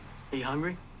Are you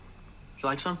hungry? Would you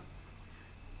like some?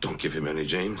 Don't give him any,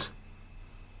 James.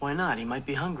 Why not? He might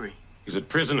be hungry. He's a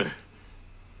prisoner.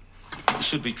 He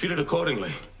should be treated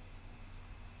accordingly.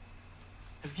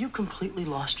 Have you completely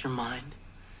lost your mind?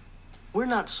 We're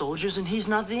not soldiers and he's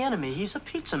not the enemy. He's a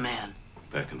pizza man.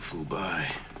 Back in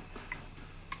Fubai.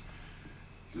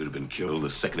 He would have been killed the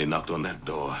second he knocked on that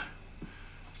door.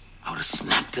 I would have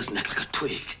snapped his neck like a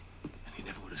twig. And he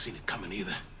never would have seen it coming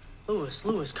either.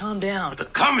 Louis, calm down. But the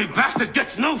commie bastard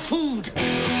gets no food!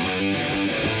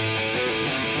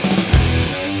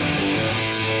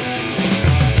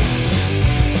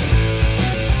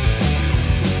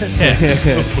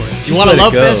 You want a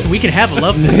love fest? We can have a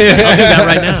love fest. I'll do that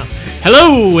right now.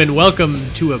 Hello, and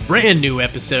welcome to a brand new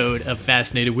episode of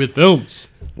Fascinated with Films.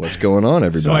 What's going on,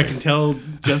 everybody? So I can tell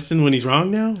Justin when he's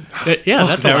wrong now? Yeah, that's Is that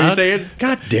what you're allowed. saying?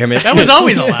 God damn it. That was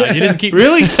always allowed. You didn't keep...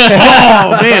 Really?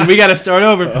 Oh, man, we got to start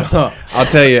over. I'll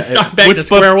tell you. Back to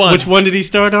square one. Which one did he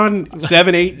start on?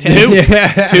 7, 8, 10? Two?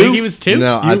 Yeah. I think he was two?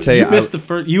 No, I'll tell you. You missed the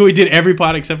first. You did every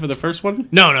pod except for the first one?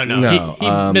 No. No,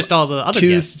 He missed all the other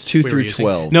guests. 2 we were through using.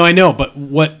 12. No, I know, but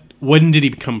when did he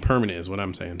become permanent is what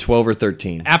I'm saying. 12 or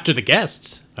 13. After the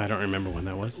guests. I don't remember when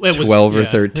that was. It was 12 or yeah,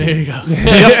 13. There you go.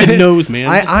 Justin knows, man.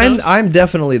 I'm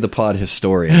definitely the pod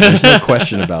historian. There's no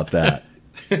question about that.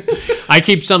 I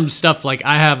keep some stuff, like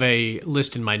I have a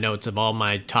list in my notes of all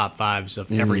my top fives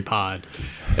of every pod.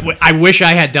 I wish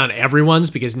I had done everyone's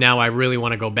because now I really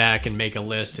want to go back and make a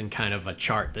list and kind of a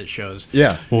chart that shows.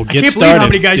 Yeah. Well, I can't believe how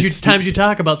many times you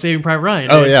talk about Saving Private Ryan.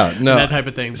 Oh, yeah. No. That type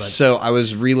of thing. But. So I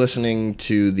was re-listening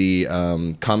to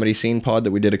the comedy scene pod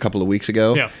that we did a couple of weeks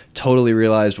ago. Yeah. Totally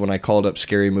realized when I called up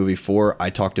Scary Movie 4, I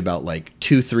talked about like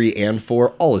 2, 3, and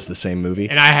 4. All is the same movie.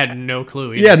 And I had no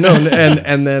clue either. Yeah, no,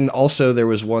 and then also there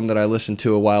was one that I listened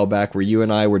to a while back where you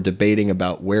and I were debating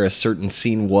about where a certain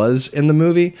scene was in the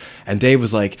movie, and Dave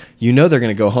was like, "You know, they're going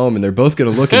to go home and they're both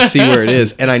going to look and see where it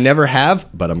is," and I never have,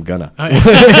 but I'm gonna. I don't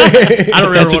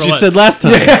remember That's what you said last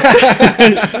time.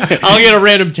 I'll get a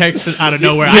random text out of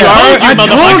nowhere. I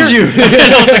told you.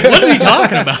 And I was like, what is he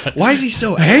talking about? Why is he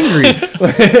so angry?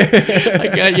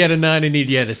 I got yet a 9, I need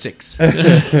yet a 6.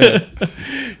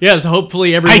 Yeah, so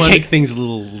hopefully everyone... I take things a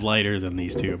little lighter than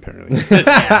these two, apparently.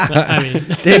 I mean...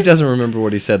 Dave doesn't remember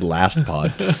what he said last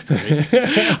pod.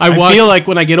 I feel like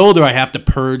when I get older, I have to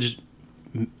purge...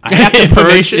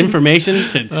 information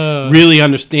to really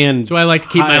understand. So I like to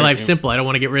keep my higher- life simple. I don't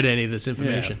want to get rid of any of this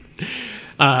information.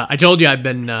 I told you I've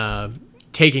been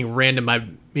taking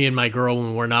random... Me and my girl,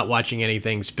 when we're not watching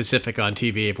anything specific on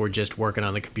TV, if we're just working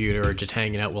on the computer or just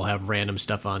hanging out, we'll have random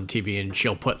stuff on TV, and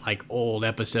she'll put like old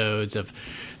episodes of...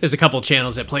 There's a couple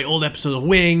channels that play old episodes of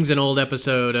Wings, an old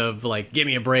episode of like Give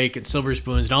Me a Break and Silver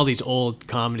Spoons, and all these old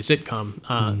comedy sitcom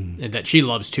and that she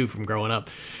loves too from growing up.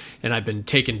 And I've been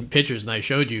taking pictures, and I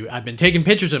showed you, I've been taking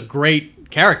pictures of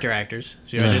great character actors.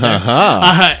 See what I did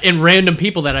there? And random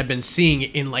people that I've been seeing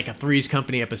in like a Three's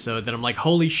Company episode that I'm like,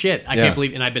 holy shit, I can't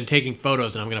believe. And I've been taking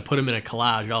photos, and I'm going to put them in a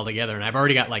collage all together. And I've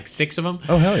already got like 6 of them.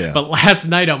 Oh, hell yeah. But last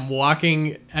night I'm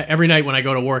walking, every night when I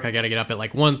go to work, I got to get up at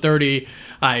like 1:30.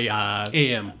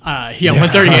 AM.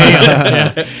 1:30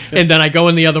 a.m. Yeah. And then I go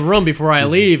in the other room before I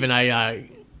leave, and I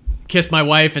kiss my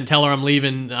wife and tell her I'm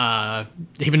leaving,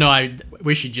 even though I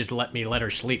wish she'd just let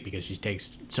her sleep because she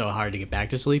takes so hard to get back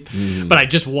to sleep. But I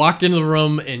just walked into the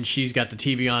room, and she's got the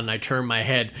TV on, and I turned my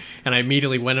head, and I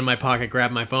immediately went in my pocket,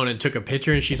 grabbed my phone, and took a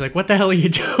picture, and she's like, "What the hell are you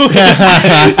doing?"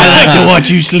 I like to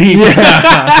watch you sleep.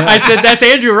 I said, "That's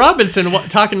Andrew Robinson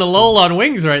talking to Lowell on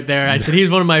Wings right there." I said, "He's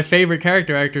one of my favorite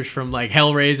character actors from like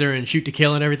Hellraiser and Shoot to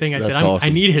Kill and everything." I said, That's awesome. I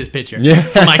need his picture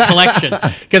for my collection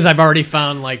because I've already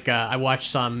found like I watched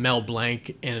some Mel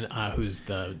Blanc, and who's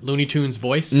the Looney Tunes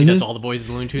voice. He does all the voices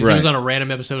of Looney Tunes. He was on a random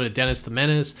episode of Dennis the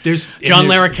Menace. John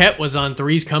Larroquette was on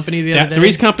Three's Company the other day.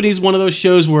 Three's Company is one of those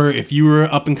shows where if you were an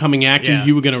up-and-coming actor, Yeah.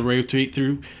 you were going to rotate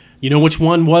through. You know which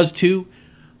one was too?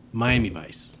 Miami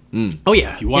Vice. Oh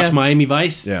yeah, If you watch Miami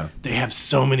Vice, Yeah. they have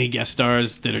so many guest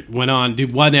stars that went on, do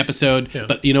one episode. Yeah.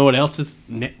 But you know what else is?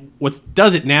 What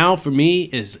does it now for me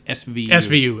is SVU.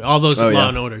 SVU, all those Oh, Law yeah.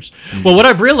 and Orders. Well, what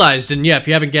I've realized, and if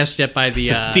you haven't guessed yet by the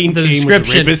Dean the Cain was a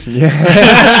description, rapist.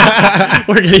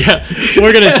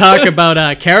 we're gonna talk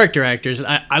about character actors.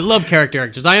 I love character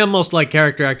actors. I almost like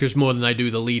character actors more than I do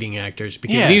the leading actors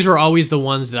because these were always the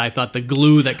ones that I thought the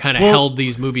glue that kind of held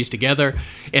these movies together.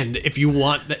 And if you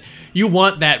want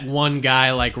that one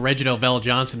guy like Reginald Vell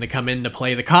Johnson to come in to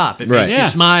play the cop. It makes you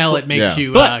smile. It makes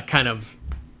you kind of...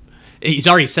 He's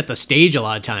already set the stage a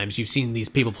lot of times. You've seen these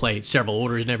people play several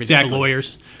orders and everything. Exactly.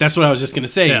 Lawyers. That's what I was just going to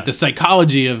say. Yeah. The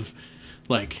psychology of,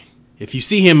 like, if you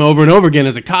see him over and over again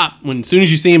as a cop, as soon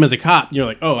as you see him as a cop, you're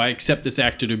like, oh, I accept this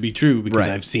actor to be true because Right.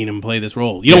 I've seen him play this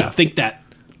role. You don't think that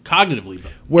cognitively,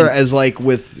 but Whereas, like,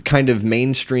 with kind of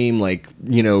mainstream, like,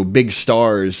 big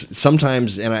stars,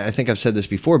 sometimes, and I think I've said this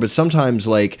before, but sometimes,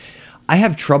 like, I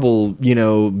have trouble,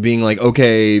 being like,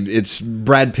 okay, it's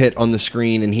Brad Pitt on the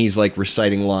screen and he's, like,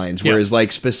 reciting lines. Yeah. Whereas,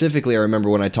 like, specifically, I remember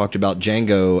when I talked about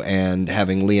Django and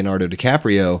having Leonardo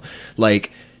DiCaprio,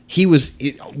 like,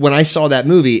 when I saw that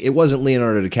movie, it wasn't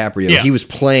Leonardo DiCaprio. Yeah. He was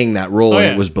playing that role, and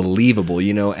yeah. it was believable,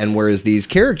 and whereas these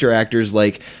character actors,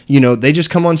 like, they just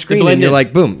come on screen blend and you're in.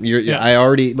 like, boom, Yeah. I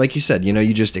already, like you said,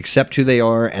 you just accept who they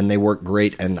are and they work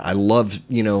great. And I love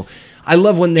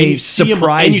when they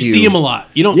surprise and you see him a lot.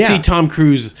 You don't Yeah. see Tom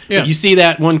Cruise. Yeah. But you see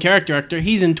that one character actor.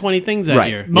 He's in 20 things that Right.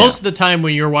 year. Most of the time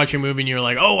when you're watching a movie and you're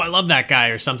like, oh, I love that guy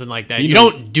or something like that, you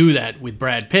know- don't do that with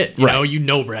Brad Pitt. You Right.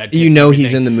 know, Brad Pitt. He's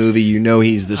everything. in the movie,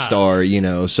 he's the star,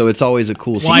 so it's always a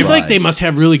cool surprise. Seems like they must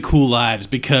have really cool lives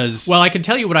because Well, I can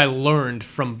tell you what I learned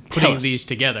from putting us. these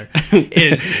together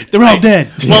is they're all dead.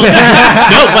 well,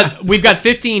 no, but we've got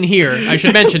 15 here. I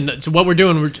should mention that, so what we're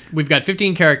doing. We've got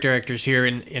 15 character actors here,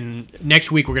 and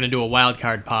next week we're going to do a wild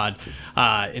card pod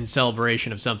in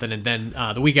celebration of something, and then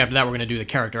the week after that we're going to do the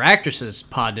character actresses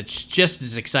pod. That's just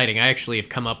as exciting. I actually have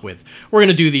come up with. We're going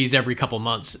to do these every couple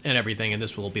months and everything, and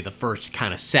this will be the first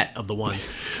kind of set of the ones.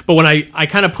 But when I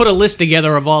kind of put a list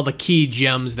together of all the key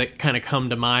gems that kind of come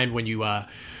to mind when you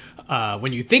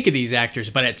think of these actors,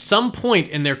 but at some point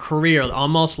in their career, it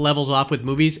almost levels off with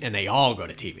movies, and they all go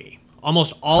to TV.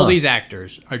 Almost all these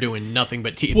actors are doing nothing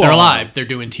but TV. If they're Well, alive, they're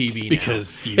doing TV now.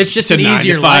 because it's just it's an a 9 to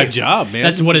easier 5 life job, man.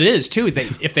 That's what it is too.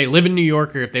 If they live in New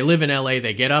York or if they live in LA,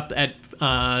 they get up at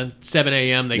 7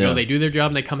 a.m. They Yeah. go, they do their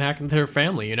job, and they come back to their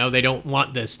family. They don't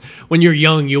want this. When you're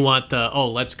young, you want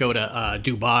let's go to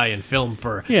Dubai and film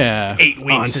for Yeah, 8 on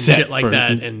weeks and set shit like for-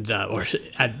 that, and or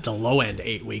at the low end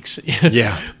 8 weeks.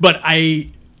 Yeah. But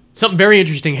something very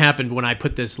interesting happened when I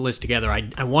put this list together.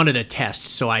 I wanted a test,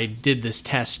 so I did this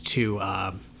test to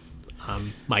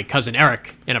my cousin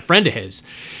Eric and a friend of his,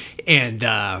 and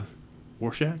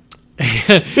Rorschach.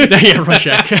 yeah,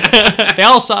 Rorschach. They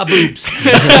all saw boobs.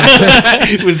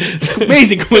 It was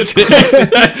amazing coincidence.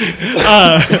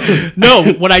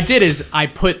 No, what I did is I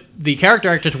put the character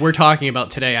actors we're talking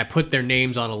about today, I put their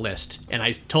names on a list, and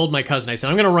I told my cousin, I said,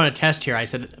 I'm going to run a test here. I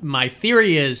said, my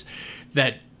theory is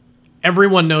that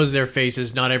everyone knows their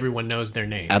faces, not everyone knows their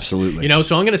names. Absolutely.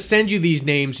 So I'm going to send you these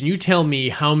names, and you tell me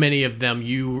how many of them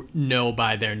you know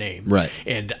by their name. Right.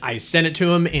 And I sent it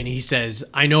to him, and he says,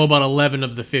 I know about 11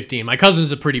 of the 15. My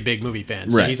cousin's a pretty big movie fan,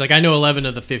 so Right. he's like, I know 11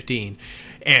 of the 15.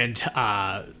 And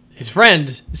his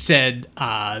friend said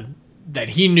that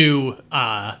he knew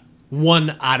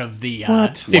 1 out of the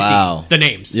 50, Wow. the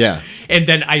names. Yeah. And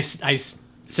then I said,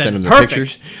 Send him the perfect.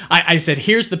 pictures? I said,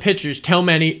 here's the pictures. Tell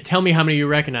me how many you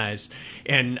recognize.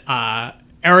 And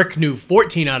Eric knew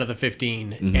 14 out of the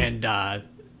 15, Mm-hmm. and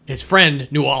his friend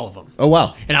knew all of them. Oh,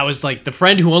 wow. And I was like, the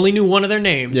friend who only knew one of their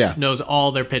names Yeah. knows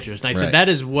all their pictures. And I said, Right. that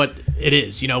is what it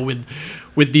is.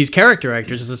 With these character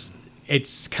actors,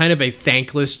 it's kind of a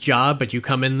thankless job, but you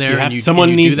come in there and you someone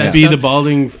and you needs do to that be stuff. the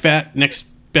balding, fat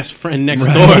best friend next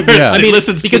door. Yeah. I mean,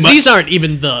 listens too because much. these aren't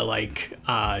even the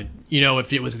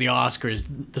if it was the Oscars,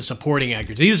 the supporting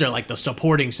actors. These are like the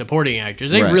supporting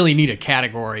actors. They Right. really need a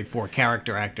category for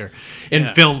character actor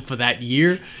in film for that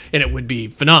year, and it would be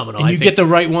phenomenal. And I you think. get the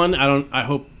right one. I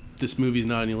hope this movie's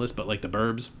not on your list, but like The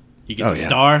Burbs, you get Oh, the yeah.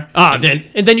 star.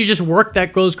 then you just work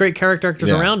those great character actors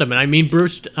Yeah. around him. And I mean,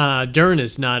 Bruce Dern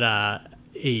is not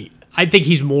I think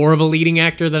he's more of a leading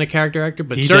actor than a character actor,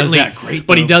 but He does certainly, that great,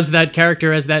 but he though. does that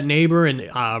character as that neighbor, and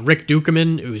Rick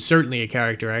Dukeman, who's certainly a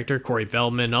character actor, Corey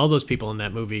Feldman, all those people in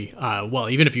that movie. Well,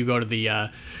 even if you go to the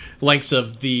lengths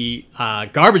of the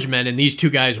Garbage Men, and these two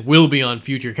guys will be on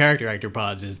future character actor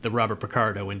pods, is the Robert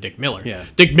Picardo and Dick Miller. Yeah.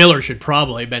 Dick Miller should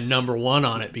probably have been number one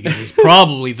on it because he's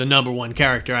probably the number one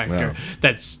character actor Wow.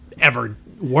 that's ever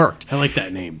worked. I like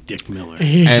that name, Dick Miller.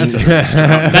 And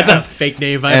That's a fake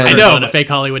name. I know, know, a fake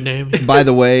Hollywood name. by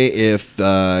the way, if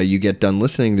you get done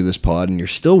listening to this pod and you're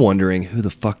still wondering who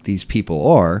the fuck these people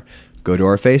are, go to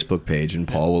our Facebook page, and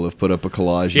Paul will have put up a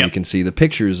collage, and Yep. you can see the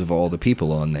pictures of all the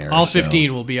people on there. All so-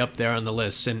 15 will be up there on the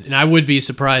list, and I would be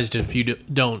surprised if you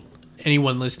don't.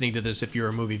 Anyone listening to this, if you're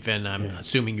a movie fan, I'm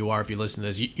assuming you are if you listen to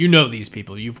this, you know these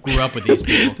people. You've grew up with these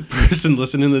people. The person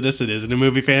listening to this that isn't a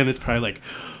movie fan is probably like,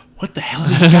 what the hell are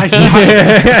these guys talking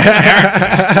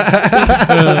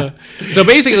about? So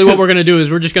basically, what we're gonna do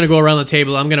is we're just gonna go around the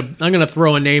table. I'm gonna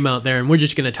throw a name out there, and we're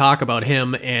just gonna talk about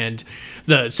him and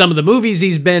some of the movies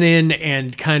he's been in,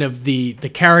 and kind of the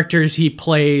characters he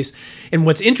plays. And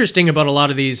what's interesting about a lot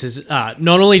of these is not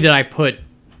only did I put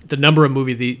the number of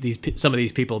movies some of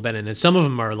these people have been in, and some of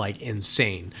them are like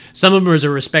insane. Some of them is a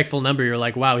respectful number. You're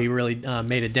like, wow, he really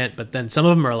made a dent. But then some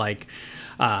of them are like.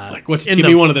 Give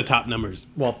me one of the top numbers.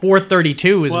 Well,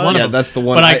 432 is one of them. Yeah, that's the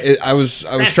one. But I was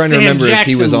trying to remember if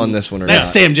he was on this one or not.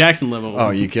 That's Sam Jackson level.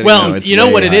 Oh, you kidding? Well, No, it's you know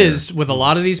way what it higher. is with a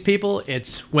lot of these people.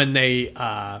 It's when they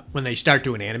start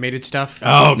doing animated stuff.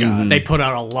 Oh, God. they put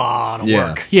out a lot of Yeah.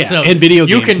 work. Yeah, and video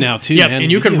games now, too, Yep, man.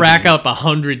 and you can Video rack games. up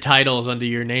 100 titles under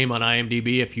your name on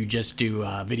IMDb if you just do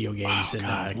video games and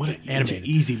God, what an animated.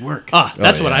 easy work.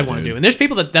 That's what yeah, I want to dude. do. And there's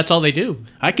people that's all they do.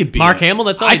 I could be Mark Hamill,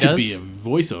 that's all I he could does. be a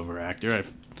voiceover actor.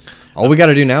 All we got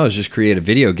to do now is just create a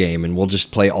video game, and we'll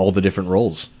just play all the different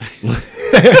roles.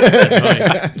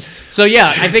 So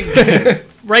yeah, I think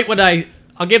right when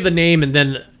I'll give the name and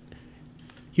then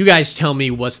you guys tell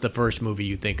me what's the first movie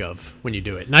you think of when you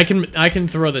do it, and I can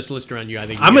throw this list around you. I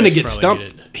think you I'm going to guys get probably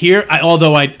stumped get it. here.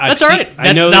 Although I've That's all seen- right. I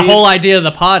That's know the these- whole idea of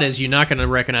the pod is you're not going to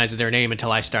recognize their name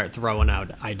until I start throwing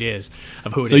out ideas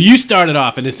of who it is. So you started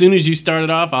off, and as soon as you started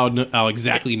off, I'll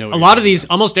exactly know. What a you're lot of talking these,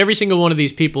 about. almost every single one of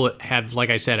these people have, like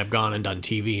I said, have gone and done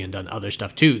TV and done other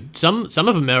stuff too. Some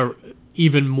of them are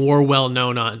even more well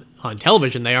known on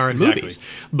television than they are in Exactly. movies,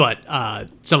 but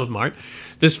some of them aren't.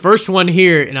 This first one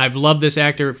here, and I've loved this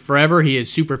actor forever. He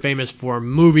is super famous for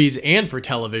movies and for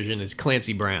television. Is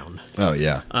Clancy Brown. Oh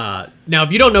yeah, Now,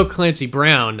 if you don't know Clancy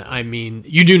Brown, I mean,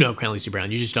 you do know Clancy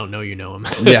Brown. You just don't know you know him.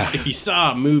 yeah. If you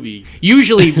saw a movie,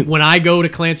 Usually, when I go to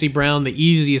Clancy Brown, the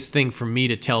easiest thing for me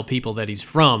to tell people that he's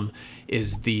from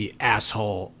is the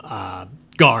asshole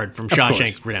guard from course.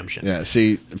 Shawshank Redemption. Yeah,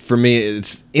 see, for me,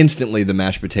 it's instantly the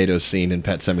mashed potatoes scene in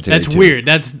Pet Sematary. That's 2. weird.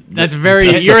 That's very.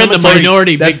 That's you're the in the cemetery-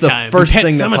 minority That's big the time. first Pet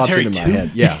thing that pops Sematary into my 2?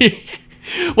 head. Yeah,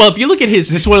 Well, if you look at is his,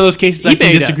 this one of those cases I He can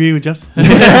made disagree with Justin?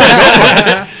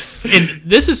 and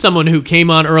this is someone who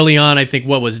came on early on. I think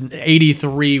what was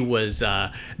 83 was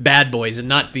Bad Boys, and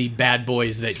not the Bad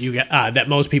Boys that that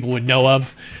most people would know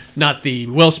of. Not the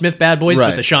Will Smith Bad Boys, but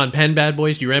Right. the Sean Penn Bad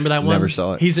Boys. Do you remember that one? Never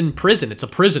saw it. He's in prison. It's a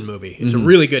prison movie. It's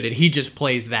really good, and he just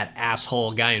plays that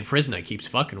asshole guy in prison that keeps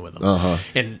fucking with him.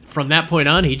 And from that point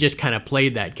on, he just kind of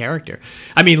played that character.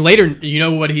 I mean, later, you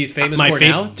know what he's famous My for fa-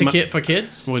 now? my- For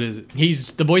kids? What is it?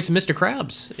 He's the voice of Mr.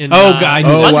 Krabs. In, Oh God, I knew,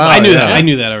 Oh, that. wow, I knew yeah. that. I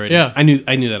knew that already. Yeah. I knew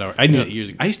that already. I knew that years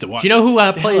ago. I used to watch. Do you know who the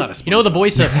hell played? out of You know who the SpongeBob.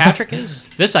 voice of Patrick is?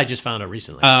 This I just found out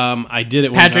recently. I did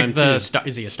it one Patrick time the too.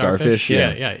 is he a starfish? Starfish,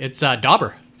 yeah. yeah. It's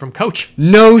Dauber from Coach.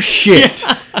 no shit.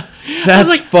 That's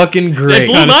like- fucking great.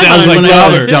 blew my Kinda sounds mind like when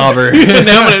I Dauber. heard it.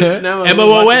 Dauber. now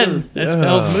MOON. That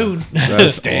spells mood.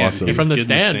 That's Stand. awesome. From the Good in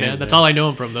the stand, Stand, man. That's yeah. all I know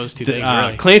him from. Those two things.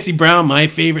 Really. Clancy Brown, my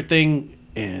favorite thing,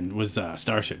 and was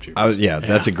Starship Troopers. Yeah,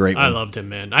 that's a great one. I loved him,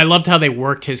 man. I loved how they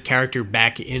worked his character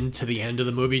back into the end of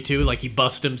the movie too. Like he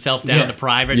busted himself down Yeah. to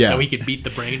private Yeah. so he could beat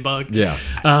the brain bug. Yeah.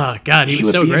 God, he, he was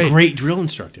would so be great. a great drill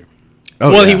instructor.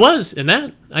 Oh, well, yeah. he was in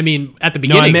that. I mean, at the No,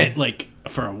 beginning. I meant like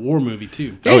for a war movie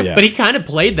too. Oh, yeah. But he kind of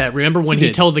played that. Remember when He he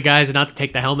did. told the guys not to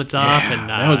take the helmets off, and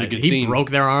that was a good he scene. broke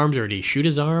their arms, or did he shoot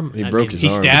his arm? He broke his He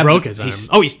arm. stabbed. broke his arm.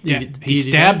 Oh, he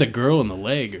stabbed the girl in the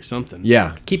leg or something. Oh,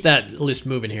 Yeah. Keep that list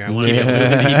moving here. I want to Keep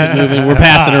get it moving. We're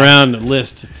passing around the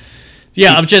list.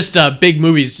 yeah, of just big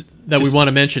movies that we want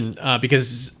to mention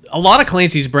because a lot of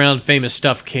Clancy's Brown famous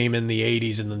stuff came in the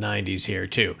 80s and the 90s here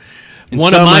too. And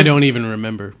One some of my I don't even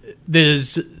remember.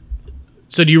 there's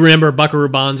so do you remember Buckaroo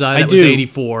Banzai? That I do. was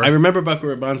 84. I remember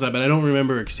Buckaroo Banzai, but I don't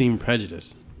remember Extreme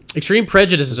Prejudice. Extreme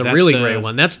Prejudice is a that really the- great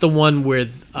one. That's the one with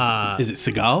Is it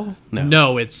Seagal?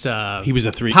 no, it's He was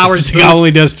a three. Howard Seagal Booth.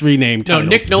 only does three name No, titles.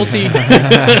 Nick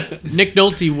Nolte. Nick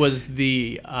Nolte was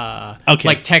the Okay.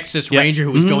 like Texas Yep. Ranger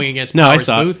who was going against No, I Powers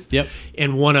saw it. Booth. Yep.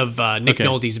 And one of Nick Okay.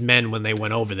 Nolte's men when they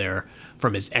went over there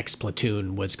from his ex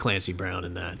platoon was Clancy Brown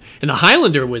in that. And the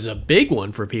Highlander was a big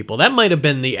one for people. That might have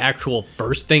been the actual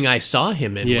first thing I saw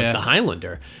him in was Yeah. the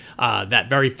Highlander. That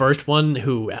very first one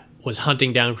who was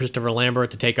hunting down Christopher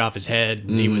Lambert to take off his head,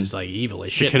 and he was like evil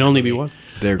as shit. Can only be one.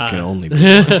 There can only be.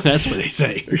 That's what they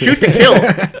say. Shoot to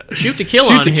Kill. Shoot to Kill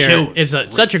Shoot on to here Kill is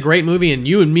such a great movie, and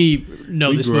you and me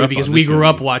know We this grew movie up because on we this grew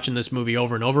up movie. watching this movie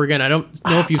over and over again. I don't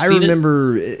know if you've I seen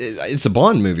remember it's a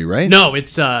Bond movie, right? it. No,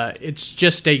 it's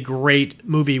just a great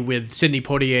movie with Sidney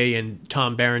Poitier and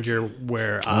Tom Berenger,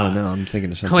 where Oh no, I'm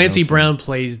thinking of something Clancy else. Brown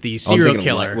plays the Oh, I'm serial thinking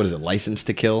of, killer. what is it? License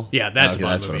to Kill? Yeah, that's okay, a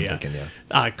Bond that's what movie, I'm yeah. thinking.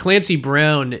 Yeah. Clancy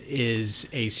Brown is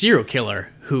a serial killer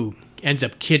who ends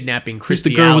up kidnapping Who's Christy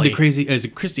the girl with the Alley. crazy? Is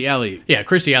it Christy Alley? Yeah,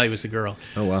 Christy Alley was the girl.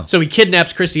 Oh, wow. So he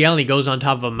kidnaps Christy Alley and he goes on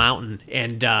top of a mountain,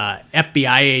 and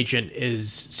FBI agent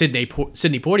is Sidney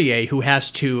Poitier, who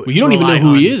has to. Well, you don't even know rely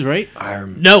who he on- is, right?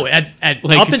 No, at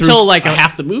up through until like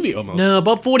half the movie almost. no,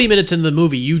 about 40 minutes into the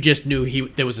movie, you just knew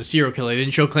there was a serial killer. They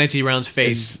didn't show Clancy Brown's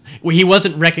face. Well, he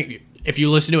wasn't if you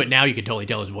listen to it now, you can totally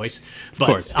tell his voice. But,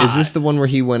 course. Is this the one where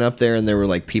he went up there and there were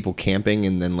like people camping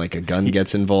and then like a gun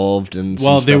gets involved and some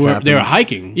Well, they stuff were happens?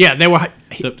 hiking. Yeah, they were.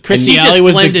 Christy he just Alley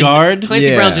was the blended- guard. Clancy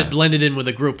Yeah. Brown just blended in with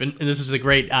a group, and this is a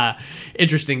great,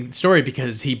 interesting story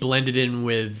because he blended in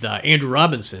with Andrew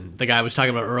Robinson, the guy I was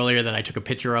talking about earlier that I took a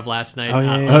picture of last night. Oh,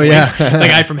 yeah, on yeah. Oh, yeah. the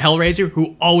guy from Hellraiser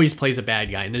who always plays a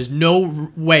bad guy, and there's no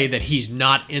way that he's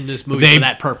not in this movie They- for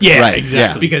that purpose. Yeah, Right,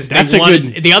 exactly. yeah. because that's they a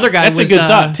wanted, good. the other guy That's was a good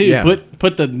thought too. yeah.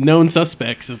 Put the known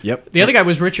suspects. Yep. The other guy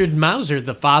was Richard Mauser,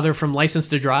 the father from License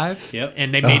to Drive. Yep.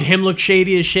 And they made him look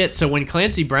shady as shit. So when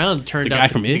Clancy Brown turned The up guy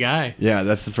to from be the It? guy, Yeah,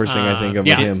 that's the first thing I think of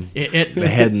yeah, with him. the The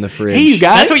head in the fridge. Hey, you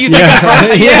guys. That's what you think. At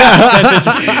first?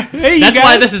 Yeah. Hey, you That's guys.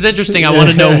 why this is interesting. I want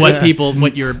to know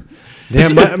what your.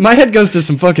 Damn, my head goes to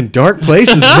some fucking dark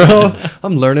places, bro.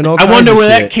 I'm learning all I kinds wonder of where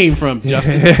shit. that came from,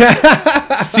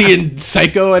 Justin. Seeing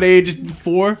Psycho at age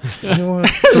 4. You know what?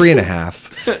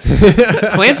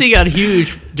 3.5. Clancy got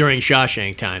huge during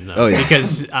Shawshank time, though, Oh, yeah.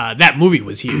 because that movie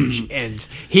was huge, and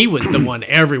he was the one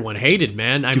everyone hated.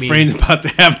 Man, I Dufresne's mean, about to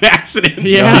have an accident.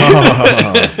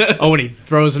 yeah. Oh, when he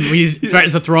throws him, he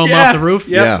threatens to throw him off the roof.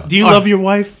 Yeah. Do you love your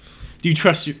wife? Do you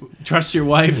trust your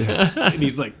wife? And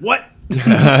he's like, what?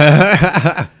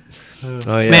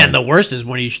 Oh yeah. Man, the worst is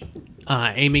when he's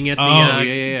aiming at the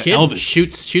yeah. kid. Elvis.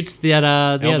 Shoots that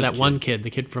Elvis one kid, the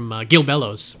kid from Gil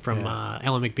Bellows from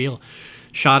Ellen McBeal,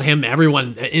 shot him.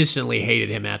 Everyone instantly hated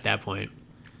him at that point.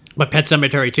 But Pet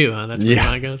Sematary too, huh? That's where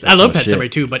Yeah, it goes. I that's love my Pet shit. Sematary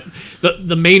too, but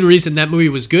the main reason that movie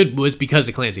was good was because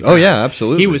of Clancy Brown. Oh, yeah,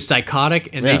 absolutely. He was psychotic,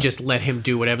 and Yeah. they just let him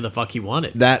do whatever the fuck he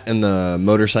wanted. That and the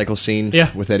motorcycle scene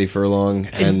Yeah. with Eddie Furlong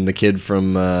and the kid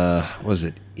from what was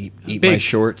it Eat My Big.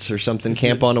 Shorts or something?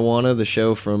 Camp on Awana, the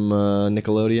show from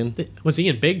Nickelodeon. Was he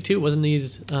in Big too? Wasn't he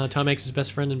Tom Hanks'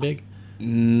 best friend in Big?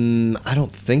 I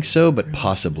don't think so, but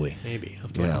possibly. Maybe. I'll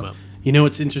have to look Yeah. him up. You know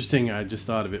what's interesting? I just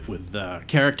thought of it with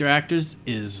character actors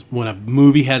is when a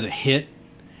movie has a hit,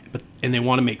 and they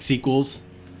want to make sequels,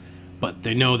 but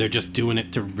they know they're just doing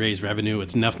it to raise revenue.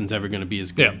 Nothing's ever going to be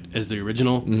as good as the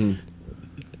original.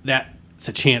 That's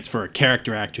a chance for a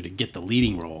character actor to get the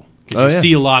leading role. Because Oh, you yeah.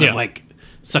 see a lot Yeah. of like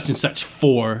such and such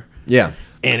 4. Yeah.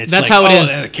 And it's That's like, how it oh,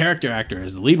 is. the character actor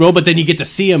is the lead role, but then you get to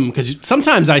see him because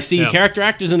sometimes I see Yeah. character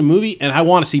actors in a movie, and I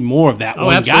want to see more of that Oh,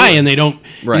 one absolutely. guy, and they don't.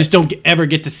 Right. You just don't ever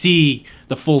get to see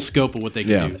the full scope of what they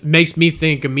can Yeah. do. Makes me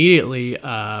think immediately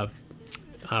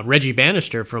Reggie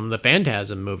Bannister from the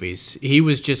Phantasm movies. He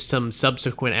was just some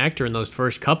subsequent actor in those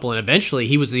first couple, and eventually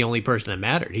he was the only person that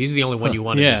mattered. He's the only one you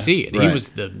wanted Yeah. to see, and Right. he was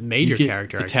the major You get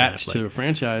character actor attached in that to flick. a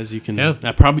franchise. You can. Yeah.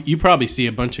 You probably see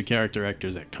a bunch of character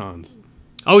actors at cons.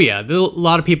 Oh yeah, a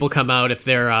lot of people come out if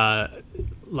they're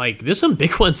like there's some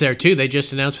big ones there too. They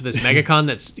just announced for this MegaCon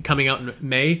that's coming out in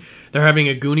May. They're having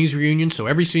a Goonies reunion, so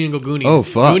every single Oh,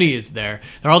 fuck. Goonie is there.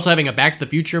 They're also having a Back to the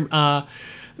Future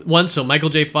one. So Michael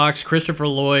J. Fox, Christopher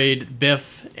Lloyd,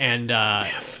 Biff,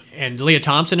 and Leah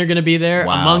Thompson are going to be there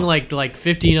Wow. among like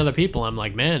 15 other people. I'm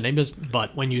like, man, they just.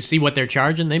 But when you see what they're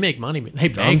charging, they make money. They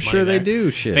bank I'm sure money they there.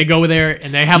 do. Shit. They go there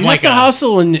and they have You like have to a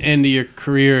hustle in the end of your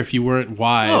career if you weren't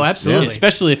wise. Oh, absolutely.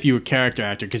 Especially if you were a character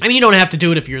actor. Cause I mean, you don't have to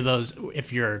do it if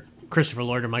you're Christopher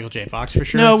Lloyd or Michael J. Fox for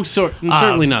sure. no,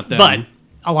 certainly not that. But a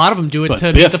a lot of them do it But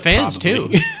to Biff meet the fans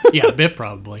probably. too. Yeah, Biff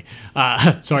probably.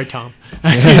 Sorry, Tom.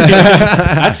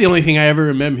 That's the only thing I ever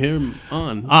remember him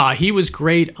on. He was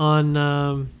great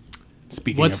on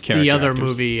Speaking what's of character the other actors.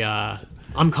 movie?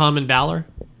 Uncommon Valor.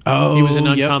 Oh, He was in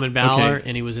yep. Uncommon Valor, Okay.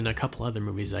 and he was in a couple other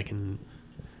movies. Damn,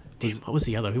 what was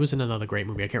the other? He was in another great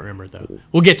movie. I can't remember it though.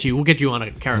 We'll get you on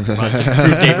a character pod just to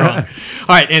prove Dave wrong. All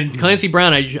right, and Clancy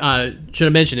Brown, I should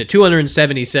have mentioned it.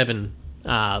 277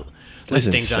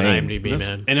 listings on insane. IMDb,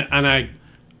 man. And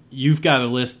you've got a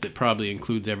list that probably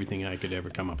includes everything I could ever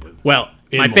come up with. Well,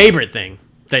 my more. favorite thing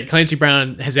that Clancy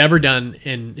Brown has ever done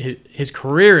in his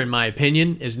career, in my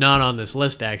opinion, is not on this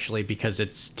list actually because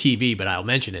it's TV, but I'll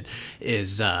mention it,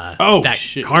 is that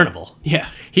shit, Carnival. yeah.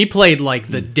 He played like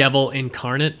the devil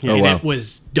incarnate, and wow. it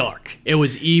was dark. It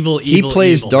was evil, He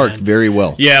plays evil, dark man. very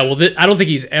well. Yeah, well, I don't think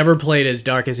he's ever played as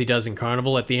dark as he does in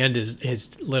Carnival. At the end,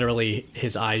 his literally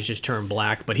his eyes just turn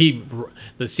black. But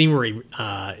the scene where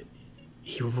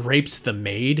he rapes the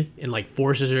maid and like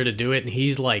forces her to do it, and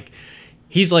he's like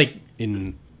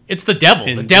it's the devil.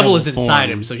 in The devil is devil inside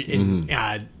form. him. So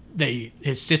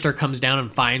his sister comes down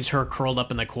and finds her curled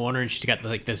up in the corner, and she's got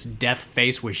like this death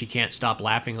face where she can't stop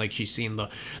laughing, like she's seen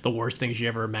the worst things she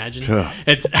ever imagined.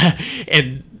 It's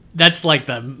and that's like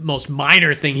the most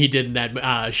minor thing he did in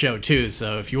that show too.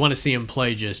 So if you want to see him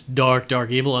play just dark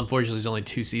evil, unfortunately, there's only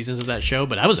 2 seasons of that show,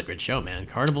 but that was a good show, man.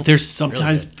 Carnival. There's really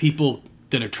sometimes good. people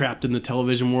that are trapped in the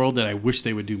television world that I wish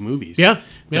they would do movies. Yeah,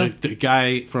 yeah. The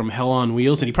guy from Hell on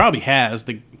Wheels, and he probably has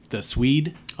the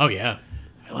Swede. Oh yeah.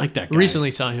 I like that guy.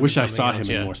 Recently saw him. Wish in I saw something else,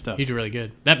 him in yeah. more stuff. He's really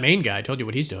good. That main guy, I told you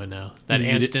what he's doing now. That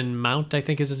You did- Anston Mount, I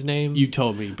think is his name. You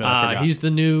told me, but I forgot. He's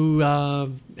the new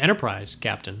Enterprise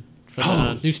captain for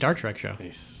the new Star Trek show.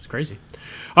 Nice. It's crazy.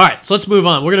 All right, so let's move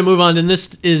on. We're going to move on, and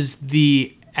this is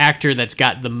the actor that's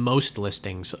got the most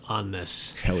listings on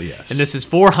this. Hell yes. And this is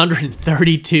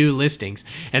 432 listings.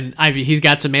 And he's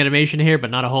got some animation here, but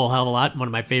not a whole hell of a lot. One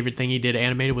of my favorite thing he did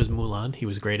animated was Mulan. He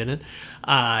was great in it.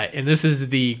 And this is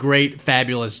the great,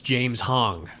 fabulous James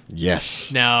Hong.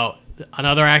 Yes. Now,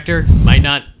 another actor, might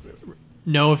not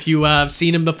know if you have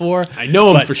seen him before. I know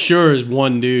him but- for sure as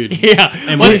one dude. Yeah,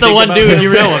 And what's we the think one about dude him.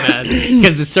 you know him as?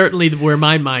 Because it's certainly where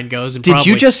my mind goes. And Did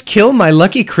probably, you just kill my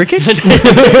lucky cricket?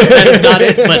 That is not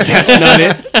it, but That's not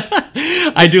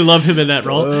it. I do love him in that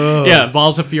role. Yeah,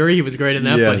 Balls of Fury, he was great in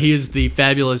that. But Yes. he is the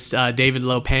fabulous David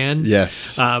Lopan.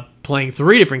 Yes. Playing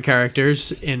 3 different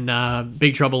characters in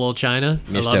Big Trouble Little China.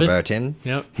 I love Mr. it. Burton.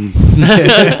 Yep. You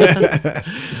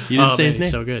didn't Oh, say man, his name.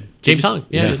 he's so good. James Hong.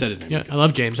 Yeah, you said his name. Yeah, I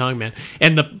love James Hong, man.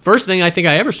 And the first thing I think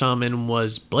I ever saw him in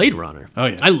was Blade Runner. Oh,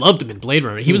 yeah. I loved him in Blade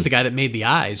Runner. He was the guy that made the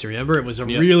eyes. Remember, it was a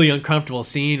really uncomfortable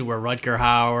scene where Rutger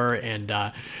Hauer and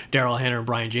Daryl Hannah and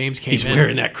Brian James came He's in.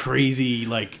 wearing that crazy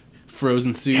like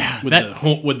frozen suit Yeah, with that-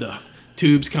 the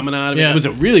tubes coming out of it. Yeah. It was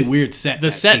a really weird set. The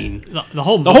that set, scene. the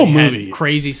whole movie, whole had movie.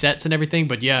 crazy sets and everything.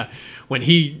 But yeah, when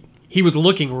he was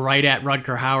looking right at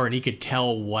Rutger Hauer, and he could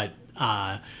tell what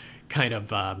kind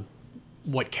of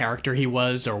what character he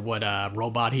was or what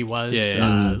robot he was,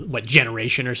 Yeah. what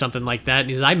generation or something like that. And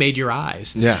he says, "I made your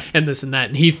eyes," Yeah. and this and that.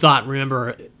 And he thought,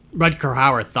 remember, Rutger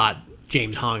Hauer thought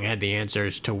James Hong had the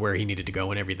answers to where he needed to go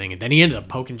and everything, and then he ended up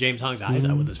poking James Hong's eyes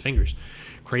out with his fingers.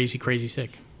 Crazy, crazy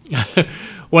sick.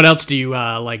 What else do you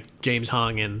like James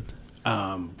Hong in?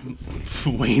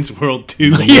 Wayne's World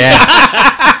 2. Yes.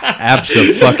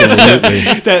 Absolutely.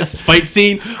 That fight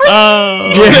scene.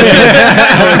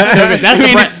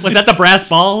 That's was that the brass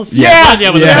balls? Yes. Yeah,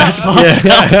 with Yes. the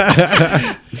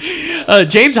brass balls.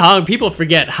 James Hong, people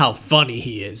forget how funny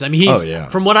he is. I mean, he's Oh, yeah.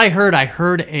 from what I heard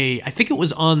I think it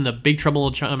was on the Big Trouble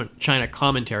in China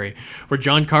commentary where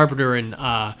John Carpenter and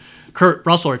Kurt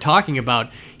Russell are talking about.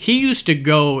 He used to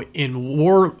go in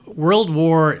World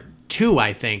War II,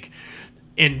 I think,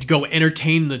 and go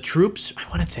entertain the troops. I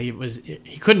want to say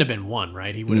he couldn't have been one,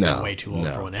 right? He would have been No, way too old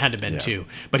no. for one. It had to have been Yeah. 2.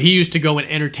 But he used to go and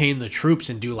entertain the troops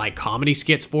and do like comedy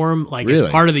skits for them, like as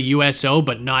Really? part of the USO,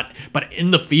 but in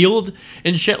the field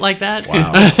and shit like that.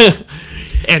 Wow.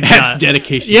 And That's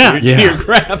dedication yeah. to your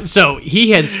craft. so he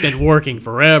has been working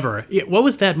forever. What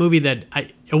was that movie that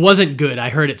it wasn't good? I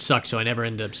heard it sucked, so I never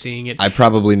ended up seeing it. I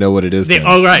probably know what it is. then.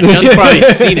 Oh right, that's probably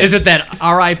seen it. Is it that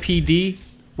R.I.P.D.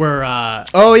 where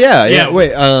Oh yeah, Yeah. yeah.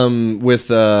 Wait,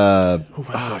 with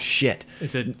oh shit.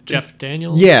 is it Jeff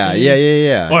Daniels? Yeah,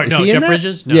 yeah. Or Is no, he in Jeff that?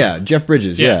 Bridges? No. Yeah, Jeff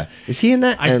Bridges. Yeah. Yeah. Is he in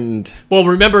that? And Well,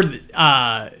 remember,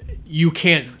 you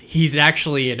can't. He's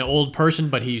actually an old person,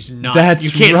 but he's not. That's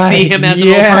you can't right. see him as an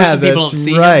Yeah, old person. People that's don't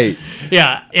see right. him.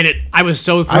 Yeah, and I was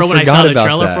so thrilled when I forgot saw the about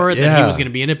trailer that. for it that he Yeah. was going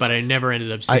to be in it, but I never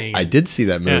ended up seeing I it. did see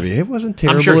that movie. Yeah. It wasn't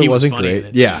terrible. I'm sure he it wasn't was funny great. in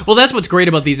it. Yeah. Well, that's what's great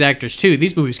about these actors too.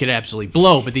 These movies can absolutely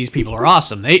blow, but these people are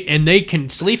awesome. They can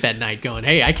sleep at night going,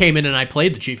 "Hey, I came in and I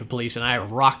played the chief of police and I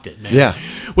rocked it, man." Yeah.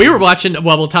 We were watching.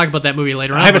 Well, we'll talk about that movie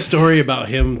later on. I have a but- story about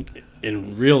him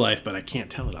in real life, but I can't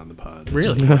tell it on the pod.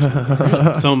 Really?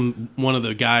 One of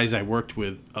the guys I worked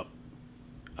with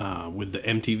the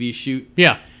MTV shoot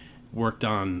Yeah. worked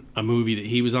on a movie that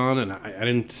he was on, and I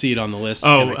didn't see it on the list.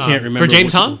 Oh, and I can't remember for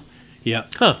James which Hong? one. Yeah.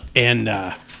 Huh. And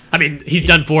I mean, he's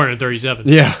done 437.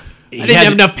 Yeah. I didn't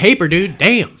have enough paper, dude.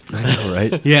 Damn. I know,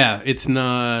 right? Yeah, it's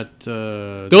not.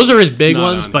 Those are his big not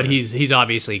ones, on but there. he's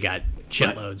obviously got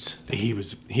shitloads. He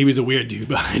was a weird dude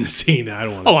behind the scene. I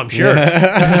don't want. Oh, I'm sure.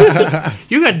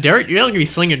 You got dirt. You're not gonna be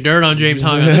slinging dirt on James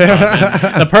Hong on this one,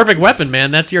 man. The Perfect Weapon,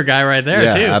 man. That's your guy right there,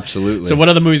 Yeah, too. absolutely. So, what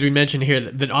other movies we mentioned here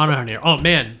that aren't on here? Oh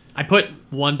man, I put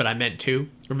one, but I meant 2.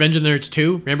 Revenge of the Nerds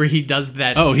 2. Remember he does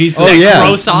that. Oh, he's Oh, the yeah.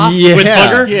 gross off Yeah. with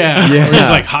Booger. yeah. Yeah. Or he's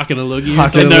like hawking a loogie. or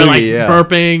Hawking something. And they're like Loogie, yeah.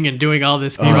 burping and doing all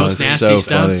this gross, it's nasty so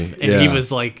stuff. funny. And he Yeah. was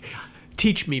like,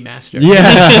 "Teach me, master."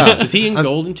 Yeah. Is he in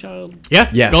Golden Child? Yeah,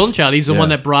 Yes. Golden Child. He's the Yeah. one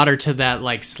that brought her to that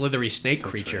like slithery snake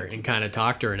creature and kind of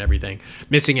talked to her and everything.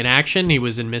 Missing in Action. He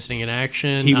was in Missing in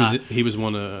Action. He was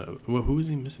one of. Who was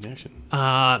he in Missing Action?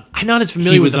 I'm not as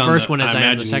familiar with the first one as I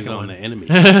am the second on one. the enemy.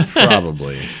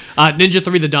 Probably. Ninja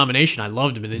 3: The Domination. I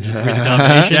loved him in Ninja 3: The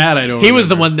Domination. That I don't He was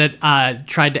the remember. one that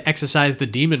tried to exorcise the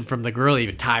demon from the girl.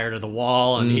 He tied her to the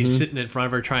wall, and Mm-hmm. he's sitting in front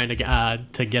of her trying to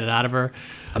get it out of her.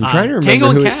 I'm trying to remember Tango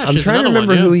and who. Cash I'm is trying to another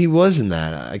remember one, who yeah. he was in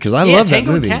that because I Yeah, love that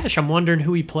Tango movie. and Cash. I'm wondering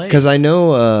who he plays. Because I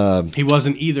know. He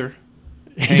wasn't either.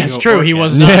 That's Tango true. or He Cash.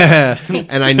 was not. Yeah,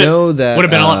 and I know that Would've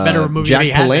been a lot better movie if Jack he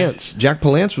had that. Palance. Jack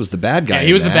Palance was the bad guy. Yeah, he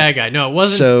in was the that. bad guy. No, it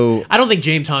wasn't. So- I don't think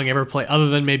James Hong ever played, other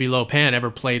than maybe Lopan,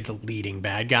 ever played the leading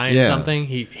bad guy in Yeah. something.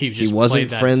 He just He wasn't played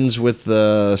that. friends with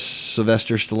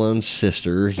Sylvester Stallone's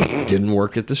sister. He didn't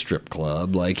work at the strip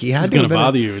club. Like he had It's to gonna have been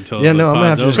bother you until Yeah, the no, I'm gonna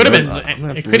have pod's to. over. Could have I'm been. gonna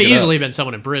have It to could look have up. easily been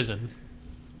someone in prison.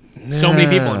 So many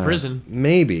people in prison.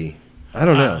 Maybe. I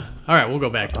don't know. All right, we'll go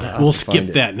back to that. We'll to skip find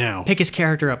it. that now. Pick his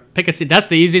character up. That's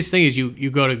the easiest thing is you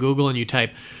go to Google and you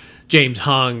type James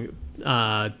Hong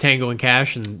Tango and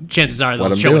Cash, and chances are they'll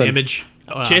What I'm show an doing. image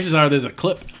Chances are there's a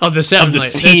clip of the of seven. the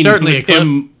There's scene certainly a with clip.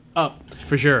 him up.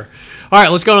 For sure. All right,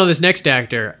 let's go on to this next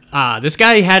actor. This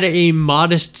guy had a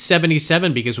modest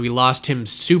 77 because we lost him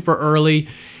super early,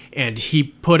 and he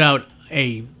put out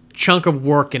a chunk of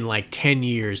work in like 10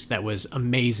 years that was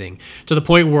amazing, to the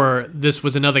point where this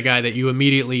was another guy that you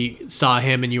immediately saw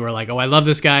him and you were like, oh, I love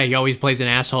this guy. He always plays an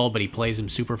asshole, but he plays him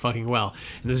super fucking well.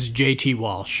 And this is J.T.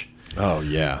 Walsh. Oh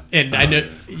yeah. And I know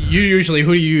who do you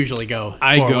usually go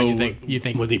I for go when you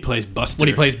think when he plays Buster. when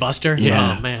he plays Buster?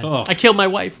 Yeah. Oh, man. Oh. I killed my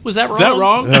wife. Was that wrong? Is that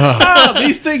wrong? Ah,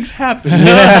 these things happen.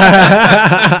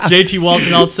 JT Walsh,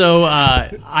 and also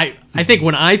I think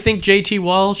when I think JT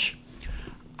Walsh,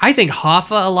 I think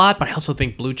Hoffa a lot, but I also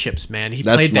think Blue Chips, man. He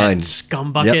That's played mine. that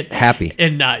scumbucket. Yep, Happy.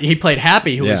 And he played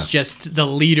Happy, who Yeah. was just the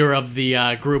leader of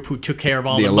the group who took care of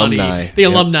all The the alumni. money. The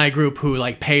Yep. alumni group who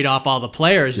like paid off all the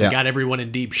players and Yeah. got everyone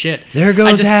in deep shit. There goes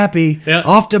I just- Happy Yeah.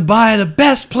 off to buy the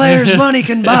best players money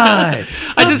can buy.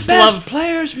 I The just best love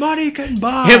players money can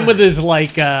buy. Him with his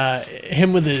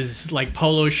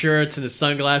polo shirts and his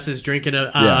sunglasses, drinking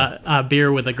a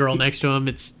beer with a girl next to him.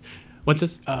 It's what's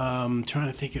this? Trying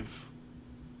to think of.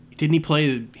 Didn't he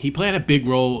play? He played a big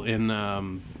role in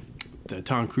the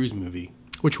Tom Cruise movie.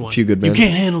 Which one? Few Good Men. You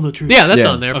can't handle the truth. Yeah, that's Yeah.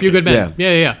 on there. A Okay. few good men.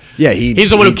 Yeah. Yeah. Yeah,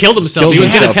 He's the one who killed himself. kills He was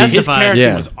going to himself. His His testify. character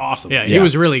Yeah. was awesome. Yeah, he Yeah.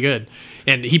 was really good.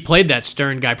 And he played that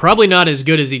stern guy. Probably not as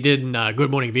good as he did in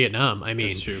Good Morning Vietnam. I mean,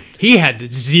 That's true. he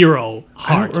had zero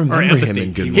heart remember or him empathy.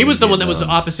 in Good He Morning was the one that was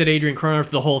Vietnam. opposite Adrian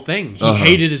Cronenberg the whole thing. He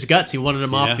hated his guts. He wanted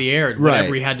him Yeah. off the air, and Right.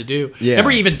 whatever he had to do. Yeah.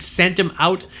 Remember, he even sent him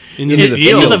out Into into the the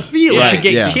field. field Right, to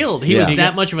get yeah. killed. He Yeah. was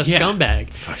that much of a Yeah. scumbag.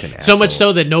 Fucking So much asshole.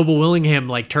 so that Noble Willingham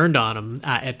like turned on him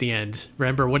at the end.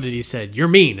 Remember, what did he say? You're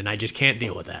mean, and I just can't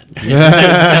deal with that.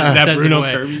 That Bruno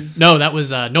Kirby? No, that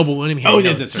was Noble Willingham. Oh,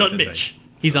 yeah, No, that's son right, that's bitch.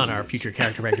 He's on our future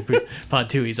character actor pod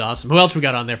too. He's awesome. Who else we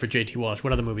got on there for JT Walsh?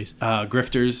 What other movies?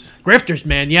 Grifters. Grifters,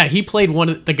 man. Yeah, he played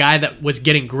the guy that was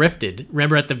getting grifted.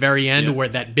 Remember at the very end Yeah. where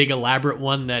that big elaborate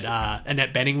one that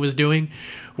Annette Bening was doing,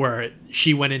 where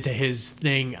she went into his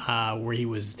thing where he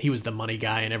was the money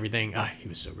guy and everything. He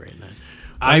was so great in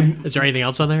that. Is there anything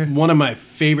else on there? One of my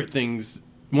favorite things,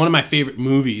 one of my favorite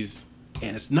movies,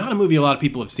 and it's not a movie a lot of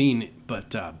people have seen,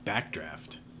 but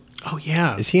Backdraft. Oh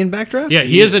yeah. Is he in Backdraft? Yeah,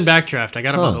 he is in Backdraft. I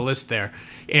got him on Huh. the list there.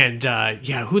 And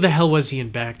who the hell was he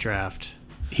in Backdraft?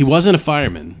 He wasn't a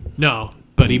fireman, No.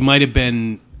 but he might have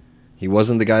been. He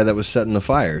wasn't the guy that was setting the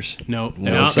fires. No,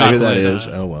 No, No, say who that Scott is.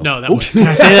 Glenn. Oh well. No, that was Can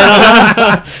I say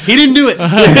that? He didn't do it.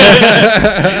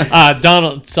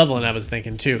 Donald Sutherland. I was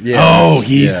thinking too. Yeah. Oh,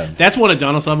 Yeah. that's one of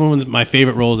Donald Sutherland's my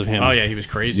favorite roles of him. Oh yeah, he was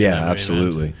crazy. in Yeah, that movie, man.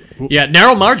 absolutely. Yeah,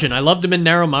 Narrow Margin. I loved him in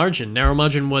Narrow Margin. Narrow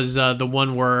Margin was the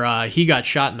one where he got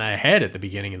shot in the head at the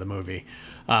beginning of the movie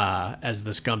as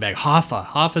the scumbag.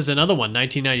 Hoffa's another one,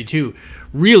 1992.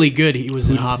 Really good. He was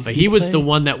in Hoffa. He was the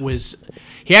one that was.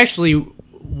 He actually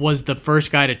was the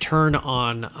first guy to turn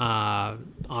on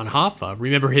Hoffa.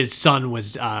 Remember, his son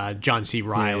was John C.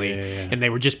 Reilly, and they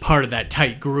were just part of that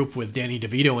tight group with Danny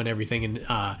DeVito and everything.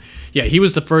 And he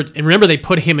was the first. And remember, they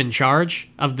put him in charge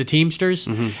of the Teamsters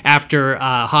after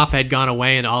Hoffa had gone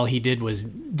away, and all he did was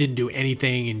didn't do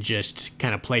anything and just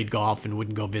kind of played golf and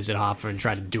wouldn't go visit Hoffa and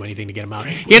try to do anything to get him out.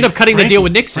 He ended up cutting the deal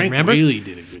with Nixon. Frank remember? really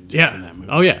did a good job in that movie.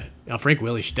 Oh yeah. Frank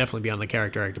Willie should definitely be on the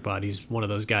character actor pod. He's one of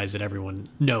those guys that everyone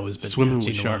knows. But Swimming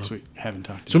seen with in a while. Sharks. We haven't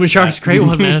talked. Swimming with Sharks, great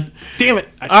one, man. Damn it!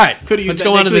 All right, Could have used let's that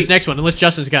go on to next this week. next one. Unless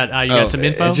Justin's got you got some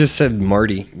info. It just said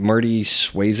Marty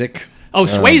Swayzik. Oh,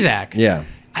 Swayzak. Yeah.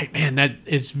 Man, that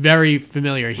is very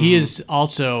familiar. He is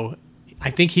also,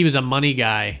 I think he was a money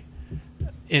guy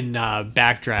in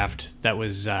Backdraft that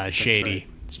was shady. right.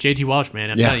 It's JT Walsh,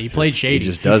 man. I'm Yeah, telling you, he played shady. he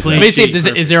just does Let that. me see if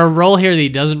Shady is there a role here that he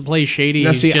doesn't play shady?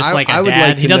 Now, He's see, just I- like a I would dad.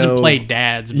 like to He doesn't know- play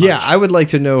dads. Much. Yeah, I would like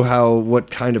to know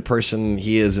what kind of person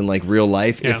he is in like real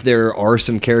life. Yeah. If there are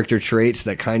some character traits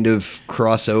that kind of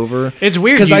cross over. It's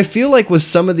weird, because you- I feel like with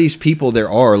some of these people there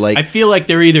are like I feel like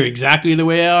they're either exactly the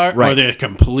way they are, or Right. they're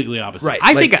completely opposite. Right.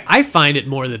 I like- think I find it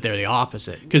more that they're the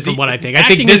opposite. Because from what I think,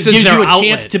 acting this is gives their you a outlet.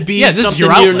 chance to be yes, this is something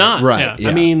your you're outlet. not. Right, Yeah. yeah.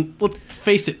 I mean, let's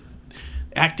face it.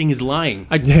 Acting is lying.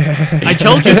 I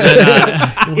told you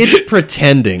that. it's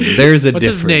pretending. There's a What's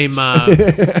his difference.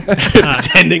 name?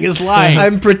 Pretending is lying.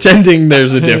 I'm pretending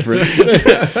there's a difference.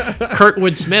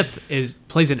 Kurtwood Smith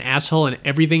plays an asshole in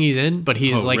everything he's in, but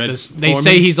he is Oh, like Red this. They Foreman?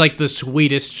 say he's like the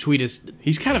sweetest.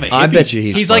 He's kind of a hippie. I bet you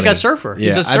He's funny. like a surfer. Yeah,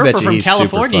 He's a I surfer bet you from he's super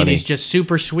California, and funny. he's just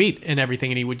super sweet and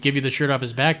everything. And he would give you the shirt off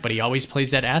his back, but he always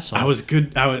plays that asshole. I was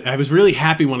good. I was really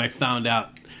happy when I found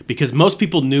out because most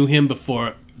people knew him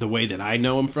before the way that I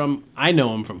know him from. I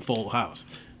know him from Full House,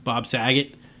 Bob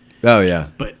Saget, Oh yeah.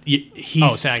 but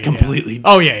he's Saget, completely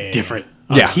yeah. different.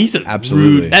 Yeah, he's a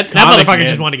absolutely. rude That comic, motherfucker man.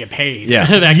 just wanted to get paid. Yeah.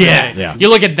 That Yeah. guy. Yeah. You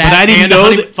look at that. But I didn't and know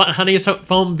the that-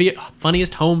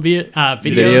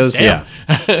 videos. Videos,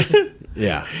 Damn.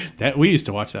 Yeah. That we used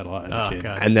to watch that a lot as a Oh, kid.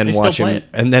 God. And then They still watch play him it.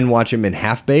 and then watch him in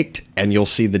Half Baked and you'll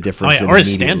see the Oh difference yeah, or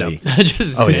his stand immediately. up.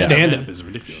 Just Oh, his yeah. Stand up is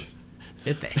ridiculous.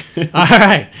 Did they? All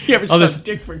right. You ever Oh, saw this-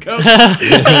 Dick for Coke?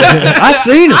 I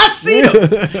seen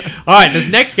it. All right, this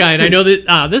next guy, and I know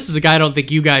that this is a guy I don't think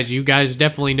you guys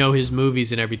definitely know his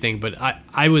movies and everything, but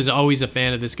I was always a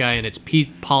fan of this guy, and it's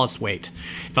Pete Postlethwaite,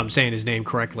 if I'm saying his name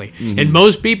correctly. And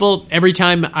most people, every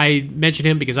time I mention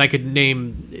him, because I could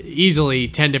name easily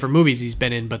 10 different movies he's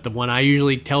been in, but the one I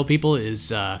usually tell people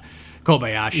is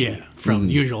Kobayashi from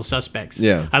Usual Suspects.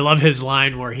 Yeah. I love his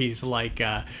line where he's like,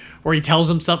 where he tells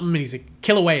him something, and he's like,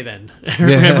 kill away then.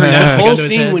 Remember That whole Gun to his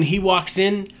scene head? when he walks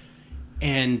in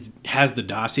and has the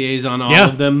dossiers on all Yeah.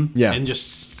 of them Yeah. and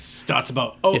just starts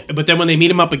about but then when they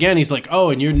meet him up again he's like, oh,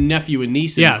 and your nephew and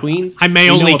niece in Queens, I may We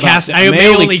know only about cast. that. I may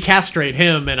only castrate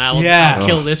him, and I'll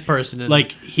kill this person. And,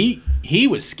 like he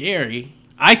was scary.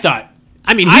 I thought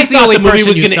I mean, I he's the thought only the movie person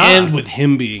was you going to saw. end with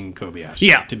him being Kobayashi.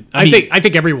 Yeah, I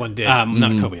think everyone did. not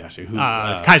Kobayashi. Who?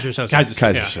 Kaiser Soze.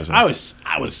 Kaiser Yeah. Soze.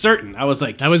 I was certain. I was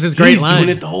like, That was his great he's line.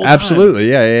 doing it the whole time. Absolutely.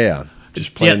 Yeah.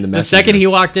 Just playing the The message. second he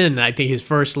walked in, I think his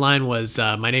first line was,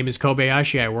 "My name is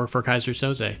Kobayashi. I work for Kaiser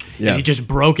Soze." Yeah. And he just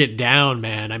broke it down,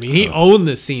 man. I mean, he owned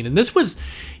this scene, and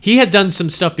he had done some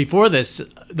stuff before this.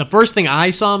 The first thing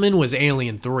I saw him in was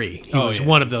Alien 3. He was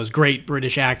one of those great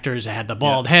British actors that had the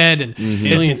bald head and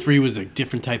Alien 3 was a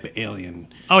different type of alien.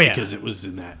 Oh, yeah. Because it was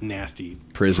in that nasty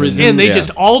Prison. And they Yeah. just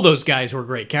all those guys were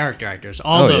great character actors.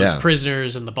 All Oh, those yeah.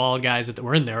 prisoners and the bald guys that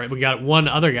were in there. We got one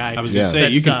other guy. I was going Yeah. to say,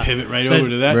 you That's, can pivot right that- over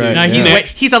to that. Right, dude. No, yeah.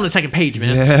 he's on the second page,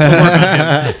 man. We'll work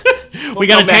on him. We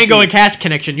got a go back Tango to- and Cash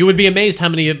connection. You would be amazed how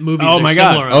many movies Oh are my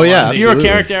similar. God. on Oh, a yeah, lot of If these. you're a Absolutely.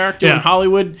 character actor in Yeah.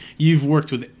 Hollywood, you've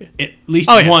worked with at least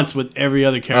Oh, yeah. once with every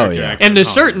other character yeah. actor. And there's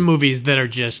in Hollywood. certain movies that are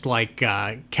just like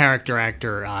character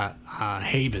actor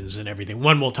havens and everything.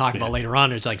 One we'll talk about later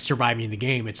on is like Surviving the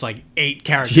Game. It's like 8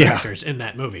 character Yeah. actors in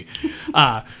that movie.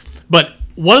 But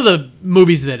one of the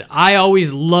movies that I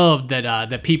always loved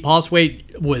that Pete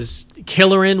Postlethwaite was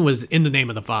killer in was In the Name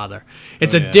of the Father.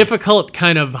 It's a difficult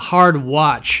kind of hard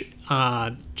watch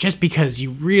just because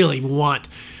you really want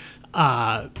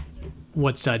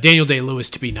Daniel Day-Lewis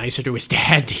to be nicer to his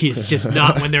dad. He is just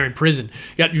not when they're in prison.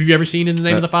 Have you ever seen In the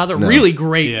Name of the Father? no. Really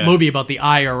great Yeah. movie about the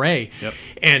IRA. Yep.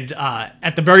 And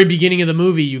at the very beginning of the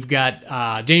movie, you've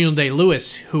got Daniel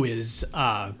Day-Lewis, who's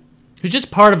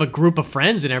just part of a group of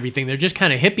friends and everything. They're just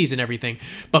kind of hippies and everything.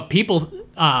 But people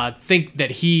think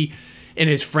that he and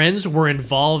his friends were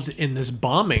involved in this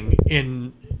bombing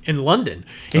in London.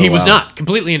 And he was wow. not.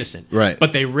 Completely innocent. Right.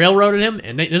 But they railroaded him,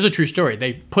 and this is a true story.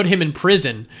 They put him in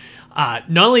prison. Not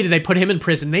only did they put him in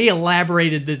prison, they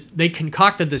elaborated this. They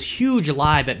concocted this huge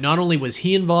lie that not only was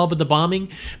he involved with the bombing,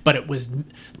 but it was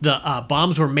the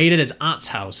bombs were made at his aunt's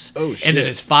house, Oh, and shit. that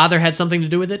his father had something to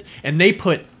do with it. And they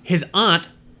put his aunt,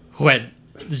 who had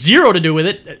zero to do with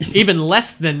it, even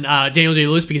less than Daniel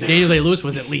Day-Lewis, because Daniel Day-Lewis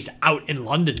was at least out in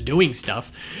London doing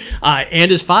stuff, and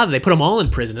his father. They put them all in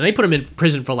prison, and they put him in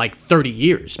prison for like 30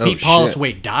 years. Pete shit.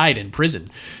 Postlethwaite died in prison.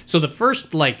 So the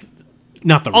first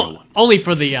Not the real one. only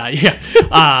for the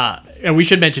and we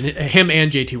should mention him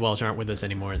and JT Walsh aren't with us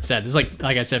anymore. It's sad. There's like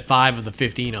I said, 5 of the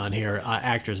 15 on here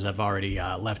actors have already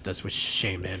left us, which is a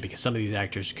shame, man, because some of these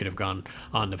actors could have gone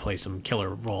on to play some killer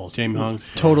roles. James Hong's.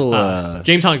 Total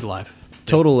James Hong's alive.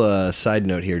 total side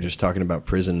note here, just talking about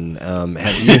prison.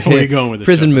 Have you, Where are you going with this,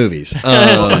 prison Justin? movies?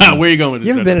 Where are you going with this?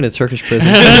 You ever been in a Turkish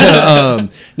prison?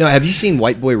 No, have you seen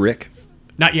White Boy Rick?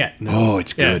 Not yet. Oh,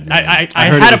 it's Yeah. good. Man. I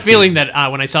heard had it a was feeling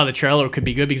that when I saw the trailer, it could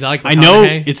be good because I like. I know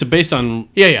McConaughey. it's based on.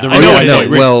 Yeah. the I know White it Boy is.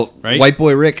 Rick, Well, right? White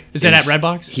Boy Rick Is that at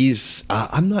Redbox? He's.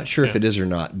 I'm not sure if it is or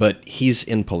not, but he's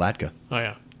in Palatka. Oh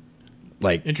yeah,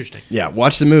 Like, interesting. yeah.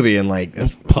 Watch the movie and like.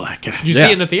 Black guy. Did you Yeah. see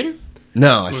it in the theater?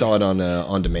 No, I saw it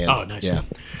on demand. Oh, nice. Yeah.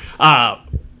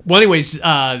 Well, anyways,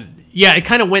 yeah, it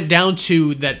kind of went down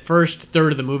to that first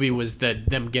third of the movie was that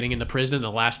them getting into prison.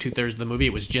 The last 2/3 of the movie,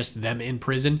 it was just them in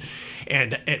prison,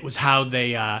 and it was how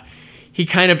they. He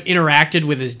kind of interacted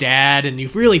with his dad, and you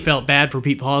really felt bad for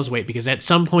Pete Postlethwaite because at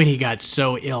some point he got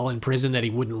so ill in prison that he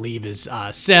wouldn't leave his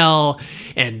cell,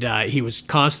 and he was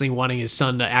constantly wanting his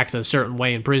son to act a certain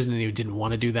way in prison, and he didn't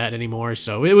want to do that anymore.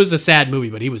 So it was a sad movie,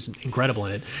 but he was incredible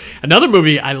in it. Another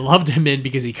movie I loved him in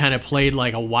because he kind of played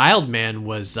like a wild man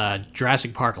was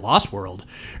Jurassic Park: Lost World.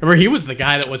 Remember, he was the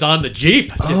guy that was on the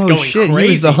Jeep just going shit! crazy. He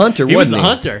was the hunter. He was wasn't the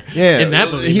hunter. Yeah, in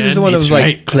that movie. he was man. the one that was That's like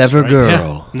right. clever That's right.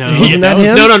 girl. No. Wasn't that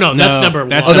him? No. That's number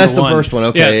that's one. Oh, that's the one. first one. Yeah,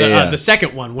 Okay, yeah. the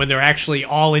second one when they're actually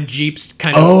all in jeeps,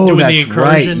 kind of Oh, doing the that's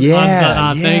right. incursion Yeah,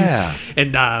 on the thing. yeah.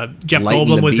 And Jeff Lighting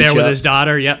Goldblum the was there beach with up. his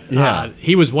daughter. Yep. Yeah.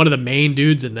 He was one of the main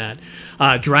dudes in that.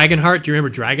 Dragonheart. Do you remember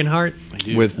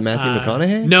Dragonheart? With Matthew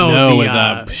McConaughey. No,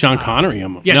 with Sean Connery.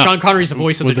 Almost. Yeah, No. Sean Connery's the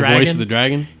voice of With the the dragon. voice of the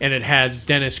dragon. And it has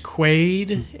Dennis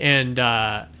Quaid and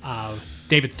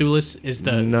David Thewlis is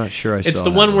the. I'm not sure I It's saw the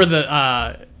that one one.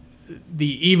 where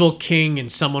the evil king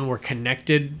and someone were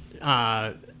connected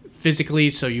physically,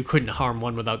 so you couldn't harm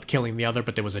one without killing the other.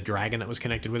 But there was a dragon that was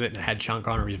connected with it, and it had Sean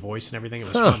Connery's voice and everything. It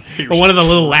was fun. But one of the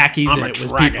little lackeys, and it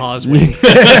was Pete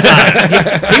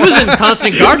Postlethwaite. He was in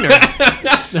Constant Gardener.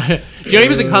 Do you know he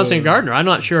was in Constant Gardener? I'm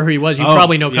not sure who he was. You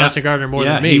probably know Constant Gardener more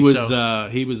than me. He was. so.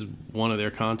 He was one of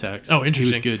their contacts. Oh,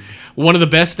 interesting. He was good. One of the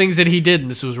best things that he did, and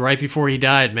this was right before he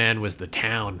died, man, was The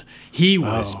Town. He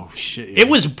was. Oh shit! It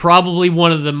was probably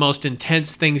one of the most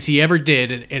intense things he ever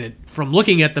did, and from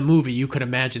looking at the movie, you could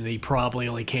imagine that he probably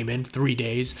only came in 3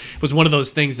 days. It was one of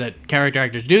those things that character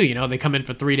actors do. You know, they come in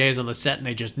for 3 days on the set and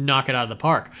they just knock it out of the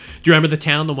park. Do you remember The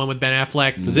Town, the one with Ben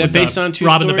Affleck? Was that based on true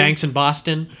robbing the story? banks in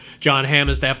Boston? John Hamm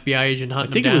is the FBI agent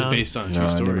hunting I think him it was down. based on a No, true I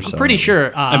story. never saw I'm pretty it.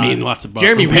 sure. I mean, lots of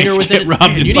Jeremy banks Renner was get in it. robbed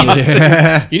Man, in you, need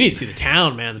Boston. you need to see The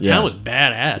Town, man. The Town was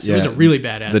badass. Yeah. It was a really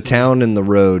badass. The movie. Town and the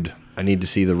Road. I need to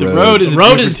see the road. Road is The a Road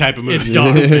different is type of movie. It's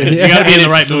dark. Man. You got to be in the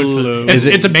right mood for it. Is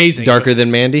it It's amazing. Darker than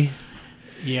Mandy.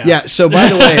 Yeah. Yeah. So by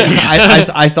the way,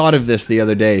 I thought of this the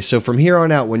other day. So from here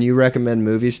on out, when you recommend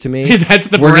movies to me, That's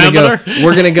the we're parameter? Gonna go,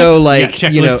 we're gonna go like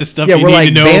checklist you know, of stuff yeah, you we're need like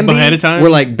to know Bambi, ahead of time? We're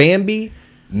like Bambi,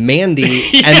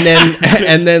 Mandy,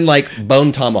 and then like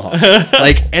Bone Tomahawk.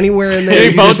 Like anywhere in there, Any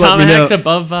you Bone just let me know. Tomahawk's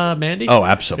above Mandy? Oh,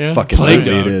 absolutely, Yeah. Plague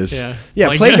it Dog. is. Yeah.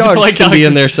 Yeah, Plague Dogs Plague could be Dogs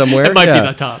in there is- somewhere. It might yeah. be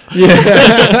the top.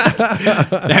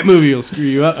 That movie will screw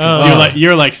you up. 'cause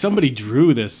you're like somebody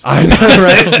drew this. I know,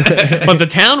 right? But The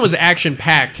Town was action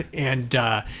packed, and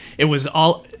it was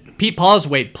all. Pete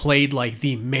Postlethwaite played like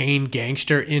the main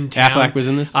gangster in town. Affleck was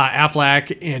in this?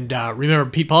 Affleck, and remember,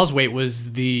 Pete Postlethwaite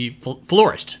was the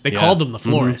florist. They called him the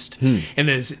florist, and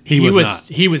he was was not.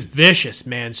 he was vicious,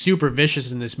 man, super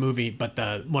vicious in this movie. But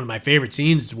one of my favorite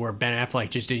scenes is where Ben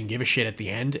Affleck just didn't give a shit at the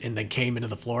end, and then came into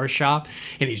the florist shop,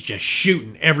 and he's just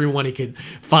shooting everyone he could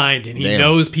find, and he Damn.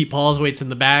 knows Pete Postlethwaite's in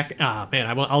the back.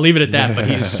 Man, I'll leave it at that. But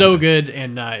he's so good,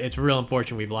 and it's real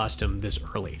unfortunate we've lost him this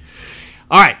early.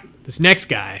 All right, this next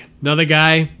guy, another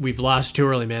guy we've lost too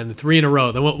early, man. 3 in a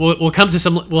row. Then we'll come to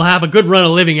some. We'll have a good run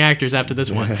of living actors after this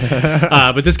one.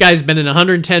 But this guy's been in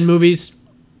 110 movies.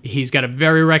 He's got a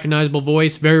very recognizable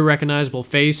voice, very recognizable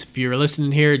face. If you're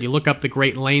listening here, you look up the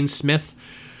great Lane Smith.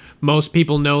 Most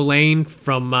people know Lane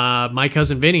from My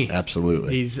Cousin Vinny.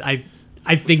 Absolutely.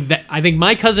 I think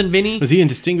My Cousin Vinny, Was he in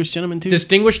Distinguished Gentlemen too?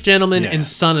 Distinguished Gentleman, Yeah. and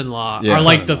Son-in-Law Yeah. are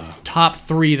like the Son-in-Law. top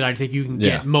 3 that I think you can get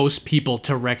Yeah. most people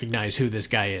to recognize who this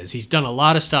guy is. He's done a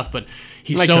lot of stuff, but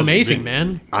he's My so Cousin amazing, Vinny.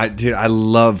 man. I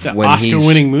love the when he's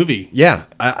Oscar-winning movie. Yeah,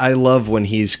 I love when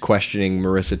he's questioning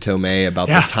Marissa Tomei about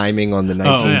Yeah. the timing on the yeah.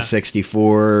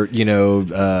 1964,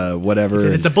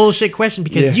 whatever. It's a bullshit question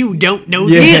because Yeah. you don't know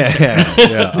the answer.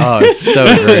 yeah. Oh, it's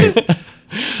so great.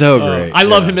 So great. I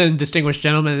love yeah. him in Distinguished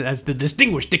Gentleman as the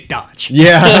distinguished Dick Dodge.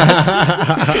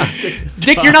 Yeah.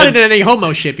 Dick, you're not into any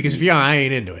homo shit because if you are, I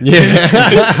ain't into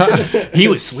it. He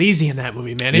was sleazy in that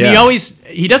movie, man. And Yeah.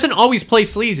 he doesn't always play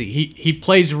sleazy. He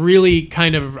plays really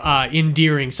kind of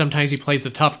endearing. Sometimes he plays the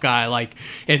tough guy, like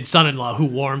in Son-in-Law, who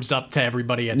warms up to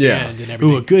everybody at the Yeah. end and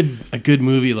everything. Ooh, a good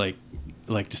movie like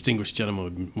Distinguished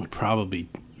Gentlemen would probably be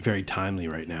very timely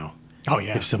right now. Oh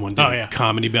yeah. If someone did a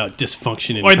comedy about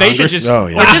dysfunction in Or they Congress. should just, Oh,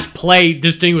 yeah. or just play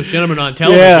Distinguished Gentleman on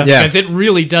television Yeah. because it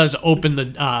really does open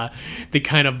the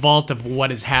kind of vault of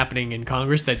what is happening in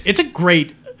Congress. That it's a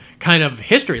great kind of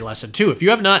history lesson too. If you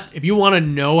want to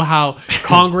know how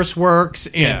Congress works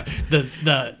and the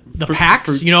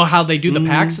PACs, you know how they do the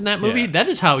PACs in that movie. Yeah. That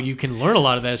is how you can learn a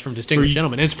lot of that is from Distinguished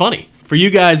Gentlemen. It's funny. For you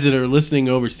guys that are listening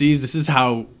overseas, this is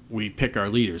how we pick our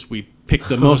leaders. We pick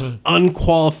the most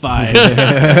unqualified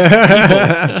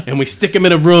people, and we stick them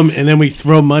in a room, and then we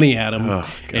throw money at them,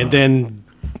 and then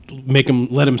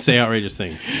let them say outrageous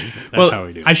things. That's how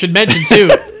we do it. I should mention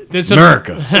too. There's some,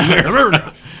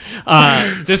 America.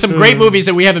 there's some great movies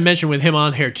that we haven't mentioned with him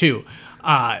on here too.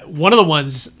 One of the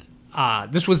ones.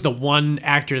 This was the one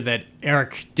actor that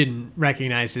Eric didn't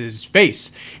recognize his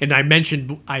face, and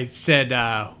I said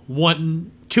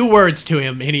 2 words to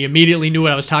him, and he immediately knew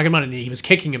what I was talking about, and he was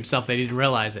kicking himself that he didn't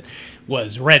realize it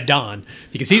was Red Dawn,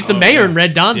 because he's the mayor in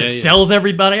Red Dawn that sells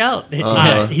everybody out.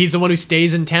 He's the one who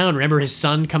stays in town. Remember, his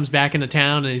son comes back into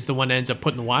town, and he's the one that ends up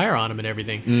putting the wire on him and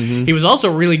everything. He was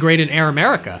also really great in Air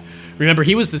America. Remember,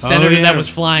 he was the senator that was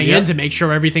flying in to make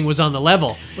sure everything was on the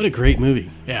level. What a great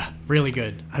movie. Yeah, really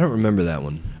good. I don't remember that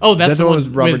one. Oh, that's Is that the one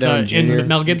with Robert Downey Jr.? and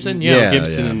Mel Gibson. Yeah, Yeah,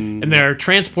 Gibson. and they're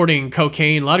transporting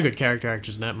cocaine. A lot of good character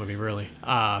actors in that movie, really.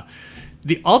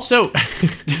 Also,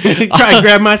 Try and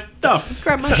grab my stuff.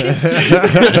 grab my shit.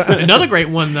 Another great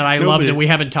one that I loved and we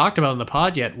haven't talked about on the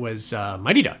pod yet was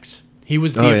Mighty Ducks. He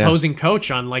was the opposing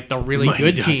coach on like the really Mighty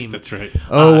good Ducks, team. That's right.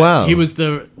 Oh, wow. He was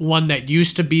the one that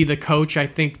used to be the coach, I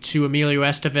think, to Emilio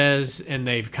Estevez, and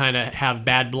they've kind of have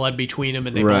bad blood between them,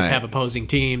 and they both have opposing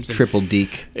teams. And, Triple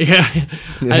Deke. Yeah,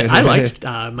 I liked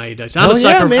Mighty Ducks. I'm Hell a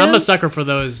sucker. yeah, man. I'm a sucker for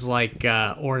those like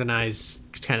organized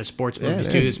kind of sports movies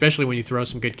too, especially when you throw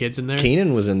some good kids in there.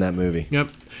 Keenan was in that movie. Yep.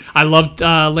 I loved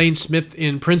Lane Smith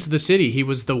in Prince of the City. He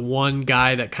was the one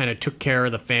guy that kind of took care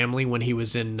of the family when he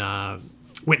was in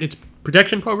Witness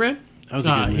Protection Program. That was a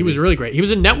good movie. He was really great. He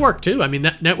was in Network too. I mean,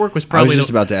 that Network was I probably was just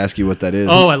about to ask you what that is.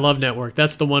 Oh, I love Network.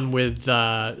 That's the one with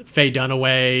Faye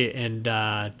Dunaway, and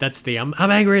that's the I'm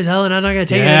angry as hell, and I'm not gonna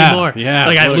take it anymore. Yeah,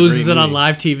 the guy what a loses great it on movie.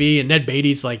 live TV, and Ned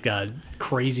Beatty's like a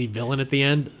crazy villain at the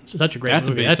end. It's such a great That's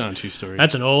movie. based on a true story.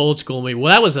 That's an old school movie.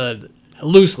 Well, that was a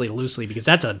loosely because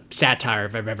that's a satire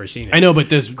if I've ever seen it. I know, but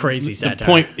this Crazy The satire.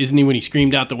 point isn't he when he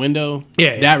screamed out the window?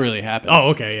 Yeah, that really happened. Oh,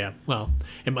 okay, yeah. Well,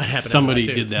 it might happen. Somebody in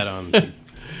real life, too. did that on.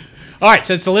 All right,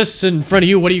 since the list's in front of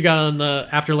you, what do you got on the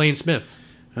after Lane Smith?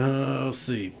 Let's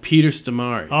see, Peter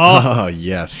Stormare. Oh, Oh,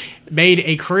 yes. made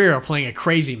a career of playing a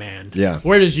crazy man. Yeah.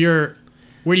 Where do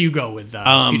you go with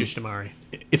Peter Stormare?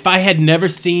 If I had never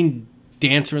seen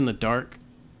Dancer in the Dark,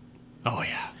 Oh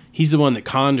yeah. he's the one that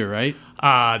conned her, right?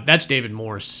 That's David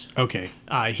Morse. Okay.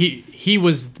 He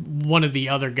was one of the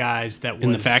other guys that was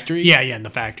In the factory? Yeah, in the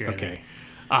factory. I Okay.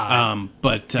 think.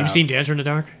 But You've seen Dancer in the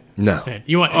Dark? No.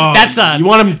 You want that's on you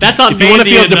want him- that's on if you wanna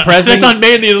Mandy feel and, depressing- that's on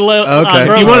Mandy and Okay.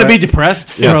 if you want to be Alright.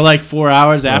 depressed for Yeah. like 4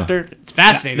 hours after, It's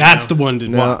fascinating. that's though. the one to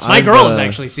No, watch. My I've, girl has uh,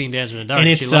 actually seen Dancer in the Dark.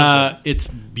 And She loves it. it's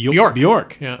Bjork.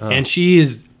 Bjork. Yeah. And she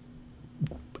is.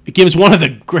 It gives one of the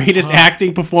greatest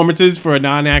acting performances for a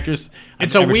non-actress.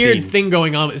 It's I've a ever weird seen. thing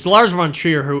going on. It's Lars von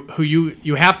Trier who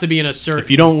you have to be in a certain. If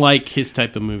you don't like his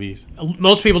type of movies,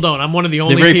 Most people don't. I'm one of the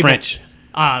only they're very people. French.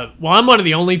 Well, I'm one of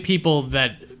the only people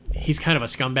that he's kind of a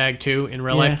scumbag too in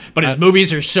real Yeah. life. But his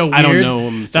movies are so weird I don't know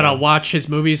him, that so- I'll watch his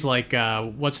movies. Like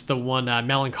what's the one?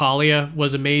 Melancholia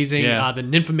was amazing. Yeah. The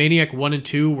Nymphomaniac 1 and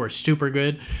 2 were super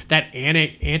good. That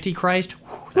Antichrist,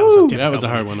 that was a difficult that was a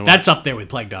hard one to watch. That's up there with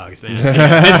Plague Dogs, man.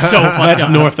 It's so fun. That's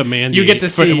north of Mandy. You get to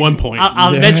see at one point.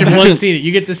 I'll mention one scene.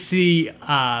 You get to see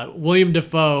William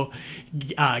Dafoe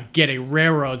get a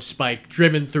railroad spike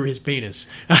driven through his penis.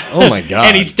 Oh, my God.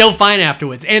 And he's still fine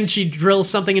afterwards. And she drills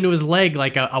something into his leg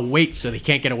like a weight so they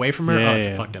can't get away from her. Yeah, It's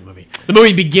a yeah. fucked up movie. The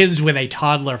movie begins with a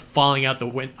toddler falling out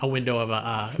a window of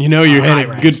a you know you're headed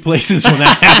high-rise. good places when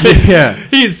that happens. Yeah.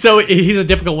 He's a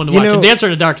difficult one to You watch. know, and Dancer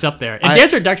in the Dark's up there. And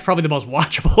Dancer in the Dark's probably the most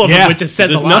watchable of them, which just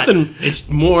says there's a lot. nothing. It's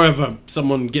more of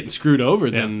someone getting screwed over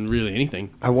than really anything.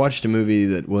 I watched a movie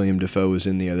that William Dafoe was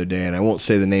in the other day, and I won't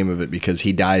say the name of it because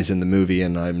he dies in the movie,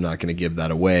 and I'm not going to give that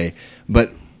away.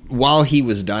 But while he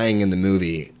was dying in the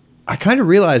movie, I kind of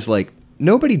realized, like,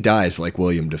 nobody dies like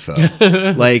William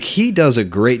Dafoe. Like, he does a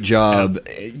great job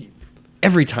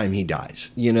every time he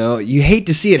dies. You know, you hate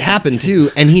to see it happen,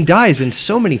 too, and he dies in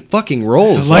so many fucking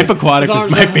roles. Life Like, Aquatic his was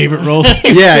arms my are- favorite role.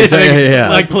 yeah, exactly, yeah.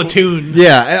 Like Platoon.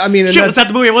 Yeah, I mean, and Shit, that's- was that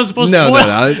the movie I wasn't supposed no, to no,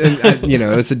 spoil? no, and, you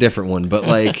know, it's a different one, but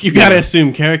like You gotta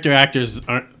assume character actors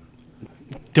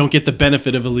don't get the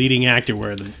benefit of a leading actor,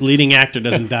 where the leading actor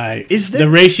doesn't die. Is there- the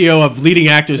ratio of leading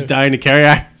actors dying to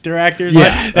character actors?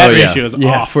 yeah, that oh, yeah. ratio is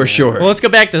yeah, off. for sure. Well, let's go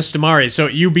back to Stamari. So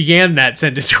you began that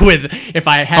sentence with, "If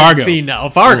I hadn't Fargo. seen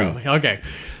Fargo." Okay.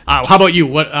 How about you?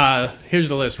 What? Here's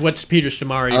the list. What's Peter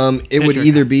Stamari? It would entry?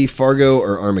 either be Fargo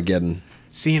or Armageddon.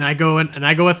 See, and I go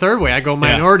a third way. I go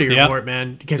Minority Yeah. Report,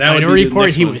 man, because That would be Minority the Report,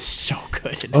 next he one. was so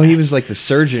good. Oh, he was like the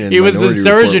surgeon in He was the Minority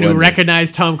surgeon Report, who wasn't he?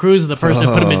 recognized Tom Cruise as the person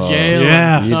that put him in jail.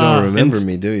 Yeah. You Oh. don't remember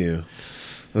me, do you?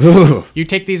 Ooh. You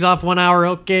take these off 1 hour,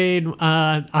 okay,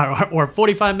 or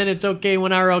 45 minutes, okay,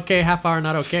 1 hour, okay, half hour,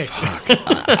 not okay.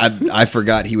 I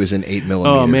forgot he was in 8mm.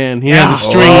 Oh man, he Yeah. had the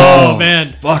string. Oh, man,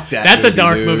 fuck that That's a movie,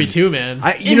 dark dude. movie too, man.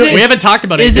 You know, we haven't talked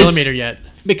about is 8mm it- yet.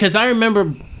 Because I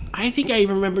remember, I think I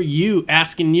even remember you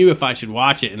asking you if I should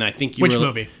watch it, and I think you Which were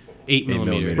movie?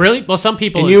 8mm. Really? Well, some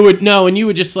people. And you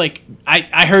would just like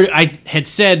I heard I had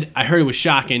said I heard it was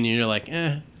shocking, and you're like,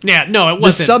 yeah, no, it the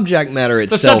wasn't. subject matter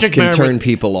itself subject can matter turn would-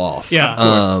 people off. Yeah,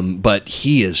 of course. But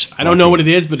he is. I don't know what it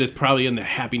is, but it's probably in the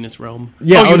happiness realm.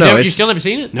 Yeah. you, no, you it's still never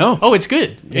seen it? No. Oh, it's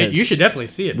good. Yeah, You should definitely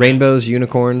see it. rainbows,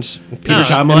 unicorns, Peter, No,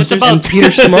 Child it's molesters? about and Peter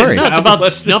Stamari. No, it's Child about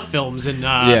molesters. snuff films and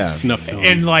Yeah. Snuff films.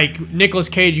 and like Nicolas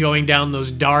Cage going down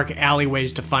those dark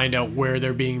alleyways to find out where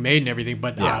they're being made and everything.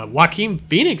 But Joaquin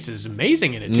Phoenix is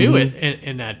amazing in it too.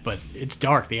 In that, but it's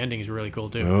dark. The ending is really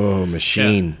cool too. Oh,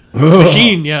 machine.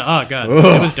 Machine, yeah. Oh god,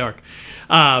 it was dark.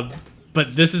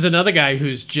 But this is another guy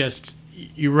who's just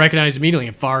you recognize immediately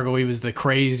in Fargo. He was the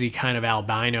crazy kind of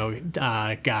albino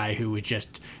guy who would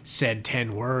just said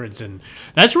 10 words, and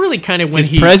that's really kind of when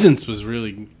His presence was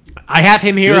really. I have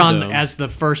him here Good, on though. as the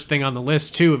first thing on the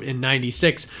list too in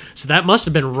 '96. So that must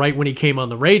have been right when he came on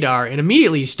the radar, and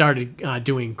immediately he started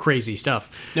doing crazy stuff.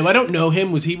 Now I don't know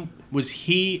him. Was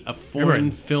he a foreign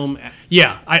Right. film?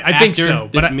 Yeah, I think actor so.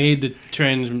 That But made the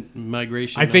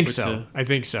transmigration. I think over so. to- I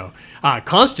think so.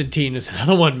 Constantine is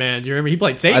another one, man. Do you remember he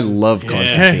played Satan? I love Yeah,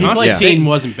 Constantine. He played Yeah. Constantine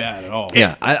wasn't bad at all.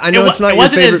 Yeah, I know it's not your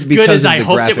wasn't favorite as good because as of I the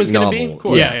hoped graphic it was going to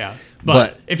novel. be. Yeah.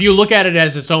 But if you look at it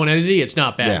as its own entity, it's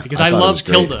not bad Yeah, because I I, thought it love was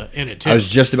great. Tilda in it too. I was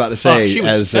just about to say she was-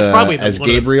 as that's probably as one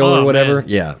of the- Gabriel oh, or whatever. man.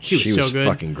 Yeah, she was so good.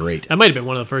 fucking great. That might have been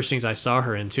one of the first things I saw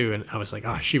her in too, and I was like,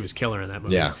 oh, she was killer in that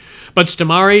movie. Yeah. But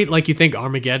Stamari, like you think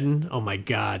Armageddon? Oh my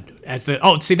god! That's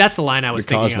the line I was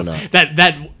The thinking cosmonaut. of.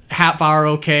 That half hour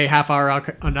okay, half hour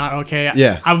not okay.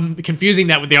 Yeah. I'm confusing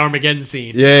that with the Armageddon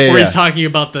scene. Yeah, where he's yeah. talking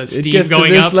about the It steam gets going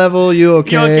to this up. level, you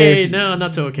okay? You okay? No,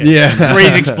 not so okay. Yeah. Where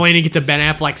he's explaining it to Ben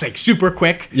Affleck's like super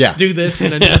quick. Yeah. Do this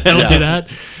and then don't do that.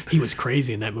 He was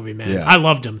crazy in that movie, man. Yeah. I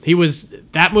loved him. He was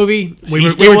that movie. We he were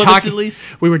still with us talking. at least?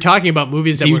 We were talking about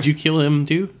movies that Would you kill him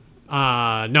too?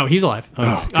 no, he's alive.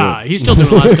 good. He's still doing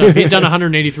a lot of stuff. He's done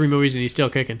 183 movies and he's still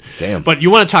kicking. Damn. But you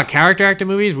want to talk character actor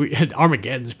movies?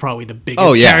 Armageddon's probably the biggest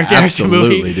Oh, yeah, character actor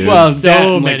absolutely, movie. dude. Well, so that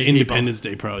and, many like people. Independence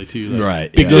Day probably too. Like,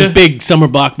 Right, Big, yeah. Those big summer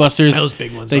blockbusters. Those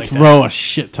big ones They like throw a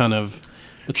shit ton of.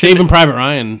 But Saving Private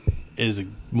Ryan is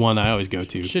one I always go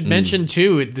to. Should mention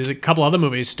too. There's a couple other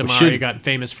movies Stamari should- got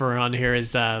famous for on here.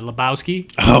 Is Lebowski?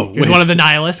 Oh, he was wait. one of the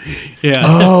nihilists. Yeah.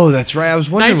 Oh, that's right. I was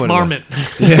wondering Nice what it was.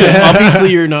 marmot.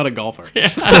 Obviously, you're not a golfer.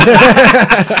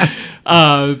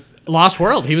 Lost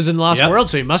World. He was in Lost Yep. World,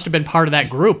 so he must have been part of that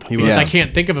group. Because was. I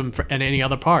can't think of him in any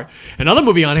other part. Another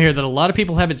movie on here that a lot of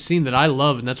people haven't seen that I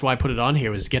love, and that's why I put it on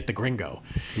here, was Get the Gringo.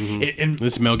 And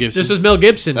This is Mel Gibson. this is Mel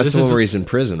Gibson. That's this the one is where he's in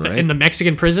prison, right? in the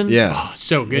Mexican prison. Yeah. Oh,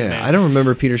 so good, yeah, man. I don't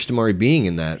remember Peter Stamari being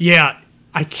in that. Yeah,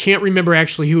 I can't remember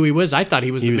actually who he was. I thought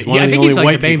he was. was I one of the think only he's like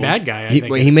white the main people. bad guy. I He,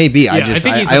 think. he may be. Yeah, I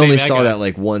think he's the I main only bad saw guy. that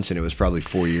like once, and it was probably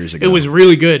 4 years ago. It was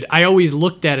really good. I always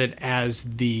looked at it as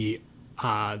the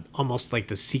almost like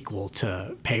the sequel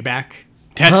to Payback.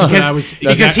 That's what Because- I was.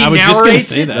 because he I was just gonna narrates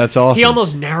say it. that. That's awesome. He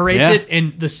almost narrates Yeah. it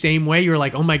in the same way. You're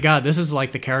like, oh my god, this is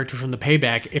like the character from the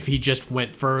Payback if he just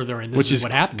went further and this Which is is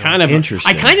what happened. to kind him. of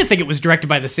interesting. I kind of think it was directed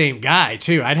by the same guy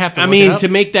too. I'd have to. I look mean, it up. to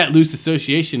make that loose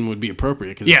association would be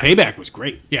appropriate because Yeah. Payback was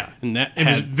great. Yeah, and that it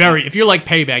was had, very. If you like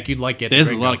Payback, you'd like it. there's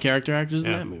a lot of character actors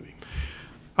in that movie.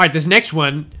 All right, this next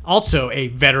one, also a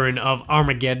veteran of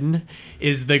Armageddon,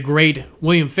 is the great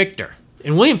William Fichtner.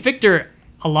 And William Fichtner,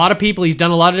 a lot of people, he's done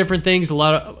a lot of different things. A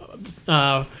lot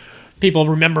of people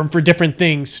remember him for different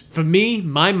things. For me,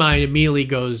 my mind immediately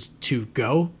goes to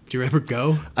Go. Do you remember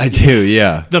Go? I do,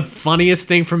 yeah. The funniest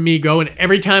thing from me, Go, and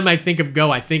every time I think of Go,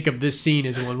 I think of this scene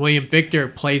is when William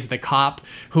Fichtner plays the cop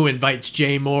who invites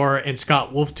Jay Moore and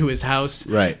Scott Wolf to his house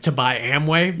Right. to buy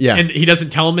Amway. Yeah. And he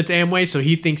doesn't tell him it's Amway, so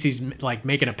he thinks he's like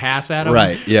making a pass at him.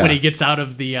 Right, yeah. When he gets out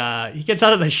of the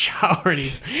shower and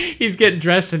he's getting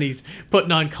dressed and he's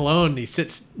putting on cologne and he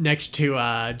sits next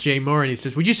to Jay Moore and he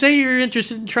says, "Would you say you're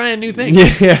interested in trying new things?"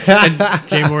 And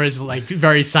Jay Moore is like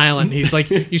very silent. He's like,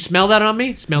 "You smell that on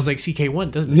me? Smells like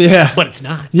CK1, doesn't it?" Yeah. But it's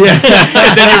not. Yeah.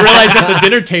 And then you realize at the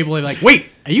dinner table, you're like, "Wait,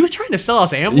 are you trying to sell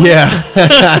us Amway?"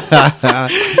 Yeah.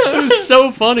 It was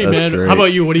so funny, That's man. great. How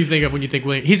about you? What do you think of when you think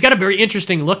William? He's got a very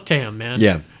interesting look to him, man.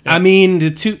 Yeah. I mean,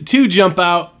 the two jump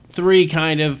out, three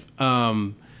kind of.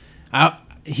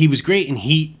 He was great in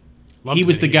Heat. He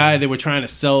was the guy they were trying to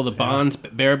sell the bonds,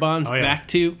 bearer bonds, Oh, yeah. back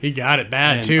to. He got it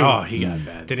bad And- too. Oh, he got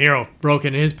bad. De Niro broke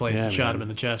into his place and Yeah, shot man. him in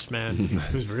the chest, man.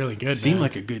 It was really good. Seemed man.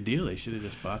 like a good deal. They should have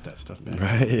just bought that stuff back.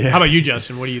 How about you,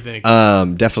 Justin? What do you think?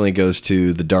 Definitely goes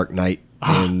to The Dark Knight.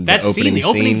 In that the scene, the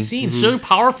opening scene, so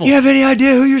powerful. You have any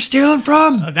idea who you're stealing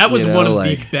from? That was You know, one of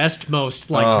like, the best, most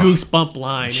goosebump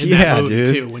line in Yeah, that movie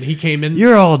dude. too. When he came in,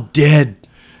 You're all dead.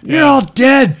 You're Yeah. all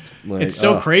dead. Like, it's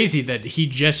so crazy that he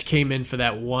just came in for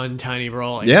that one tiny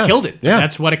role and Yeah, killed it. yeah.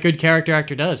 That's what a good character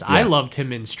actor does. I loved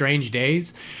him in Strange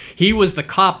Days. He was the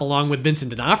cop along with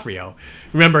Vincent D'Onofrio.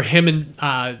 Remember him and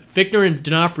Fichtner and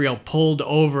D'Onofrio pulled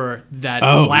over that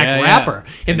black yeah, yeah. rapper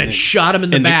and then then- shot him in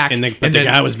the and the- back. but the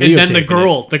guy was and then the videotaping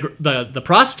girl, the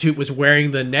prostitute, was wearing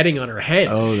the netting on her head.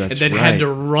 Oh, that's and then right. had to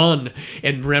run.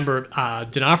 And remember,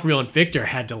 D'Onofrio and Fichtner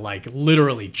had to like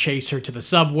literally chase her to the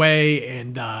subway.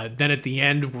 And then at the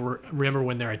end, remember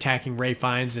when they're attacking Ray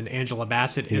Fiennes and Angela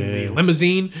Bassett in the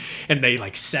limousine, and they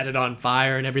like set it on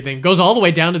fire and everything. Goes all the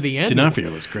way down to the end.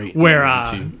 D'Onofrio was great. Where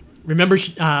too. remember,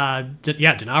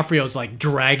 D'Onofrio's like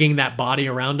dragging that body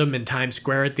around him in Times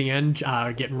Square at the end,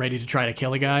 getting ready to try to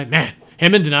kill a guy. Man,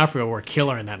 him and D'Onofrio were a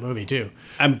killer in that movie too.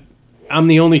 I'm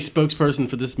the only spokesperson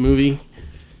for this movie.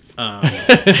 Probably.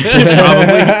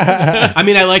 I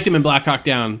mean, I liked him in Black Hawk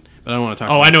Down, but I don't want to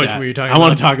talk. Oh, about I know which that. movie you're talking I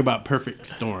want about. to talk about Perfect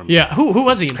Storm. Yeah, who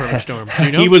was he in Perfect Storm? Do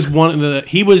you know? He was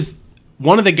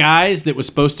one of the guys that was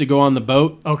supposed to go on the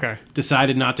boat. Okay.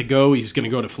 Decided not to go. He was going to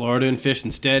go to Florida and fish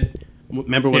instead.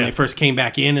 Remember when Yeah. they first came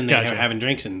back in and they Gotcha. were having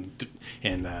drinks and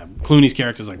Clooney's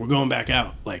character's like, "We're going back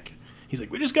out." Like he's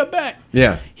like, "We just got back."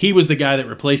 Yeah. He was the guy that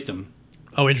replaced him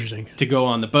Oh, interesting. to go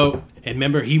on the boat. And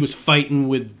remember, he was fighting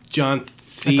with John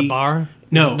C. At the bar?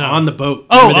 No, on the boat.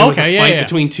 Oh, Remember there was okay, a yeah, fight yeah.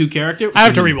 between two characters. I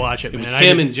have to was- rewatch it, It was man.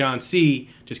 him and John C.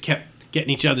 just kept getting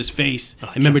each other's face.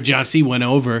 I remember John C. went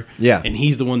over. Yeah. And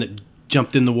he's the one that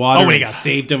jumped in the water Oh, when he and got-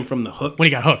 saved him from the hook. When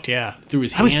he got hooked, yeah. Through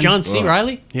his That was hand? John C. Ugh.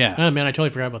 Riley? Yeah. Oh, man, I totally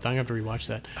forgot about that. I'm going to have to rewatch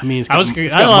that. I mean, it's I got- was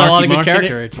it's I got had a lot Marky of good Mark in it.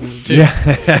 character. Too.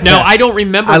 Yeah. No, I don't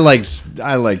remember. I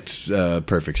liked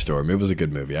Perfect Storm. It was a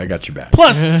good movie. I got your back.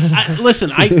 Plus,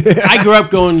 I grew up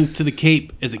going to the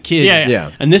Cape as a kid. Yeah, yeah.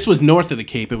 Yeah. And this was north of the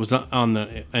Cape. It was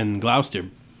in Gloucester.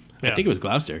 Yeah. I think it was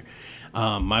Gloucester.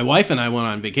 My wife and I went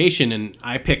on vacation, and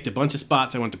I picked a bunch of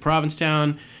spots. I went to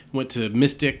Provincetown, went to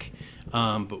Mystic,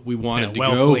 but we wanted to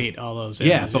go. Wellfleet, all those.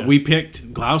 Yeah, areas, but we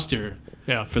picked Gloucester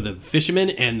Yeah. for the fishermen,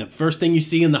 and the first thing you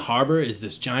see in the harbor is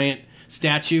this giant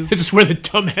statue. This is where the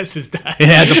dumbasses died. It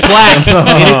has a plaque.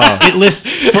 And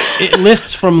it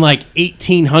lists from like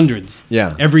 1800s.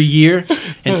 Yeah. Every year,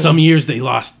 and some years they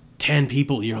lost 10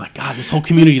 people. You're like, God, this whole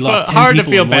community lost 10 hard to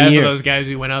people feel in 1 bad for year. those guys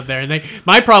who went out there. And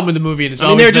my problem with the movie, and it's I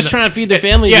mean, always they're been just trying to feed their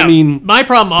families. Yeah, I mean, my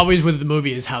problem always with the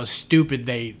movie is how stupid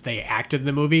they acted in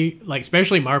the movie. Like,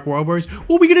 especially Mark Wahlberg's,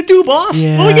 what are we going to do, boss?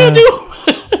 What are we going to do?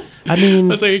 I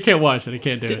mean, It's like, I can't watch it. I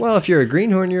can't do it. Well, if you're a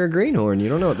greenhorn, you're a greenhorn. You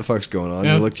don't know what the fuck's going on.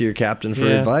 Yeah. You look to your captain for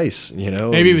Yeah. advice. You know.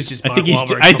 Maybe it was just I Mark think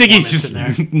Wahlberg's I think he's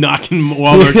performance just in there. knocking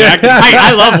Wahlberg's acting.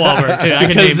 I love Wahlberg, too.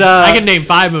 Because, I can name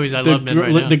 5 movies I love him in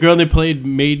right now. The girl that played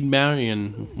Maid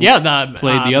Marian Yeah,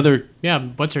 played the other. Yeah,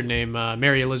 what's her name?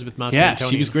 Mary Elizabeth Yeah, Mastrantonio.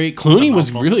 she was great. Clooney was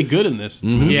mouthful. really good in this.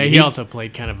 Yeah, he also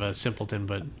played kind of a simpleton,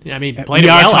 but I mean, played We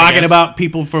it are well, I talking guess. about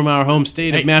people from our home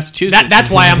state Hey, of Massachusetts.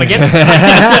 That's why I'm against it.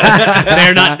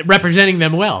 They're not representing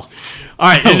them well. All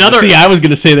right, another See, I was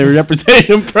going to say they were representing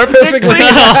him perfectly.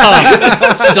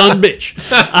 son bitch.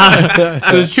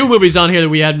 So there's 2 movies on here that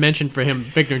we had mentioned for him,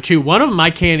 Fichtner too. One of them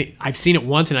I've seen it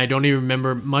once and I don't even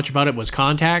remember much about it. Was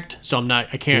Contact, so I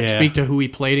can't Yeah. speak to who he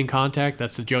played in Contact.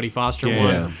 That's the Jodie Foster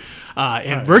Yeah. one.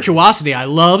 And Virtuosity I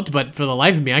loved, but for the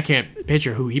life of me I can't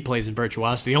picture who he plays in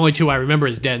Virtuosity. The only 2 I remember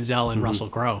is Denzel and Russell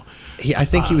Crowe. I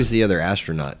think he was the other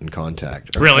astronaut in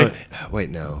Contact. Really? Wait,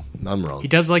 no, I'm wrong. He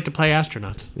does like to play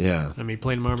astronauts. Yeah. I mean, he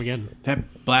played in Armageddon.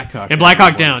 That Black Hawk. And Black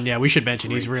Hawk was- Down, yeah, we should mention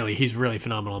he's really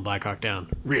phenomenal in Black Hawk Down.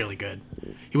 Really good.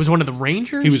 He was one of the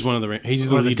Rangers. He was one of the. He's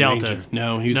the or the lead Delta. ranger.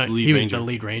 No, he was the lead he ranger. was the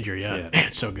lead ranger. Yeah. Yeah.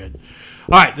 Man, so good.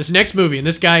 All right, this next movie, and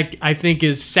this guy I think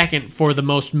is second for the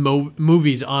most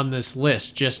movies on this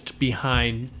list, just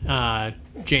behind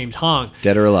James Hong.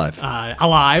 Dead or alive?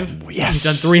 Alive. Yes. He's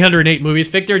done 308 movies.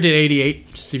 Victor did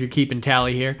 88. Just if you're keeping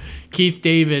tally here. Keith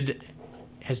David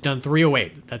has done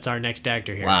 308. That's our next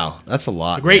actor here. Wow, that's a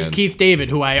lot. Great man. Keith David,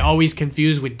 who I always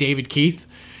confuse with David Keith.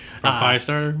 From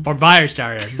Firestarter. From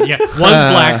Firestarter. Yeah, one's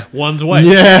black, one's white.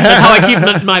 Yeah. That's how I keep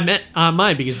it in my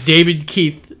mind, because David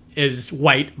Keith is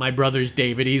white. My brother's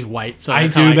David, he's white. So I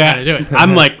that's how do that. kinda do it.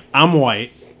 I'm like, I'm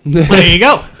white. Well, there you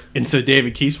go. And so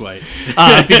David Keith's white.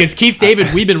 Because Keith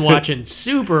David, we've been watching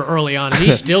super early on, and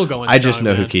he's still going I just strong,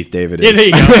 know man. who Keith David Yeah, is. there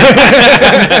you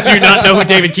go. Do you not know who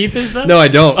David Keith is, though? No, I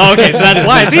don't. Oh, okay, so that's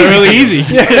why it's It's really easy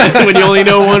when you only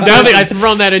know one. Now that I've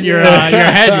thrown that in your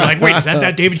head, you're like, wait, is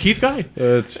that David Keith guy?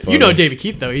 That's funny. You know David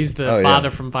Keith, though. He's the Oh, yeah. father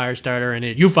from Firestarter, and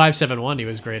U571 he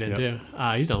was great in, too.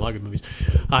 He's done a lot of good movies.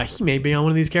 He may be on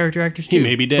one of these character actors, too. He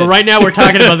may be dead. But right now we're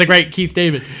talking about the great Keith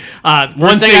David.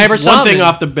 First thing I ever saw One him thing in.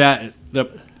 off the bat.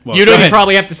 Well, You go don't ahead.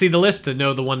 probably have to see the list to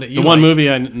know the one that you The one like.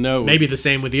 movie I know. Maybe the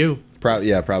same with you.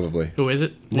 Yeah, probably. Who is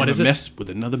it? Never What is it? mess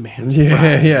with another man's Yeah,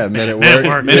 fries. yeah. Men at Men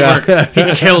Work. at Work. Yeah.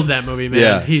 He killed that movie, man.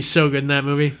 Yeah. He's so good in that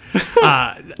movie.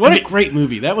 What a great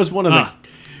movie! That was one of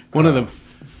the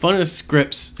funnest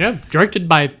scripts. Yeah, directed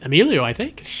by Emilio, I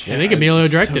think. I think Emilio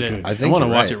directed it. I I think want to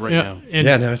you're watch right. it right Yeah, now. and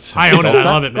Yeah, no, it's- I own it. Golf I clap,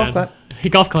 love it, golf man. clap. He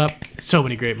golf clap. So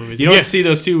many great movies. You don't yeah. see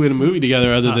those two in a movie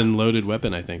together other than Loaded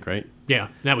Weapon, I think, right? Yeah,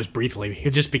 that was briefly.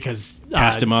 Just because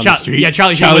Passed him on the street. Yeah,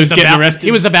 Charlie Sheen Charlie was was the getting arrested.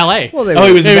 He was the valet. Well, they Oh, were,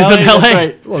 he was It was the That's ballet.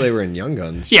 right. well, they were in Young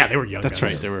Guns. Yeah, they were Young That's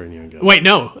Guns. right. They were in Young Guns. Wait,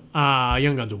 no.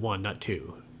 Young Guns 1, not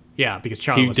 2. Yeah, because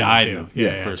Charlie He was died in in 2. the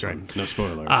Yeah, first that's right. one. No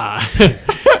spoiler.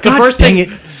 The first dang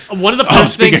thing, one of the oh,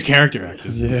 first speaking things. of character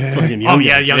actors. Yeah. Oh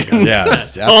yeah, Young Guns. Yeah,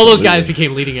 All those absolutely. guys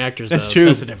became leading actors. That's though. true.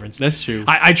 That's the difference. That's true.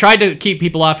 I tried to keep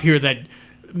people off here that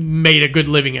made a good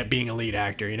living at being a lead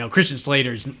actor. You know, Christian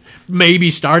Slater's maybe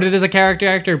started as a character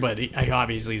actor, but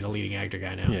obviously he's a leading actor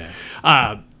guy now.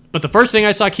 Yeah. But the first thing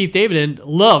I saw Keith David in,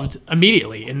 loved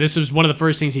immediately, and this was one of the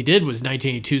first things he did was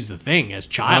 1982's The Thing as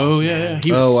Childs. Oh, yeah, man. yeah.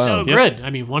 He was Oh, wow. so Yep. good. I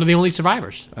mean, one of the only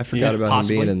survivors. I forgot about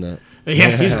possibly. him being in that.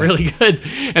 Yeah, he's really good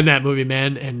in that movie,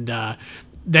 man. And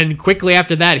then quickly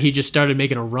after that, he just started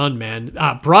making a run, man.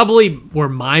 Probably where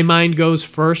my mind goes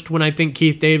first when I think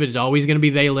Keith David is always going to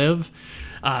be They Live.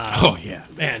 Oh, yeah.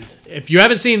 Man, if you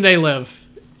haven't seen They Live,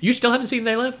 you still haven't seen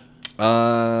They Live?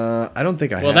 I don't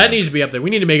think I have. Well, that needs to be up there. We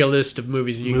need to make a list of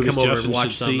movies, and you can Movies come over Justin and watch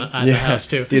should some see. at the house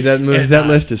too. Dude, that movie, And, that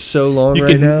list is so long You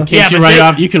right can, now. can't Yeah, you but write they-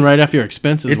 off? You can write off your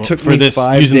expenses. It took for me this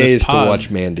 5 using this days to pod. watch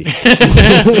Mandy.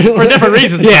 for different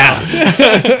reasons. Yeah.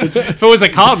 If it was a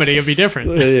comedy, it'd be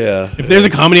different. Yeah. If there's a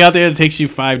comedy out there that takes you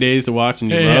 5 days to watch and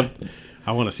you Yeah, love,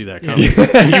 I want to see that comedy.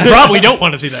 You probably don't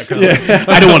want to see that comedy.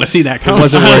 I don't want to see that It comedy.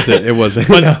 wasn't worth it. It wasn't.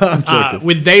 I'm joking.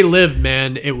 With They Live,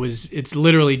 man, it's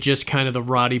literally just kind of the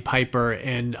Roddy Piper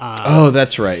and Oh,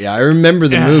 that's right. Yeah, I remember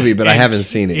the movie, but I haven't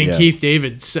seen it And yet. Keith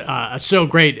David's so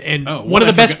great, and Oh, one of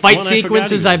the best fight one I forgot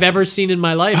sequences even. I've ever seen in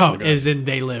my life Oh, God. is in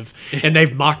They Live, and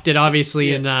they've mocked it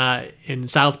obviously in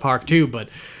South Park too. But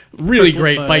really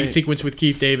great fight fight. sequence with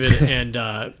Keith David,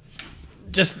 and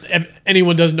just if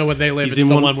anyone doesn't know what They Live, He's it's in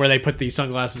the one- one where they put these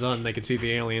sunglasses on and they can see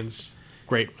the aliens.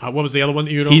 Great. What was the other one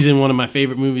that you know? He's in one of my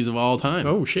favorite movies of all time.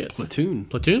 Oh shit, Platoon.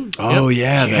 Platoon. Oh Yep.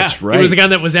 yeah, that's right. He was the guy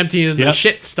that was emptying the Yep.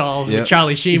 shit stall Yep. with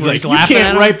Charlie Sheen, He's where like, he's you laughing at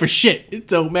can't him. write for shit. It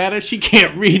don't matter. She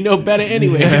can't read no better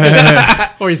anyway.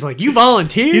 Or he's like, "You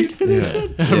volunteered for this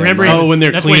shit?" Remember? Yeah. he Oh, was- when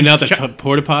they're that's cleaning out the Cha-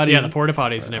 porta potties. yeah, the porta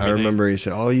potties and everything. I remember he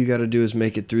said, "All you got to do is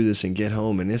make it through this and get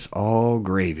home, and it's all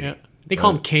gravy." Yeah. They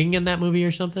call him King in that movie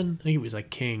or something. I think it was like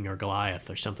King or Goliath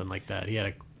or something like that. He had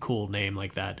a cool name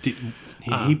like that. Did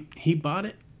He bought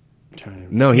it. I'm trying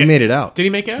to- No, he made it out. he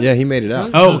make it out? Yeah, he made it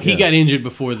out. Oh, he got injured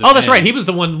before the. Oh, that's right. end. He was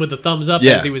the one with the thumbs up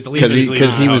Yeah, as he was leaving.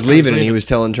 because he was Oh, leaving and he was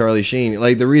telling Charlie Sheen.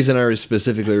 Like the reason I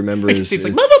specifically remember is He's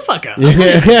like, "Motherfucker!"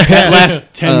 That last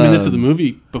 10 minutes of the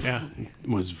movie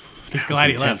was. He's glad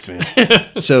he intense, left. man.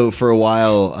 so for a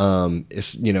while,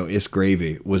 it's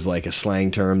gravy was like a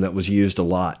slang term that was used a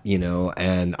lot,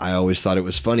 and I always thought it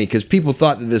was funny because people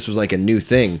thought that this was like a new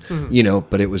thing,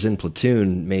 but it was in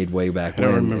Platoon made way back I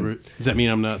when. don't remember. Does that mean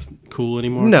I'm not cool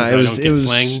anymore? No, 'Cause it I was don't it get was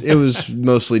slang? it was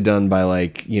mostly done by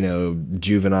like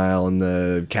Juvenile and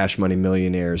the Cash Money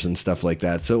Millionaires and stuff like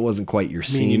that. So it wasn't quite your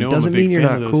scene. I'm a Doesn't big mean you're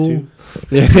fan not of those cool. two.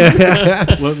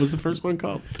 What was the first one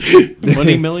called?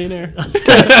 Money Millionaire.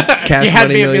 Cash had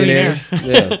Money me at Millionaires.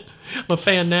 Yeah. I'm a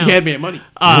fan now. He had me at money.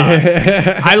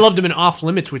 I loved him in Off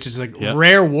Limits, which is a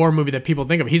rare war movie that people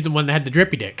think of. He's the one that had the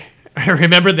drippy dick. I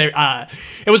remember there.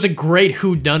 It was a great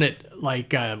whodunit.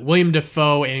 Like William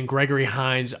Dafoe and Gregory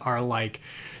Hines are like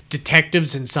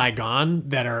detectives in Saigon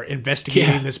that are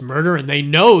investigating this murder, and they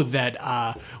know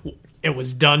that it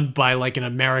was done by like an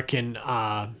American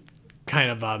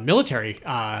kind of military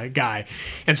guy,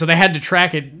 and so they had to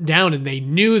track it down, and they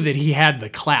knew that he had the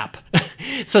clap.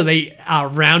 So they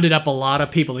rounded up a lot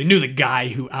of people. They knew the guy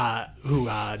who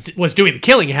was doing the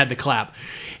killing had the clap,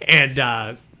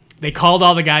 and they called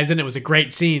all the guys in. It was a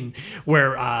great scene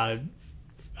where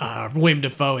William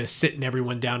Dafoe is sitting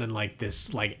everyone down in like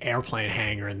this like airplane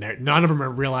hangar, and none of them are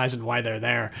realizing why they're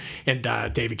there. And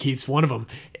David Keith's one of them.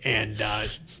 And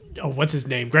what's his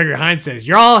name? Gregory Hines says,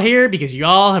 "You're all here because you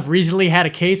all have recently had a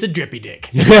case of drippy dick."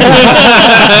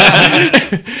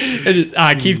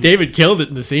 And, Keith David killed it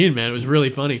in the scene, man. It was really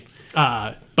funny.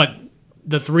 But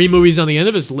the three movies on the end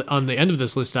of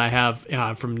this list I have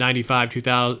from 95,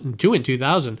 2002, and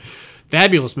 2000.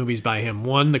 Fabulous movies by him.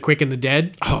 One, The Quick and the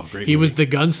Dead. Oh, great He movie. was the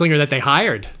gunslinger that they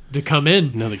hired to come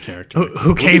in. Another character.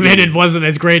 Who came in and wasn't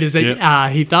as great as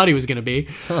he thought he was going to be.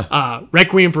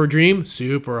 Requiem for a Dream,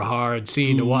 super hard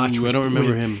scene to watch. I don't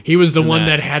remember him He was the in one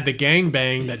that. that had the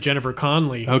gangbang that Jennifer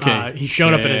Connelly. Okay. He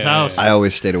showed up at his Yeah. house. I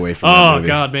always stayed away from that Oh movie.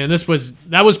 God, man,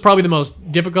 that was probably the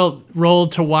most difficult role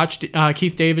to watch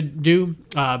Keith David do.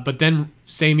 But then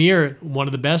same year, one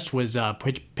of the best was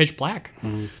Pitch Black.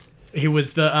 He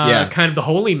was the kind of the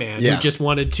holy man Yeah. who just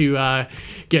wanted to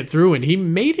get through, and he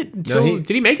made it. Did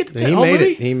he make it? To the He whole made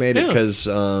movie? it. He made it Yeah. because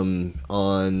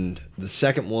on the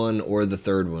second one or the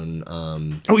third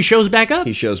one, he shows back up.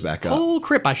 he shows back up. Oh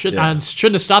crap! I shouldn't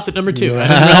have stopped at number 2. I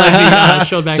didn't realize he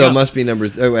showed back So up. it must be number.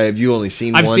 Have you only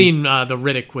seen I've one? seen the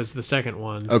Riddick was the second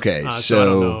one. Okay, so I so,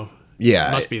 don't know. yeah,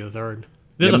 It must be the third.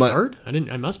 There's It a mu- third?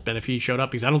 I must have been if he showed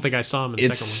up because I don't think I saw him in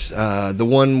the second one. It's the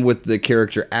one with the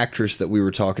character actress that we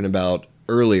were talking about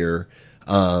earlier,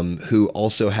 who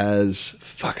also has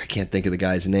I can't think of the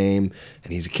guy's name,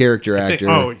 and he's a character actor.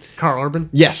 Carl Urban.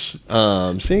 Yes.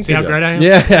 See how great I am?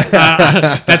 Yeah.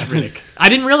 That's Riddick. I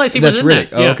didn't realize he That's was in Riddick.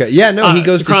 that. Oh, okay. Yeah, no, he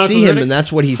goes The to Chronicles see of him, Riddick? and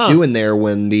that's what he's doing there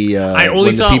when the I only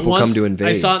when saw the people it once. come to invade.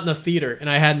 I saw it in the theater, and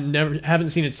I haven't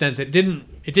seen it since. It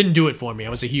didn't do it for me. I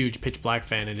was a huge Pitch Black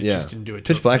fan, and it just didn't do it.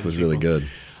 Pitch Black was really good.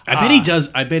 I bet he does.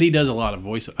 I bet he does a lot of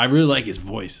voice. I really like his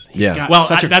voice. He's Yeah. got Well,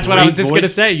 such a that's what I was great just going to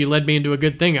voice. say. You led me into a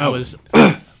good thing. I was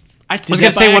I going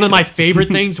to say one of my favorite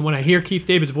things when I hear Keith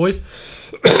David's voice.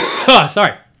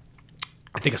 Sorry.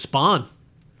 I think of Spawn.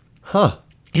 Huh?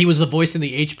 He was the voice in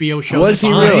the HBO show. Was he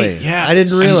Spawn. really? Yeah. I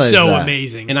didn't realize So that.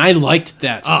 amazing. And I liked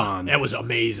that Oh, Spawn. that was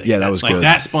amazing. Yeah, that was like good.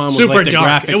 that Spawn was super like the dark.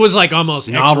 graphic It was like almost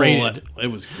novel. X-rated. It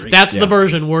was great. That's Yeah. the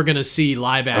version we're going to see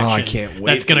live action. I can't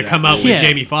wait That's for going to that come out movie. with Yeah.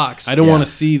 Jamie Foxx. I don't Yeah. want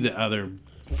to see the other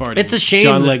farting. It's a shame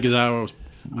John that- Leguizamo.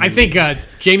 I think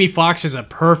Jamie Foxx is a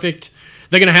perfect.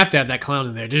 They're gonna have to have that clown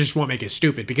in there. They just won't make it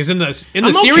stupid because in the I'm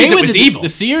series okay it with was evil. The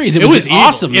series it was evil.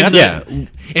 awesome. In That's the-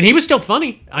 and he was still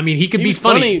funny. I mean, he could be was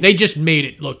funny. funny. They just made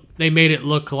it look. They made it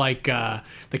look like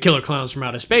the Killer Clowns from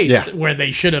Outer Space, Yeah. where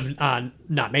they should have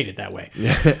not made it that way.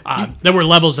 There were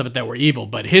levels of it that were evil,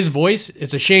 but his voice.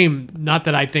 It's a shame. Not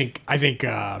that I think.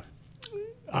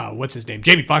 What's his name?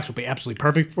 Jamie Foxx would be absolutely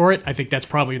perfect for it. I think that's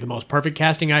probably the most perfect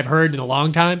casting I've heard in a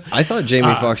long time. I thought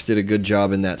Jamie Foxx did a good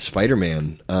job in that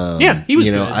Spider-Man. Yeah, he was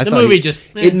good. I The thought movie just-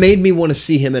 it made me want to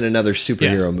see him in another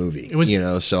superhero movie. It was-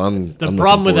 So I'm The I'm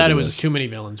problem with looking that, it forward to was this. too many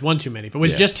villains. One too many. If it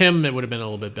was Yeah. just him, it would have been a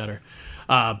little bit better.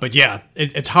 But yeah,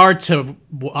 it's hard to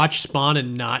watch Spawn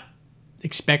and not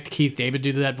expect Keith David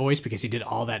to do that voice because he did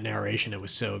all that narration. It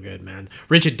was so good, man.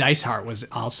 Richard Dicehart was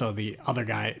also the other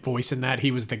guy voice in that.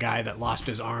 He was the guy that lost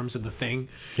his arms in the thing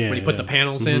when he put the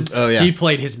panels in. Oh, yeah. He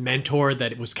played his mentor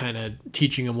that was kind of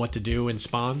teaching him what to do in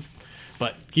Spawn.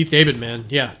 But Keith David, man,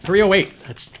 yeah, 308.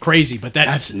 That's crazy, but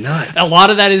That's nuts. A lot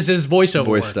of that is his voiceover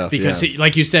Voice work stuff, because, yeah. he,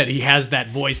 like you said, he has that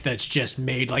voice that's just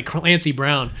made like Clancy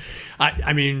Brown.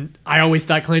 I mean, I always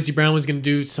thought Clancy Brown was going to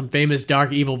do some famous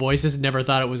dark evil voices. Never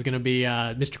thought it was going to be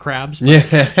Mr. Krabs. But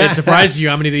Yeah. it surprises you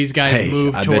how many of these guys Hey,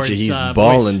 move I towards bet you he's voice.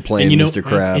 balling playing And you know, Mr.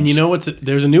 Krabs. And you know what's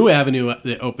there's a new avenue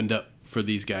that opened up for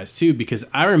these guys too, because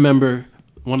I remember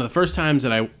one of the first times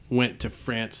that I went to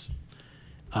France,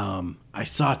 I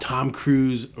saw Tom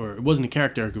Cruise, or it wasn't a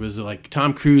character, it was like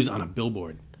Tom Cruise on a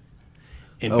billboard.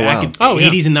 And Oh, back wow. in the Oh, yeah.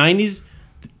 80s and 90s,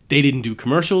 they didn't do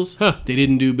commercials, Huh. they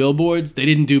didn't do billboards, they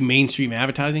didn't do mainstream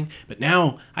advertising. But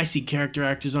now I see character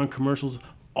actors on commercials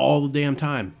all the damn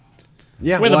time.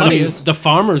 yeah, Where the well, I money mean, is. The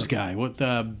farmer's guy, what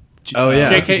the Oh, yeah.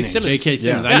 what's his J.K. name? Simmons. J.K.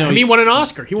 Simmons. Yeah. I know he he's- won an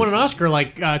Oscar. He won an Oscar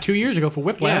like 2 years ago for Yeah,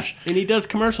 Whiplash. and he does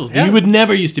commercials. Yeah. He would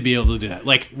never used to be able to do that.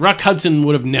 Like Rock Hudson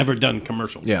would have never done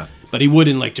commercials. Yeah. but he would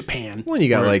in like Japan. Well, you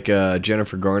got like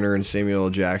Jennifer Garner and Samuel L.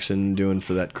 Jackson doing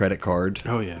for that credit card.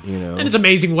 Oh, yeah. You know. And it's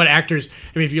amazing what actors.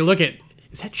 I mean, if you look at.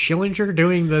 Is that Schillinger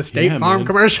doing the State Yeah, Farm man.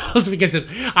 commercials? Because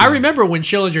I remember when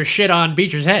Schillinger shit on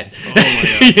Beecher's head, Oh,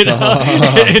 my God. you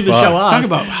know, in the show Oz. Talk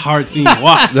about hard scene to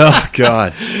watch. Oh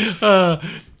God.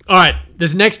 All right,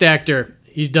 this next actor,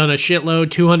 He's done a shitload,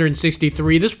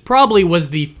 263. This probably was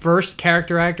the first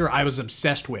character actor I was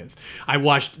obsessed with. I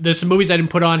watched, there's some movies I didn't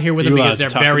put on here with him because they're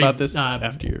talk very... about this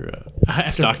after your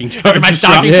stocking charge. After my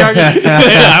stocking charge? Yeah,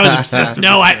 I was obsessed.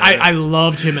 No, I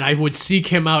loved him, and I would seek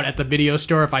him out at the video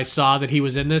store if I saw that he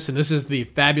was in this, and this is the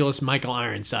fabulous Michael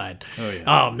Ironside. Oh, yeah.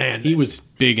 Oh, man. He was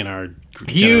big in our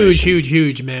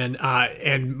Huge, man.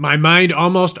 And my mind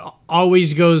almost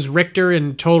always goes Richter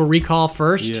and Total Recall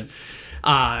first.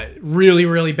 Yeah. Really,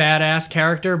 really badass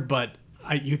character, but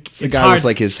The guy with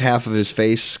like his half of his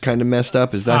face kind of messed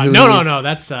up. Is that who? No.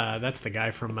 That's the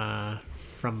guy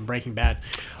from Breaking Bad.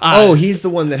 He's the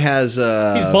one that has.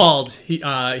 He's bald.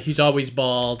 He's always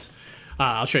bald.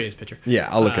 I'll show you his picture. Yeah,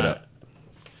 I'll look it up.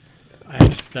 I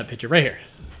have that picture right here.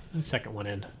 The second one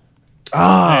in.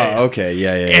 Oh, okay.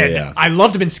 Yeah. I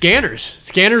loved him in Scanners.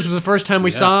 Scanners was the first time we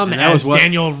saw him as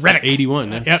Daniel Revick.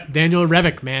 81. Yep, Daniel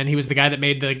Revick, man. He was the guy that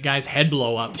made the guy's head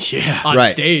blow up on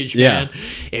Right. stage, Yeah. man.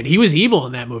 And he was evil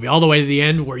in that movie, all the way to the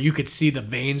end where you could see the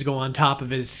veins go on top of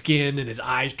his skin and his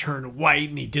eyes turn white,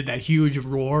 and he did that huge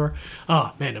roar.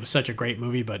 Oh, man, it was such a great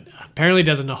movie, but apparently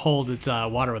doesn't hold its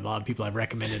water with a lot of people I've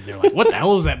recommended. They're like, what the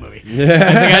hell is that movie?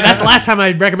 That's the last time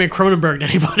I recommend Cronenberg to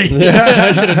anybody.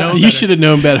 I should have known You should have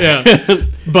known better. Yeah.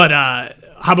 But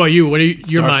how about you? What do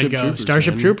your mind go? Troopers,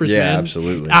 Starship man. Troopers, Yeah, man.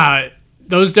 absolutely.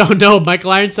 Those don't know,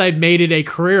 Michael Ironside made it a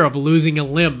career of losing a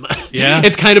limb. Yeah.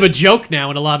 It's kind of a joke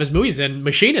now in a lot of his movies. And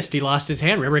Machinist, he lost his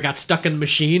hand. Remember, he got stuck in the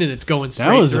machine and it's going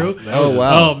straight through.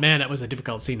 Wow. Oh, man, that was a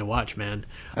difficult scene to watch, man.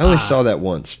 I only saw that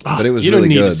once, but it was You don't really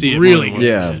need good. to see it. Really more good,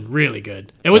 than once. Yeah. man. Really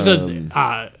good. It was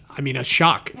a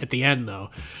shock at the end,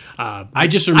 though. I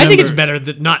just remember. I think it's better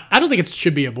that not. I don't think it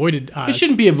should be avoided. It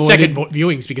shouldn't be avoided. Second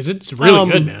viewings because it's really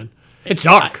good, man. It's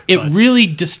dark. It but- really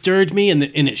disturbed me, and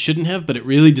it shouldn't have, but it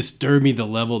really disturbed me the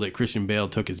level that Christian Bale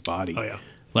took his body. Oh yeah,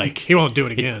 Like he won't do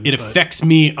it again. It but- affects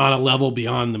me on a level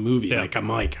beyond the movie. Yeah.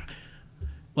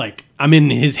 Like I'm in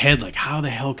his head. Like, how the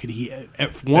hell could he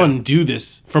do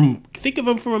this? Think of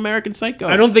him from American Psycho.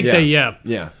 I don't think Yeah. they.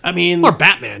 Yeah. I mean, Or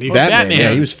Batman. Even. Batman. Yeah,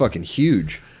 Batman. he was fucking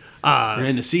huge.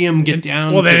 and to see him get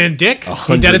down. Well, to- then in Dick, he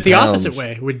 100 did it the pounds. opposite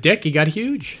way. With Dick, he got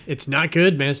huge. It's not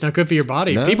good, man. It's not good for your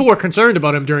body. No. People were concerned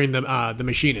about him during the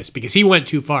Machinist because he went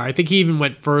too far. I think he even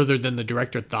went further than the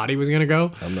director thought he was going to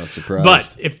go. I'm not surprised.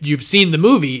 But if you've seen the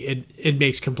movie, it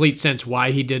makes complete sense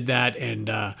why he did that and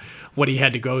what he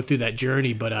had to go through that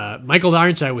journey. But Michael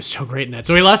Ironside was so great in that.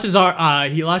 So he lost his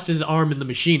arm in The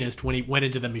Machinist when he went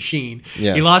into the machine.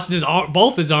 Yeah. He lost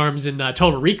both his arms in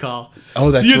Total Recall. Oh,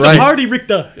 that's See you at right. the party,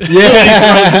 Richter.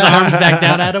 Yeah. Throws his arms back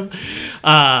down at him.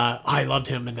 I loved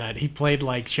him in that. He played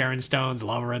like Sharon Stone's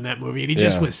lover in that movie, and he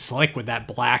just Yeah. was slick with that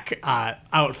black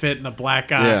outfit and the black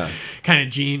kind of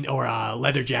jean or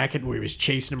leather jacket where he was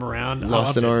chasing him around. I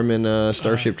Lost loved an it. arm in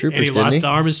Starship Troopers, And he didn't lost he? the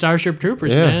arm in Starship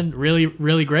Troopers, Yeah. man. Really,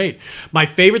 really great. My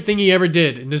favorite thing he ever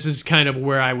did, and this is kind of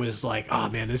where I was like, oh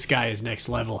man, this guy is next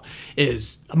level,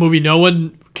 is a movie no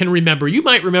one can remember. You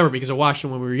might remember because I watched it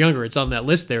when we were younger. It's on that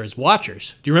list there, is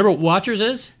Watchers. Do you remember what Watchers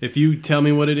is? If you tell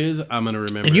me what it is, I'm gonna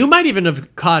remember. And you might even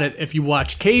have caught it if you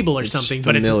watch cable or It's something,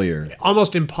 familiar. but it's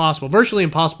almost impossible, virtually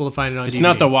impossible to find it on It's DVD.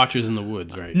 not The Watchers in the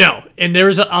Woods, right? No, and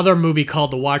there's another movie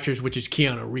called The Watchers, which is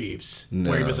Keanu Reeves,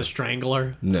 where he No. was a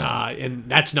strangler. No. And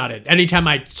that's not it. Anytime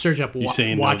I search up You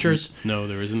saying no- Watchers, No,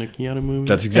 there isn't a Keanu movie.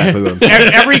 That's exactly what I'm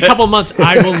saying. every couple months,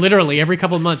 I will literally, every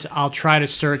couple of months, I'll try to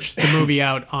search the movie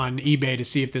out on eBay to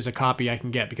see if there's a copy I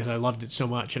can get because I loved it so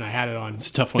much and I had it on It's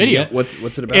a tough one to video. get.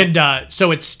 What's it about? And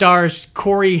so it stars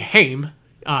Corey Haim.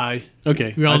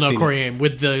 Okay, We all I've know seen Corey Haim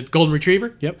with the Golden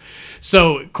Retriever. Yep.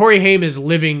 So Corey Haim is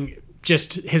living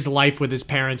just his life with his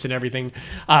parents and everything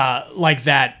like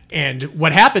that. And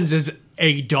what happens is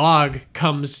a dog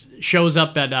shows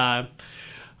up at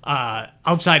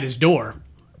outside his door.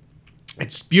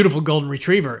 It's beautiful Golden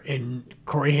Retriever, and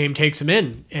Corey Haim takes him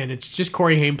in, and it's just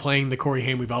Corey Haim playing the Corey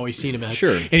Haim we've always seen him as.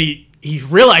 Sure. And he's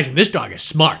realizing this dog is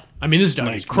smart. I mean, this dog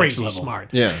is Next crazy level. smart.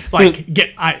 Yeah. Like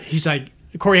he's like.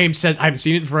 Corey Haim says, I haven't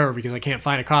seen it in forever because I can't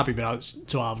find a copy, but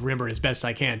I'll remember it as best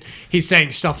I can. He's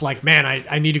saying stuff like, man,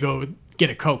 I need to go get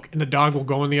a Coke. And the dog will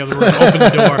go in the other room and open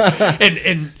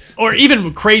the door. Or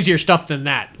even crazier stuff than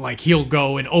that. Like he'll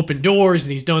go and open doors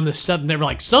and he's doing this stuff. And they were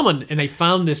like, and they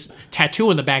found this tattoo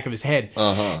on the back of his head.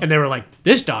 And they were like,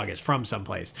 this dog is from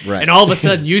someplace. Right. And all of a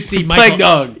sudden you see Michael,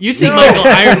 dog. You see Michael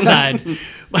Ironside.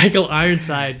 Michael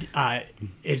Ironside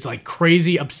is like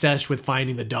crazy obsessed with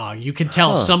finding the dog. You can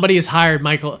tell somebody has hired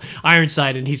Michael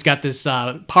Ironside, and he's got this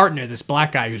partner, this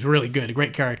black guy who's really good, a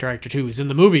great character actor too, who's in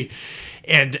the movie.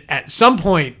 And at some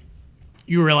point,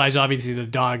 you realize obviously the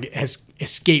dog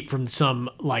escape from some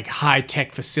like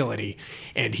high-tech facility,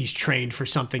 and he's trained for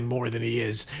something more than he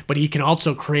is, but he can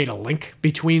also create a link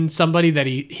between somebody that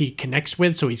he connects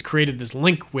with. So he's created this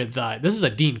link with this is a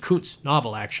Dean Koontz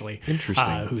novel, actually.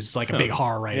 Interesting. Who's like a big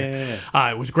horror writer.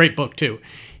 Yeah. It was a great book too.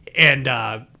 And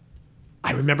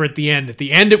I remember at the end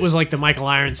it was like the Michael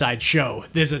Ironside show.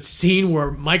 There's a scene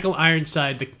where Michael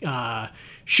Ironside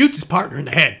shoots his partner in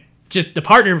the head. Just the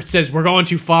partner says, "We're going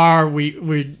too far.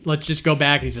 We let's just go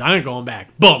back." And he says, "I ain't going back."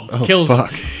 Boom, kills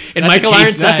fuck. him. And Michael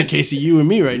That's Ironside, a case of you and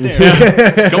me right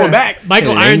there. Going back.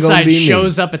 Michael It ain't gonna Ironside be me.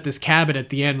 shows up at this cabin at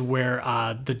the end where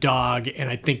the dog and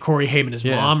I think Corey Haim and his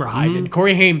mom are hiding. And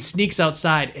Corey Haim sneaks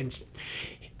outside and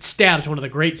stabs, one of the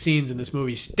great scenes in this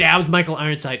movie, stabs Michael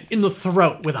Ironside in the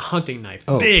throat with a hunting knife.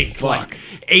 Oh, Big, fuck. like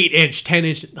 8-inch,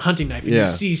 10-inch hunting knife. And Yeah. you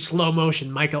see slow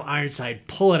motion Michael Ironside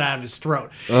pull it out of his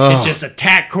throat and just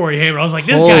attack Corey Haim. I was like,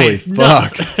 this guy Holy is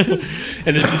nuts. fuck.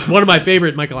 And it's one of my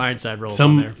favorite Michael Ironside roles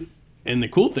on there. And the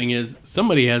cool thing is,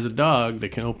 somebody has a dog that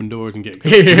can open doors and get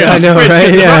Yeah, I know,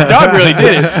 right? Yeah. dog really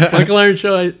did it. Michael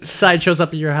Ironside shows up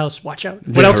at your house. Watch out.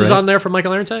 What Yeah, else is right. on there for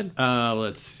Michael Ironside?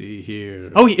 Let's see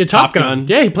here. Oh, Top Gun.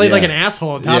 Yeah, he played like Yeah. an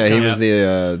asshole in Top Yeah, Gun. he was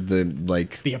the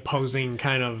like The opposing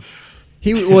kind of.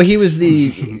 he was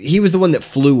the one that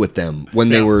flew with them when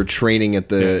they were training at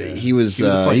the he was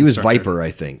a flight instructor. Viper, I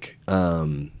think.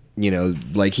 You know,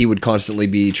 like he would constantly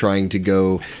be trying to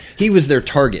go. He was their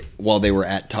target while they were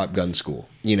at Top Gun school.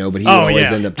 You know, but he would always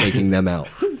end up taking them out.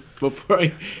 Before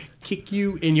I kick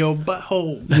you in your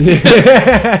butthole.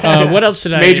 What else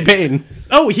did I? Major Payne.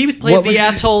 Oh, he was played What the was-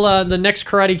 asshole, the next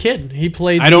Karate Kid. He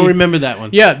played. I don't remember that one.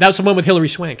 Yeah, that's the one with Hilary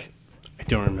Swank. I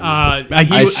don't remember.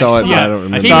 I saw it, but I don't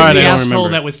remember. He I saw was it, the I don't asshole remember.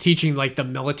 that was teaching like the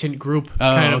militant group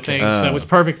kind of okay. thing. So it was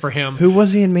perfect for him. Who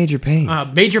was he in Major Payne?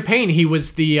 Major Payne, he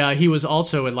was he was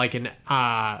also like an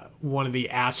one of the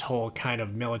asshole kind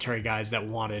of military guys that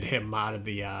wanted him out of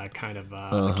the kind of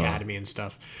academy and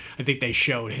stuff. I think they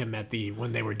showed him at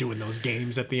when they were doing those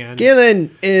games at the end.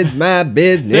 Killing is my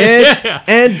business, Yeah.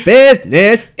 and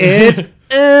business is.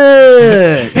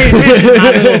 Pay attention,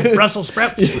 my little Brussels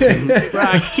sprouts.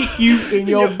 I kick you in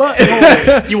your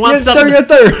butthole. You want Yes, something? sir,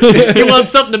 yes, sir. You want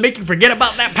something to make you forget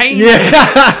about that pain? Yeah.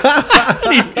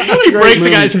 he breaks the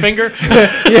guy's finger.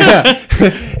 Yeah.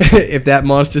 If that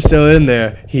monster's still in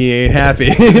there, he ain't happy.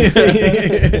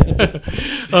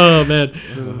 Oh man.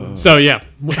 So yeah,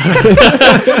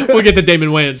 we'll get to Damon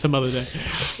Wayans some other day.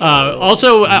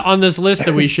 Also on this list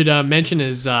that we should mention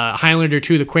is Highlander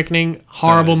 2: The Quickening.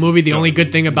 Horrible movie. The only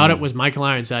good thing about it was Michael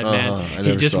Ironside. I Man, he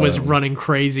never just saw was that one. running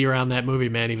crazy around that movie.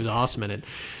 Man, he was awesome in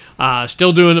it.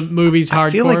 Still doing movies hardcore. I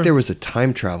feel like there was a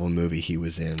time travel movie he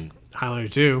was in. Highlander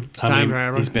 2. It's I time mean,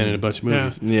 travel. he's been in a bunch of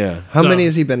movies. Yeah. How So- many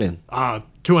has he been in?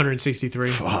 263.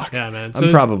 Fuck. Yeah, man. So I'm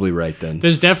there's- probably right then.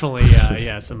 There's definitely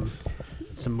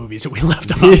some movies that we left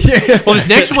off. Well, this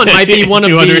next one might be one of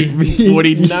the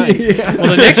 249. well,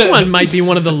 the next one might be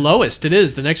one of the lowest. It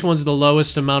is. The next one's the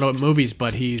lowest amount of movies,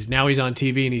 but he's on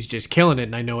TV and he's just killing it.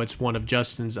 And I know it's one of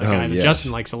Justin's. A guy that yes.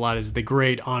 Justin likes a lot is the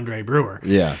great Andre Brewer.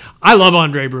 Yeah. I love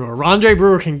Andre Brewer. Andre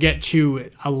Brewer can get to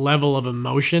a level of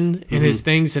emotion in his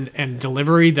things and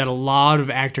delivery that a lot of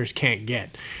actors can't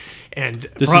get. And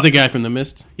This is the guy from The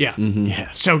Mist. yeah.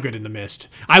 Yeah. So good in The Mist.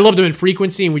 I loved him in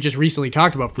Frequency, and we just recently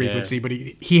talked about Frequency, but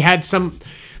he had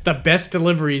the best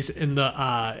deliveries in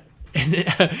the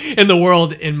in the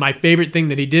world. And my favorite thing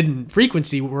that he did in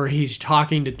Frequency, where he's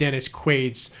talking to Dennis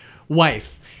Quaid's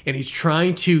wife, and he's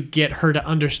trying to get her to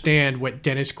understand what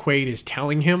Dennis Quaid is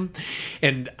telling him.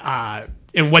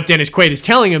 And what Dennis Quaid is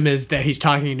telling him is that he's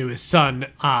talking to his son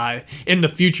in the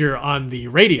future on the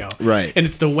radio. Right. And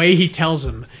it's the way he tells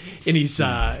him. And he's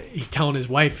telling his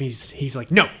wife, he's like,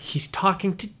 no, he's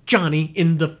talking to Johnny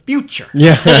in the future.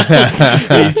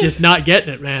 Yeah. He's just not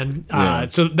getting it, man.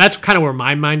 So that's kind of where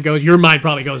my mind goes. Your mind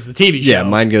probably goes to the TV show. Yeah,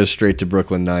 mine goes straight to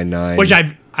Brooklyn Nine-Nine. Which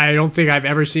I don't think I've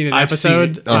ever seen an I've seen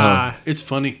episode. it. It's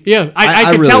funny. Yeah, I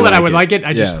I could really tell that I like would it. like it.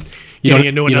 I just Yeah. getting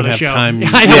into you don't another have show. time.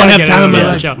 I don't Yeah. want to have get time into in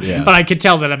another it. show. Yeah. But I could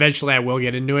tell that eventually I will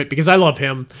get into it because I love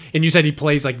him. And you said he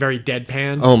plays like very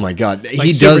deadpan. Oh my god,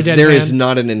 he super does. There deadpan. is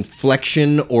not an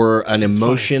inflection or an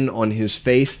emotion on his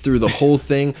face through the whole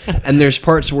thing. And there's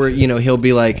parts where he'll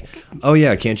be like, "Oh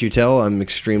yeah, can't you tell? I'm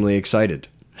extremely excited,"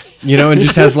 and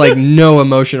just has like no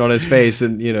emotion on his face.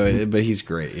 And but he's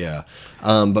great. Yeah.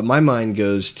 But my mind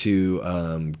goes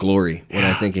to Glory when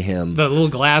I think of him. The little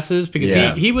glasses because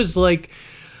Yeah. he was like.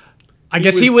 I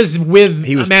guess he was with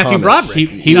He was Matthew Thomas. Broderick.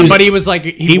 He was- but he was like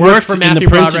he worked for in Matthew the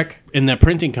printing, Broderick. in that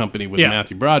printing company with Yeah.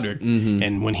 Matthew Broderick.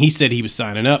 And when he said he was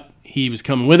signing up, he was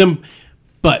coming with him.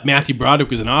 But Matthew Broderick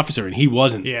was an officer, and he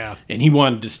wasn't. Yeah. And he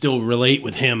wanted to still relate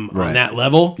with him Right. on that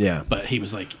level. Yeah. But he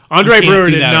was like, Andre "You can't Brewer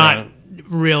do did that not. around."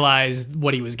 realize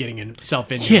what he was getting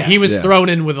himself into. Yeah. He was Yeah. thrown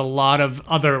in with a lot of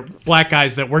other black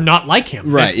guys that were not like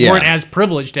him. Right, That yeah. weren't as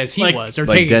privileged as he Like- was, or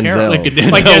like taken care Denzel. of. Like a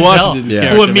Denzel Washington's who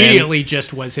character, man. immediately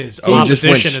just was his He just opposition.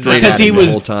 went in straight that. at he him was-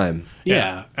 the whole time.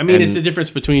 Yeah, I mean, it's And- the difference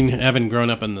between having grown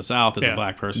up in the South as Yeah. a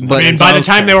black person. But- I mean, by the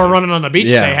time they were running on the beach,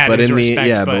 they Yeah, had but his in the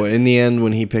respect. but in the end,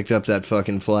 when he picked up that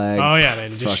fucking flag, oh yeah, man,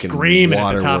 just fucking screaming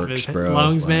at the top of waterworks, his bro.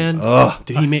 lungs, Like, man. Oh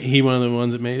did he one of the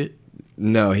ones that made it?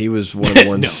 no, he was one of the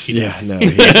ones. No, he yeah, no,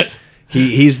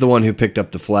 he's the one who picked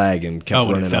up the flag and kept Oh,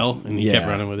 when running. it fell up. and he yeah, kept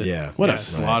running with it. Yeah, What Yeah. a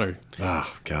slaughter!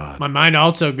 Oh God. My mind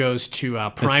also goes to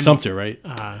That's Primal. Sumter, right?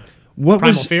 What Primal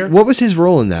was Fear? what was his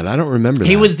role in that? I don't remember.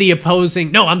 He that. was the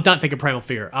opposing. No, I'm not thinking Primal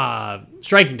Fear.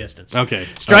 Striking Distance. Okay.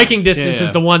 Striking Distance yeah.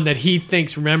 is the one that he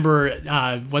thinks. Remember,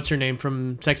 what's her name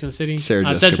from Sex and the City? Sarah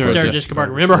Jessica Parker. Sarah Jessica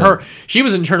Parker. Remember her? She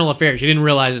was Internal Affairs. She didn't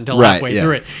realize until Right, halfway yeah.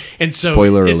 through it. And so,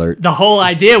 Spoiler alert. The whole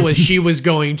idea was she was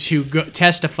going to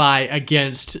testify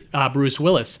against Bruce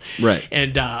Willis. Right.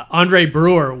 And Andre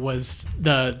Brewer was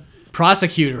the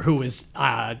prosecutor who was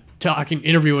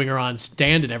interviewing her on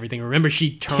stand and everything. Remember,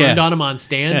 she turned Yeah. on him on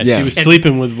stand. Yeah, Yeah. she was And-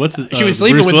 sleeping with she was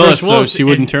sleeping with Bruce Willis, so she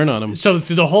wouldn't and turn on him. So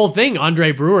through the whole thing,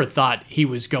 Andre Brewer thought he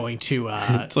was going to.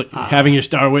 It's like having your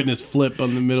star witness flip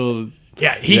on the middle of.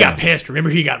 Yeah, he got pissed. Remember,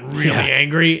 he got really Yeah.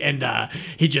 angry, and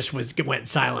he just went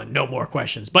silent. No more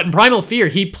questions. But in Primal Fear,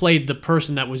 he played the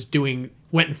person that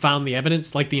went and found the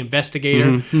evidence, like the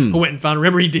investigator who went and found.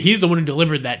 Remember, he's the one who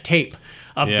delivered that tape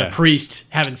of Yeah. the priest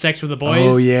having sex with the boys.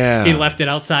 Oh, yeah. He left it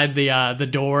outside the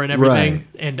door and everything. Right.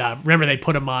 And remember, they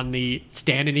put him on the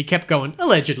stand, and he kept going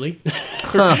allegedly.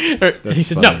 And he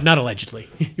said, "No, funny. not allegedly.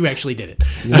 You actually did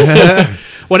it."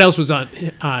 What else was on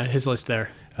his list there?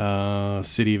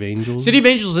 City of Angels. City of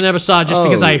Angels I never saw just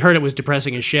because Oh. I heard it was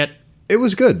depressing as shit. It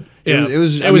was good. Yeah. It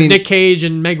was. It was Nick Cage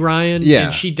and Meg Ryan. Yeah.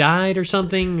 And she died or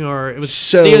something, or it was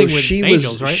So dealing with she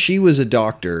angels, was right? she was a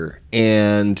doctor,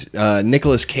 and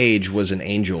Nicolas Cage was an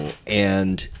angel,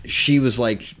 and she was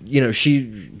like,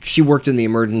 she worked in the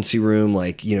emergency room,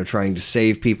 like trying to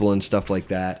save people and stuff like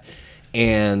that,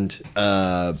 and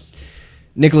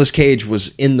Nicolas Cage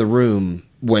was in the room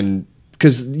when.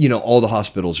 Because, all the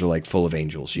hospitals are, like, full of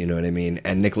angels, you know what I mean?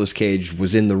 And Nicolas Cage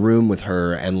was in the room with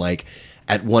her, and, like,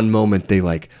 at one moment they,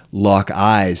 like, lock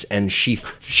eyes, and she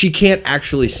can't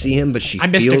actually see him, but she I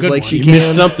missed a feels good like one. she You can.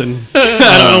 missed something. I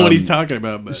don't know what he's talking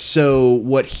about, but So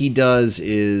what he does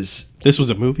is, this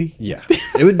was a movie. yeah,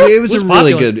 it was a was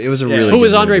really popular. good. It was a really Who good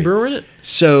was Andre movie. Brewer in it?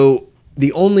 So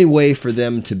the only way for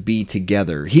them to be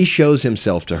together, he shows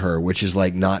himself to her, which is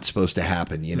like not supposed to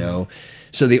happen,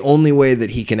 So the only way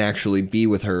that he can actually be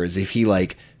with her is if he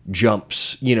like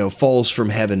jumps, falls from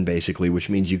heaven basically, which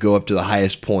means you go up to the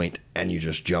highest point and you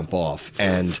just jump off,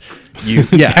 and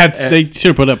They should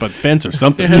have put up a fence or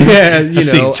something.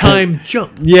 yeah, Time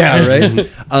jump. Yeah,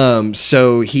 right.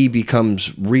 So he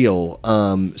becomes real.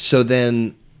 So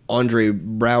then Andre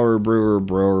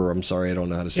Brewer. I'm sorry, I don't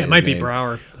know how to say. Yeah, it his might be name.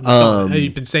 Brower.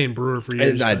 You've been saying Brewer for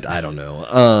years. but- I don't know.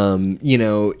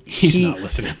 He's not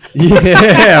listening.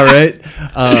 Yeah, right.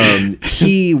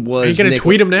 He was. Are you gonna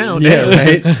tweet him now? Yeah,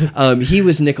 right. He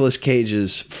was Nicolas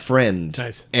Cage's friend.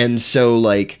 Nice. And so,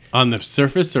 like, On the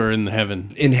surface or in the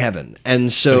heaven? in heaven,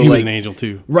 and So so, he was like, an angel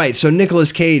too. right. So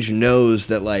Nicolas Cage knows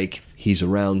that, like, he's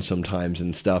around sometimes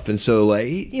and stuff, and so, like,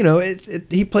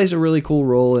 he plays a really cool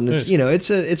role, and it's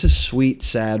it's a sweet,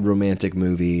 sad, romantic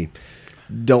movie.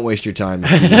 Don't waste your time.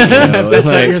 That's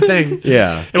not your thing.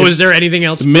 Yeah. And was there anything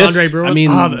else from Mist, Andre Brewer? I mean-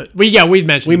 we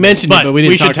mentioned We mentioned it, but we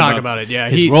didn't should talk talk about it. Yeah,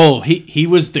 his role. He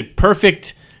was the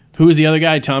perfect. Who was the other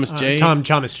guy? Thomas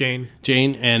Thomas Jane.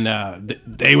 Jane, and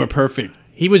they were perfect.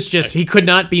 He was just he could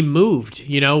not be moved,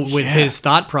 with his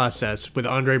thought process with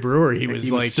Andre Brewer. He was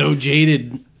He like was so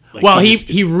jaded. Like, well, just-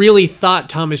 he really thought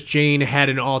Thomas Jane had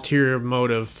an ulterior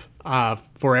motive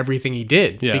for everything he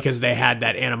did because they had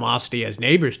that animosity as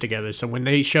neighbors together. So when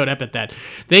they showed up at that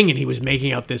thing and he was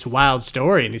making out this wild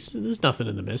story, and he said, "There's nothing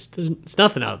in the mist. There's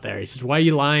nothing out there." He says, "Why are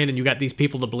you lying? And you got these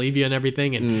people to believe you and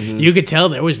everything." And you could tell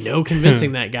there was no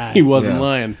convincing that guy. he wasn't Yeah.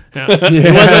 lying. He wasn't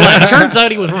lying. Turns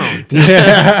out he was wrong.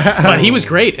 But he was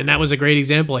great, and that was a great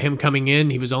example of him coming in.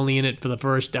 He was only in it for the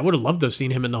first. I would have loved to have seen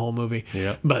him in the whole movie.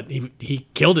 Yeah. But he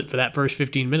killed it for that first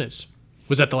 15 minutes.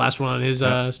 Was that the last one on his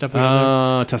stuff? We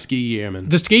had there? Tuskegee Airmen.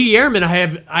 The Tuskegee Airmen, I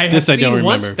have This I seen don't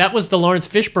once. remember. That was the Lawrence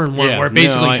Fishburne one, Yeah, where it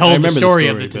basically no, I told the remember the story, story,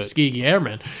 of the but- Tuskegee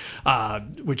Airmen,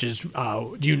 which is,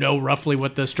 do you know roughly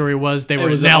what the story was? They It were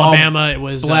was in all Alabama. It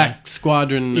was Black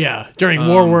Squadron. during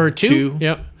World War II. Two.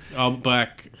 Yep. All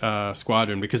Black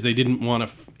Squadron because they didn't want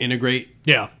to integrate.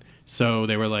 Yeah. So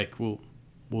they were like, well,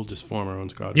 we'll just form our own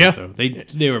squadron. Yeah. So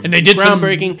they were And they did some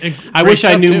groundbreaking. great I wish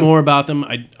I stuff, knew too. more about them.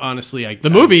 I honestly, The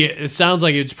movie, it sounds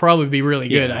like it'd probably be really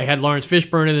good. Yeah. I had Lawrence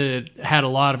Fishburne in it. It had a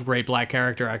lot of great black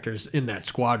character actors in that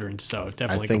squadron, so I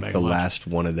definitely think go back the and watch. last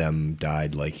one of them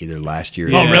died like either last year.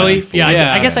 or Oh, the year really? before. Yeah,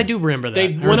 Yeah. I guess I do remember that. They I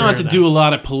went on remember to that. do a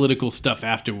lot of political stuff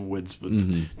afterwards with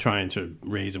Mm-hmm. trying to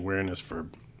raise awareness for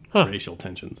Huh. racial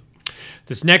tensions.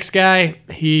 This next guy,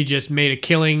 he just made a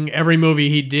killing. Every movie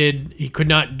he did, he could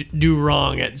not do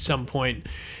wrong at some point.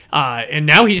 And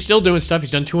now he's still doing stuff.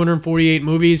 He's done 248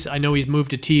 movies. I know he's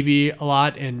moved to TV a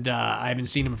lot, and I haven't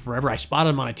seen him forever. I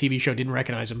spotted him on a TV show, didn't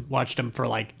recognize him, watched him for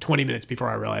like 20 minutes before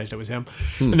I realized it was him.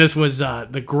 And this was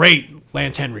the great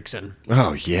Lance Henriksen.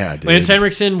 Oh yeah, dude. Lance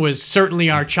Henriksen was certainly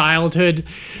our childhood.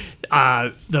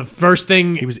 The first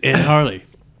thing He was Ed Harley.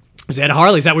 was Ed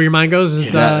Harley. Is that where your mind goes?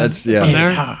 Is, that's yeah. from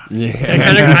there? Yeah.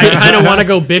 I kind of want to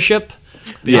go Bishop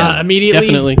immediately.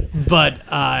 definitely. But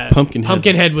Pumpkinhead.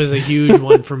 Pumpkinhead was a huge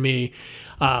one for me.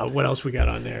 What else we got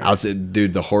on there?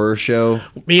 Dude, the horror show.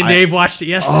 Me and Dave watched it Oh,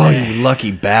 yesterday. you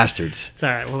lucky bastards! It's all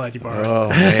right. We'll let you borrow it. Oh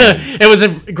man. It was a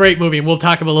great movie, and we'll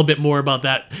talk a little bit more about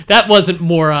that. That wasn't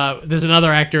more. There's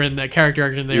another actor and the character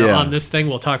actor in there Yeah. on this thing.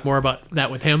 We'll talk more about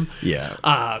that with him.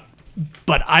 Yeah.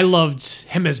 But I loved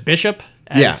him as Bishop.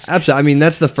 Yeah, absolutely. I mean,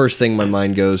 that's the first thing my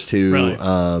mind goes to.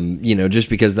 Really? Just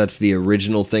because that's the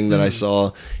original thing that I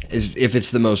saw. Is if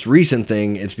it's the most recent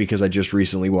thing, it's because I just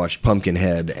recently watched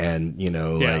Pumpkinhead, and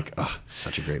Yeah.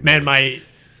 such a great Man, movie.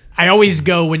 I always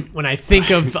go when I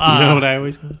think of. You know what I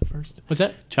always go first? What's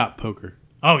that? Chop poker.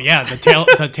 Oh yeah, the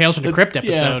Tales from the Crypt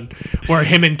episode where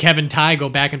him and Kevin Ty go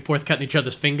back and forth cutting each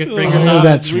other's fingers Oh, off.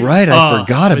 that's right. I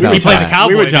forgot he about played the that. cowboy.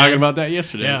 we were man. talking about that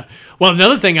yesterday. Yeah. Well,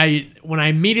 another thing, when I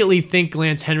immediately think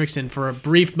Lance Henriksen for a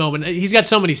brief moment, he's got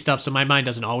so many stuff, so my mind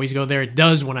doesn't always go there. It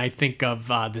does when I think of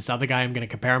this other guy I'm going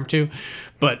to compare him to,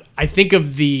 but I think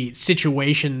of the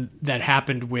situation that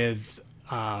happened with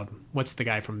what's the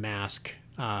guy from Mask?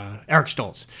 Eric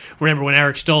Stoltz. Remember when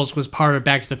Eric Stoltz was part of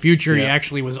Back to the Future? He Yeah.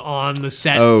 actually was on the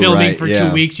set Oh, filming right, for yeah.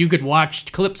 2 weeks. You could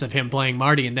watch clips of him playing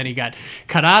Marty, and then he got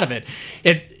cut out of it.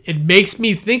 It makes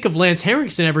me think of Lance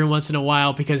Henriksen every once in a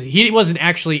while because he wasn't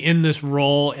actually in this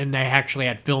role, and they actually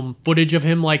had film footage of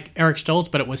him like Eric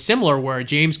Stoltz, but it was similar where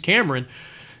James Cameron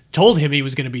told him he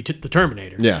was going to be the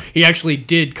Terminator. Yeah. He actually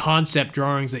did concept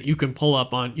drawings that you can pull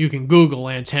up on. You can Google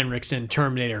Lance Henriksen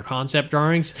Terminator concept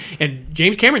drawings. And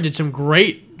James Cameron did some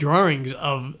great drawings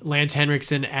of Lance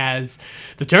Henriksen as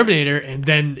the Terminator. And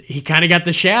then he kind of got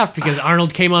the shaft because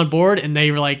Arnold came on board and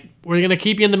they were like, we're going to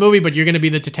keep you in the movie, but you're going to be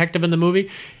the detective in the movie.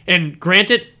 And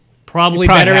granted, probably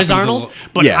better as happens a Arnold. little-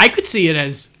 But Yeah. I could see it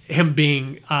as him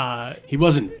being... He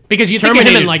wasn't because you think of him in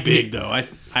Terminator's like... big though.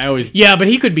 I always Yeah, but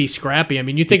he could be scrappy. I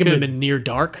mean, you think of him could. in Near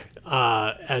Dark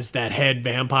as that head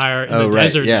vampire in Oh, the right,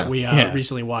 desert yeah. that we Yeah.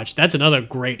 recently watched. That's another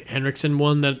great Henriksen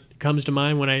one that comes to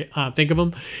mind when I think of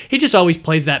him. He just always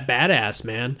plays that badass,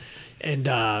 man. And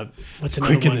what's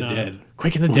another Quick and one? the Dead.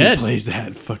 Quick and the when he Dead. plays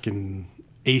that fucking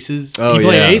Aces. Oh, He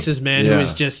played yeah. Aces, man, who Yeah.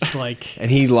 was just like... And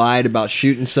he lied about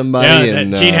shooting somebody. yeah,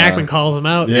 and Gene Hackman calls him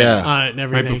out yeah. and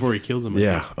everything. right before he kills him.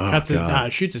 Yeah. Oh, Cuts his,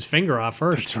 God. shoots his finger off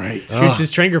first. That's right. Shoots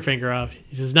his trigger finger off.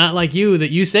 He says, not like you, that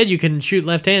you said you can shoot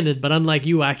left-handed, but unlike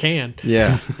you, I can.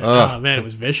 Yeah. Oh man, it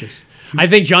was vicious. I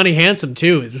think Johnny Handsome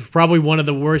too. It was probably one of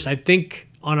the worst. I think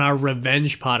on our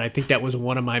Revenge pod, I think that was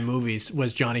one of my movies.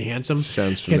 Was Johnny Handsome?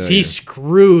 Sounds because familiar. he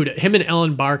screwed him and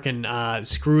Ellen Barkin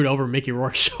screwed over Mickey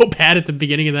Rourke so bad at the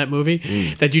beginning of that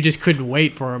movie that you just couldn't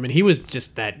wait for him, and he was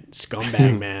just that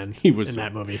scumbag man. He was in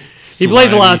that movie. He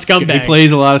plays a lot of scumbags. He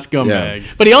plays a lot of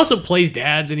scumbags. But he also plays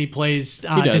dads and he plays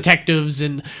does. detectives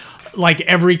and like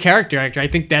every character actor. I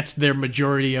think that's their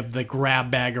majority of the grab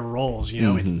bag of roles. You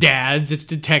know, it's dads, it's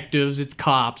detectives, it's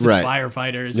cops, it's Right.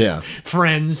 firefighters, Yeah. it's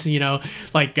friends. You know,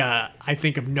 like I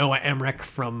think of Noah Emmerich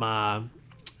from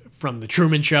the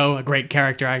Truman Show, a great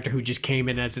character actor who just came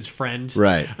in as his friend,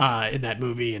 Right. in that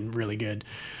movie and really good.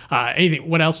 Anything?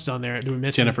 What else is on there? Do we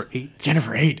miss Jennifer Eight.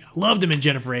 Jennifer 8. Loved him in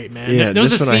Jennifer 8, man. Yeah, there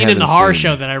was a this one I scene in the haven't horror seen.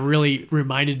 show that I really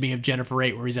reminded me of Jennifer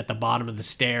 8 where he's at the bottom of the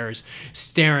stairs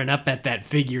staring up at that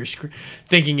figure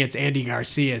thinking it's Andy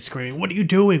Garcia screaming, "What are you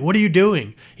doing? What are you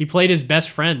doing?" He played his best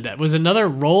friend. That was another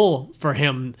role for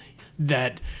him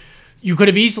that you could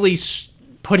have easily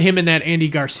put him in that Andy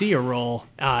Garcia role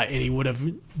and he would have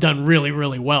done really,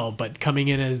 really well. But coming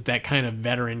in as that kind of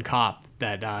veteran cop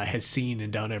that has seen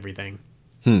and done everything.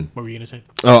 What were you going to say?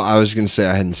 Oh, I was going to say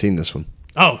I hadn't seen this one.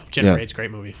 Oh, Jennifer Yeah. 8's a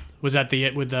great movie. Was that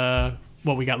it with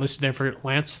what we got listed there for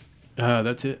Lance?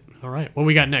 That's it. All right. What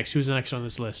we got next? Who's next on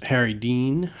this list? Harry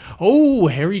Dean. Oh,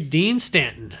 Harry Dean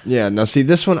Stanton. Yeah. Now, see,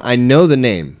 this one, I know the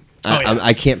name.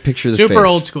 I can't picture the Super face.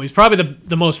 old school. He's probably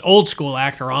the most old school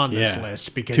actor on this Yeah.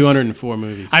 list because 204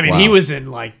 movies. I mean, Wow. he was in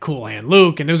like Cool Hand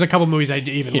Luke, and there was a couple movies I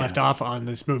even left off on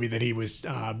this movie that he was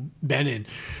been in.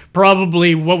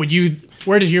 Probably,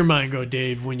 where does your mind go,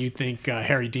 Dave, when you think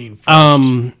Harry Dean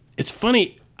first? It's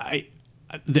funny.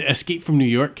 The Escape from New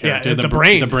York character, the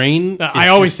brain. The brain. I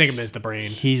is always just- think of him as the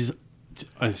brain.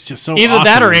 It's just so Either awesome.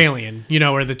 that or Alien,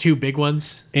 are the two big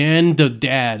ones. And the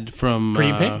dad from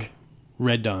Pretty in Pink?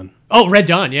 Red Dawn. Oh, Red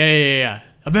Dawn. Yeah.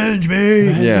 Avenge me.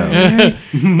 Yeah.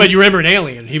 But you remember in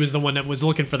Alien, he was the one that was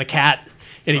looking for the cat,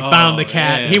 and he found the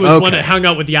cat. yeah. He was the one Okay. that hung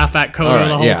out with Yaphet Kotto All right,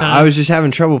 the whole yeah. time. I was just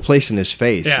having trouble placing his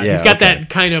face. Yeah, Yeah, he's got okay. that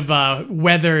kind of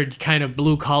weathered, kind of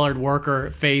blue-collared worker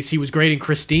face. He was great in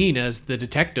Christine as the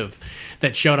detective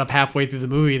that showed up halfway through the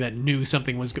movie that knew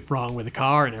something was wrong with the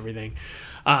car and everything.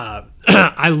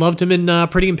 I loved him in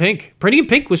Pretty in Pink. Pretty in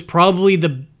Pink was probably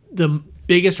the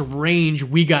biggest range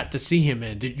we got to see him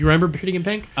in. Did you remember Pretty in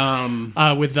Pink?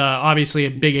 With obviously a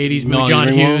big 80s movie, Molly John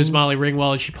Ringwald? Hughes, Molly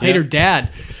Ringwald. She played her dad.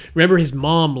 Remember his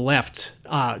mom left.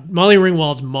 Molly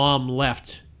Ringwald's mom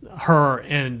left her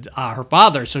and her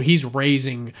father, so he's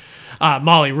raising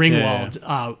Molly Ringwald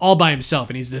all by himself,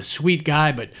 and he's this sweet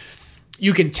guy, but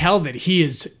you can tell that he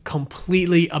is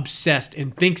completely obsessed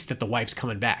and thinks that the wife's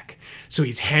coming back. So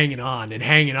he's hanging on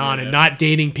and not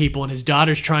dating people, and his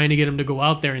daughter's trying to get him to go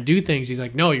out there and do things. He's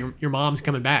like, no, your mom's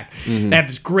coming back. They have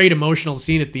this great emotional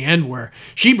scene at the end where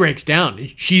she breaks down.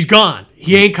 She's gone.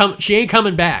 She ain't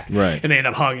coming back. Right. And they end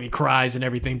up hugging. He cries and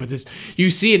everything. But you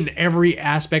see it in every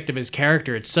aspect of his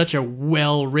character. It's such a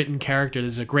well-written character.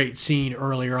 There's a great scene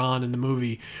earlier on in the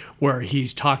movie where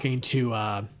he's talking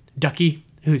to Ducky,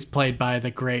 who's played by the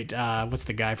great, what's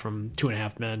the guy from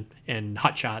 2.5 Men and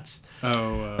Hot Shots?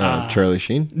 Charlie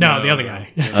Sheen. No, the other guy.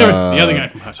 The other guy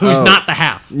from Hush. Who's not the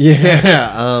half.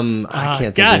 Yeah. I can't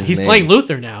think God, of his he's name. playing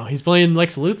Luthor now. He's playing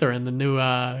Lex Luthor in the new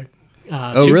Oh,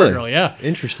 Supergirl, really? yeah.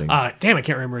 Interesting. Damn, I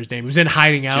can't remember his name. He was in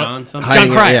Hiding Out. John something? John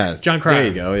Hiding Out, Cryer. yeah. John Cryer. There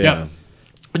you go, yeah.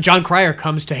 John Cryer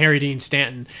comes to Harry Dean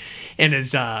Stanton and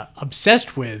is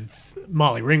obsessed with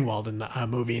Molly Ringwald in the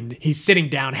movie, and he's sitting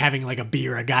down having like a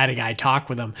beer, a guy-to-guy talk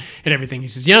with him and everything. He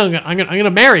says, I'm gonna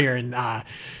marry her,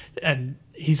 and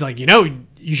he's like,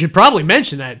 you should probably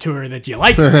mention that to her that you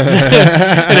like her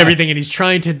and everything. And he's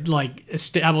trying to like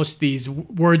establish these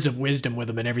words of wisdom with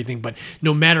him and everything. But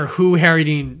no matter who Harry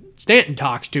Dean Stanton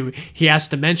talks to, he has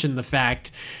to mention the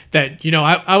fact that,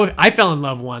 I fell in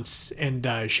love once and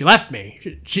she left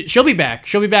me. She'll be back.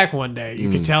 She'll be back one day.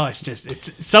 You can tell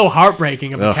it's so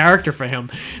heartbreaking of a character for him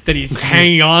that he's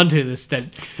hanging on to this, that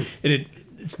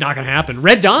it's not going to happen.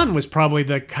 Red Dawn was probably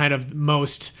the kind of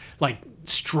most like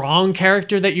strong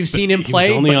character that you've seen him play. He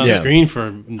was only but on Yeah. screen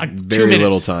for Very 2 minutes,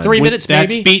 little time. 3 With minutes that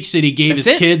maybe. speech that he gave That's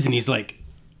his it. kids, and he's like,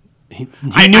 he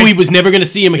knew he was never going to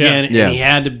see him again, Yeah. and he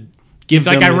had to give It's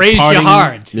like, them I his raised parting- you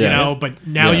hard, Yeah. but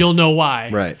now Yeah. you'll know why.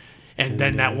 Right. And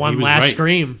then that he one was last right.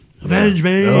 scream. Avenge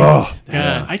me. Oh,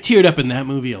 Yeah. I teared up in that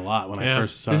movie a lot when I Yeah.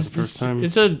 first saw it the first time.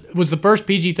 It was the first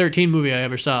PG-13 movie I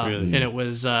ever saw, Really? and it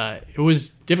was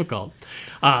difficult.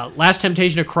 Last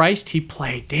Temptation of Christ, he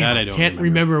played. Damn, That I I don't can't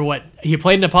remember. remember what he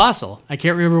played. An apostle. I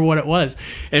can't remember what it was.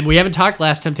 And we haven't talked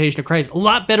Last Temptation of Christ. A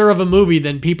lot better of a movie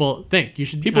than people think. You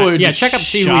should People are just check up and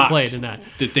see who he shocked played in that.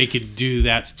 that they could do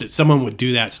that. That someone would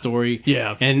do that story.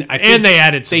 Yeah, and I think they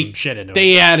added some shit into it.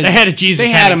 They added Jesus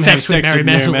They had having him sex have with sex Mary with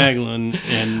Magdalene. Magdalene,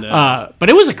 and But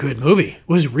it was a good movie. It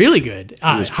was really good. It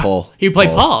was Paul. He played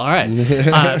Paul. Paul. All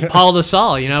right, Paul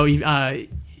DeSalle.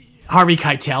 Harvey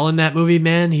Keitel in that movie,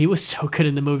 man, he was so good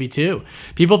in the movie too.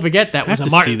 People forget that have was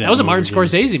a to see that that was a movie Martin again.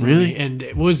 Scorsese movie, Really? and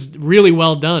it was really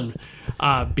well done.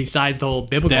 Besides the whole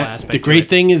biblical that, aspect, the of great it.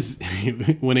 thing is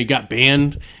when it got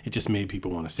banned, it just made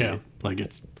people want to see Yeah. it. Like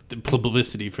it's the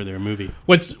publicity for their movie.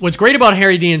 What's great about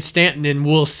Harry Dean Stanton, and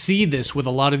we'll see this with a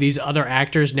lot of these other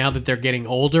actors now that they're getting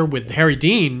older. With Harry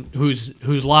Dean, who's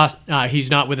lost,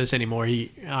 he's not with us anymore.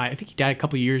 I think he died a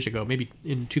couple of years ago, maybe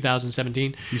in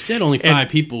 2017. You said only 5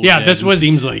 people. Yeah, dead, this and was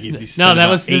seems like this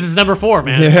is number 4,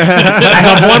 man. I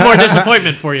have one more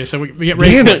disappointment for you, so we get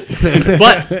ready. Damn it.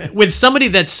 But with somebody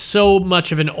that's so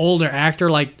much of an older actor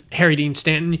like Harry Dean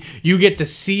Stanton, you get to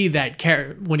see that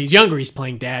when he's younger, he's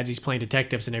playing dads, he's playing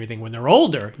detectives and everything. When they're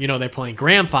older, they're playing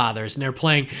grandfathers and they're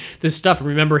playing this stuff.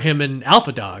 Remember him in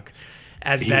Alpha Dog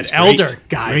as that was great. elder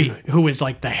guy Great. who was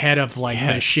like the head of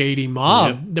the shady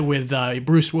mob with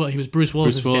Bruce Willis. He was Bruce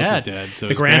Willis's Willis's dad, dad, so the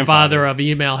his grandfather grandfather. of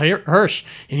Emil Hirsch,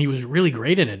 and he was really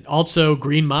great in it. Also,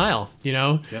 Green Mile,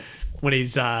 when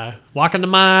he's walking the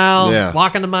mile,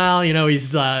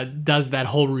 he's does that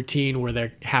whole routine where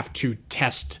they have to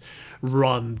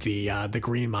run the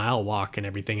Green Mile walk and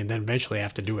everything, and then eventually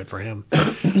have to do it for him.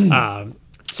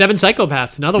 Seven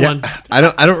Psychopaths, another one. I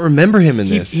don't remember him in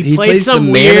this. He played plays some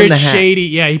the man in weird, the hat. shady.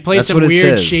 Yeah, he played That's some what it weird,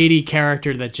 says. shady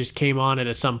character that just came on it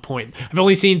at some point. I've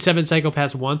only seen Seven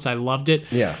Psychopaths once. I loved it.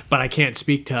 Yeah. but I can't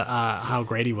speak to how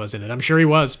great he was in it. I'm sure he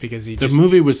was because he The just.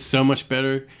 movie was so much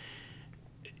better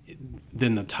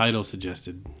than the title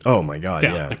suggested. Oh my god,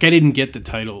 Yeah. yeah. Like I didn't get the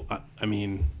title. I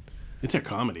mean, it's a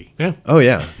comedy. Yeah, Oh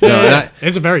yeah. No, and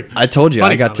it's a very. I told you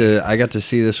funny I got comedy. to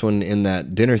see this one in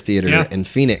that dinner theater Yeah. in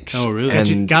Phoenix. Oh, really?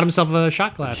 And Got himself a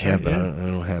shot glass. yeah, right? but I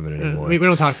don't have it anymore. We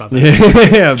don't talk about that. yeah,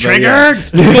 but yeah. Triggered.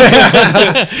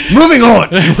 Moving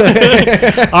on.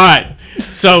 All right,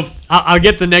 so I'll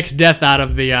get the next death out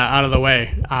of the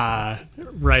way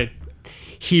right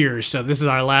here. So this is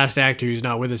our last actor who's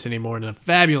not with us anymore, and a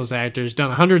fabulous actor. He's done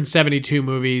 172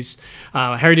 movies.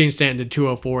 Harry Dean Stanton did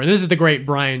 204, and this is the great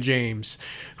Brian James,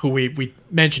 who we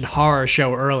mentioned horror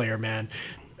show earlier. Man,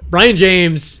 Brian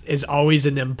James is always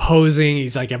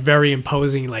he's like a very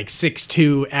imposing, like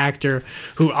 6'2" actor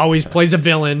who always plays a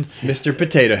villain. Mr.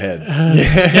 Potato Head.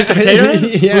 Mr. Potato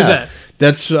Head? Yeah. Who's that?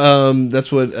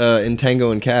 That's what in Tango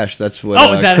and Cash. That's what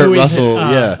Oh, is that Kurt who he's- Russell.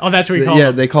 yeah. oh, that's what he called Yeah,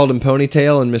 him. they called him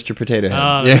Ponytail and Mr. Potato Head.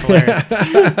 Oh, yeah. that's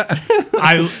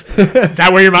hilarious. Is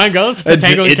that where your mind goes? To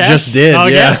Tango and it Cash? just did, Oh,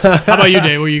 yeah. yes. How about you,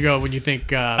 Dave? Where you go when you think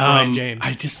Brian James?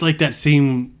 I just like that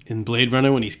scene in Blade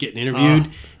Runner when he's getting interviewed,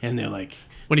 and they're like,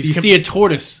 When he's you com- see a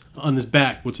tortoise on his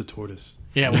back. What's a tortoise?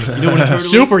 Yeah, You know what a turtle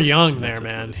super is? young there,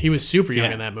 man. He was super young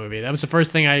Yeah. in that movie. That was the first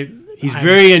thing He's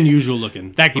very unusual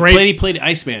looking. That He great- played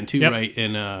Iceman too, Yep. right?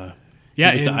 And Yeah,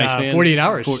 he was in the Iceman. 48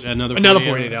 Hours. Another Another 48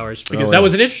 48 hours. Because Oh, that yeah.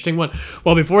 was an interesting one.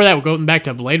 Well, before that, going back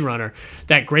to Blade Runner,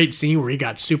 that great scene where he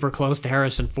got super close to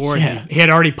Harrison Ford. Yeah. He had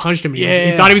already punched him. He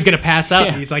Yeah. thought he was going to pass out. Yeah.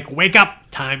 And he's like, wake up,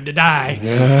 time to die.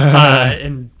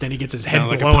 And then he gets his head Sound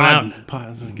like blown out.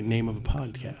 That's like the name of a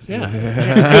podcast. Yeah.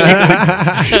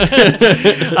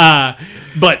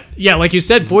 But yeah, like you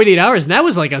said, 48 hours, and that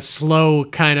was like a slow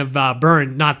kind of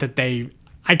burn. Not that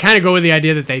I kind of go with the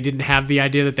idea that they didn't have the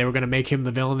idea that they were going to make him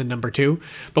the villain in number 2,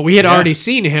 but we had Yeah. already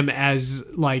seen him as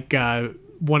like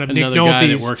one of Another Nick guy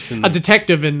that Nolte's, works in a the-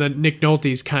 detective in the Nick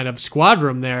Nolte's kind of squad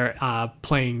room there,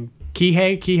 playing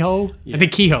Kehoe. I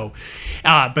think Kehoe.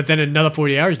 But then in another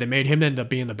 48 hours, they made him end up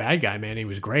being the bad guy. Man, he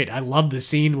was great. I love the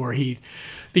scene where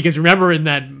because remember in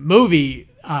that movie,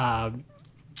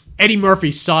 Eddie Murphy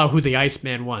saw who the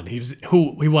Iceman was. He was the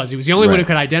only one who Right.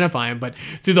 could identify him. But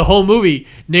through the whole movie,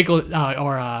 Nick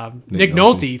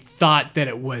Nolte thought that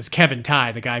it was Kevin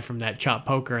Tighe, the guy from that Chop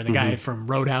Poker, and the guy from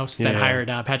Roadhouse that Yeah. hired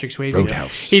Patrick Swayze.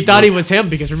 Roadhouse. He thought he was him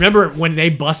because remember when they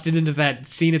busted into that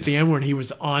scene at the end when he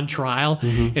was on trial,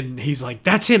 and he's like,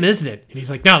 "That's him, isn't it?" And he's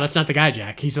like, "No, that's not the guy,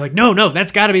 Jack." He's like, "No,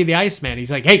 that's got to be the Iceman."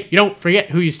 He's like, "Hey, you don't forget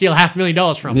who you steal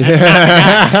 $500,000 from. That's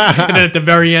not the guy." And then at the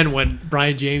very end, when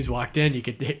Brian James walked in, you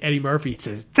could Eddie Murphy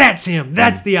says, "That's him.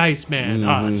 That's the Iceman."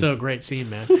 Oh, so great scene,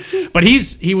 man. But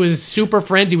he was super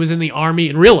friends. He was in the army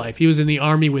in real life. He was in the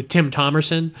army with Tim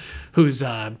Thomerson, who's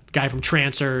a guy from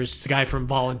Trancers, the guy from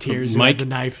Volunteers, who had Mike? the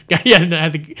knife. Yeah,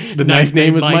 the knife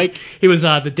name was Mike? He was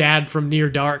the dad from Near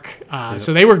Dark.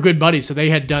 So they were good buddies. So they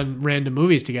had done random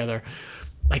movies together.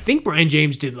 I think Brian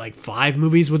James did like 5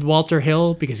 movies with Walter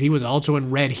Hill because he was also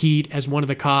in Red Heat as one of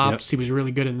the cops. He was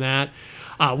really good in that.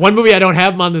 One movie I don't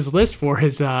have him on this list for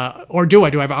is, or do I?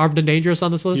 Do I have Armed and Dangerous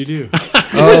on this list? You do.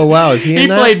 Oh wow, is he in He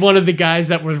that? played one of the guys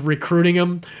that was recruiting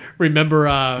him. Remember?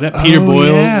 That Peter Oh,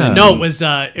 Boyle. yeah. No,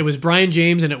 it was Brian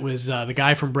James and it was the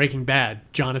guy from Breaking Bad,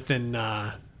 Jonathan.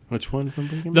 Which one from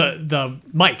Breaking Bad? The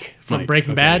Mike from Mike,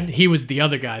 Breaking okay. Bad, he was the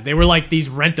other guy. They were like these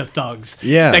rent-a-thugs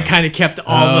Yeah. that kind of kept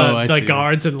all Oh, I the see.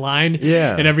 guards in line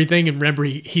Yeah. and everything. And remember,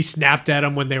 he snapped at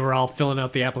them when they were all filling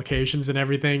out the applications and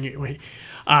everything.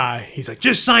 He's like,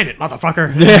 just sign it,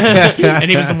 motherfucker. And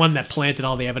he was the one that planted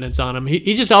all the evidence on him.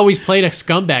 He just always played a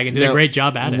scumbag and did a Now, great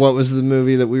job at it. What was the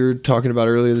movie that we were talking about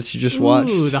earlier that you just watched?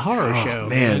 Ooh, the horror show.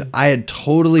 Man, I had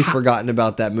totally forgotten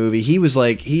about that movie. He was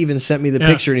like, he even sent me the Yeah.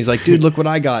 picture, and he's like, "Dude, look what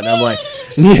I got." And I'm like,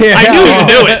 "Yeah, I knew you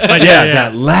knew it. But yeah,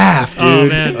 that laugh, dude." Oh,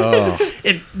 man. Oh.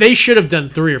 They should have done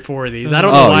 3 or 4 of these. I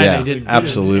don't know Oh, why yeah, they didn't.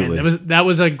 absolutely. And that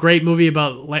was a great movie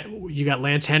about. You got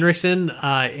Lance Henriksen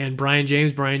and Brian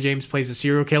James. Brian James plays a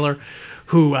serial killer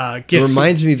who It gets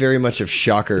reminds me very much of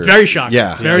Shocker. very shocker.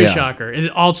 Yeah, very yeah. shocker. And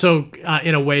also,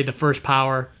 in a way, the first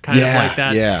Power kind of Yeah, like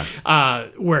that. yeah.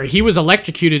 Where he was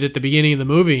electrocuted at the beginning of the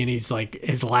movie, and he's like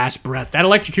his last breath. That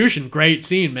electrocution, great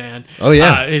scene, man. Oh,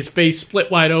 yeah. His face split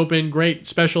wide open, great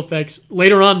special effects.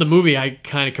 Later on in the movie, I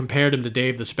kind of compared him to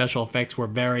Dave. The special effects were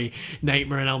very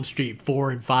Nightmare on Elm Street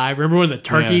 4 and 5. Remember when the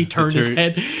turkey Yeah, the turned his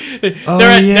head? Oh, they're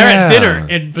at yeah. dinner,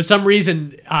 and for some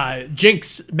reason,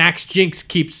 Max Jinx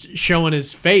keeps showing his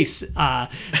face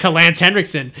to Lance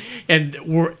Henriksen, and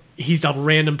he's a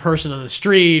random person on the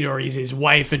street or he's his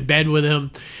wife in bed with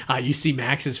him. You see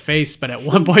Max's face, but at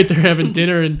one point they're having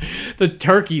dinner and the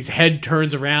turkey's head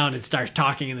turns around and starts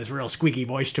talking in this real squeaky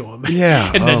voice to him.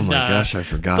 Yeah. And Oh my gosh, I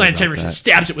forgot Lance about Henriksen that.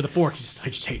 stabs it with a fork. He says, I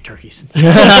just hate turkeys.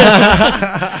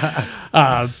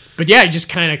 But yeah, he just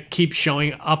kind of keeps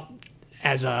showing up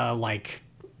as a like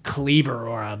cleaver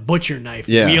or a butcher knife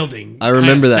wielding. I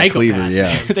remember kind of that cleaver. psychopath, Yeah.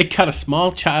 man. They cut a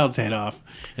small child's head off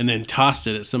and then tossed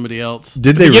it at somebody else.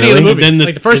 Did they beginning of the really? movie. Then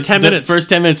Like the first 10 minutes. First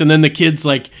 10 minutes, and then the kid's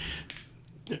like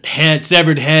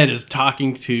severed head is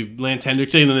talking to Lance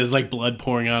Henriksen, and there's like blood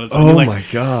pouring out. It's Oh like, my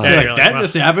god. Yeah, like, you're like, that wow.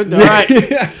 just happened. All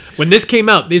right. When this came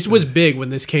out, this was big when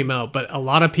this came out, but a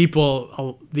lot of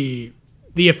people, the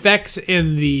effects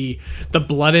and the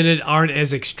blood in it aren't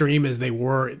as extreme as they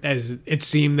were, as it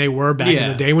seemed they were back in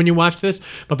Yeah. the day when you watched this.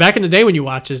 But back in the day when you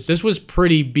watched this was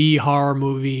pretty B horror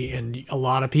movie, and a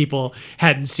lot of people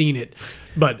hadn't seen it.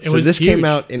 But it So was this huge. came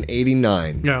out in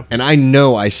 '89. Yeah. And I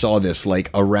know I saw this like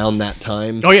around that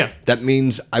time. Oh, yeah. That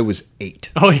means I was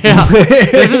 8. Oh yeah,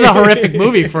 this is a horrific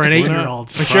movie for an We're not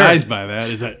 8-year-old for sure. surprised by that.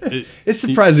 Is that It's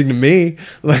surprising to me.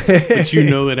 but you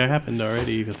know that it happened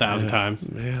already 1,000 times.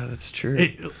 Yeah, that's true.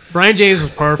 Brian James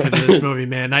was perfect in this movie,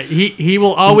 man. He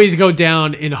will always go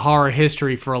down in horror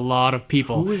history for a lot of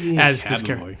people Who was he in as Cabin this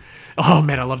character. Boy? Oh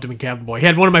man, I loved him in Cabin Boy. He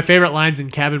had one of my favorite lines in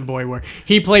Cabin Boy where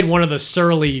he played one of the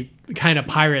surly kind of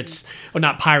pirates, well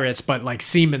not pirates, but like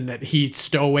seamen that he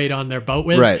stowawayed on their boat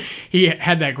with. Right. He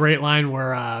had that great line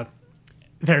where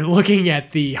they're looking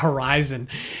at the horizon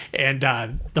and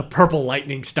the purple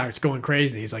lightning starts going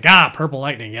crazy. He's like, purple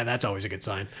lightning. Yeah, that's always a good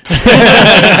sign.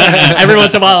 Every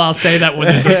once in a while, I'll say that when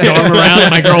there's a storm around, and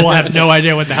my girl will have no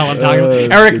idea what the hell I'm talking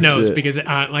about. Eric good knows shit. because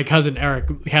my cousin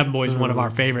Eric, Cabin Boy, is one of our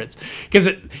favorites. Because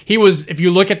he was, if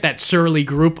you look at that surly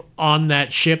group on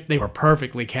that ship, they were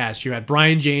perfectly cast. You had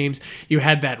Brian James, you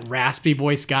had that raspy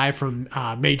voice guy from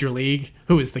Major League,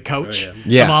 who is the coach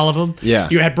Yeah. of all of them. Yeah.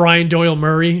 You had Brian Doyle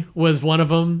Murray was one of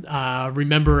them.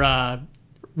 Remember,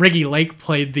 Riggy Lake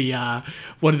played the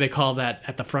what do they call that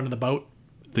at the front of the boat?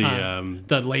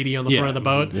 The lady on the front of the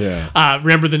boat. Yeah.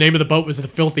 Remember the name of the boat was the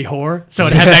Filthy Whore. So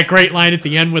it had that great line at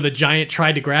the end where the giant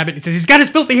tried to grab it. He says he's got his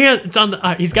filthy hands. It's on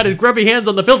the. He's got his grubby hands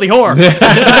on the filthy whore.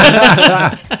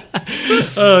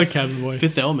 Oh, Cabin Boy.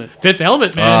 Fifth Element. Fifth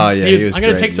Element, man. Oh, yeah, he was I'm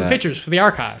gonna great take in some that. pictures for the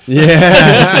archive.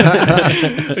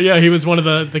 Yeah. Yeah, he was one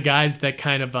of the guys that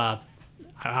kind of I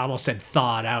almost said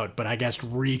thawed out, but I guess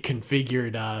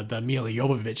reconfigured the Mila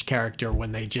Jovovich character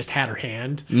when they just had her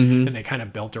hand and they kind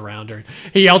of built around her.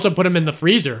 He also put him in the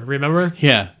freezer. Remember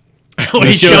Yeah. when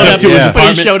he showed up to his when he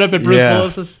apartment? showed up at Bruce Yeah.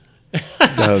 Willis's?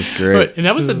 That was great. And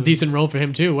that was a decent role for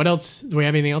him too. What else? Do we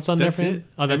have anything else on That's there for him? it.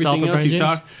 Oh, that's Everything all for else Brian you James?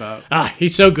 talked about.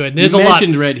 He's so good. There's You a lot.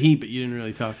 mentioned Red Heat, but you didn't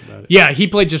really talk about it. Yeah, he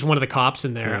played just one of the cops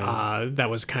in there. That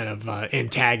was kind of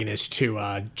antagonist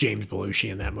to James Belushi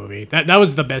in that movie. That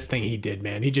was the best thing he did,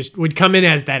 man. He just would come in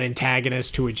as that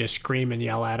antagonist who would just scream and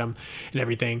yell at him and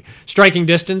everything. Striking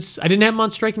Distance. I didn't have him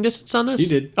on Striking Distance on this. You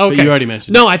did, but you already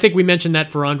mentioned No, I think we mentioned that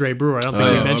for Andre Brewer. I don't think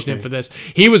we yeah, mentioned him okay. for this.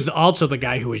 He was also the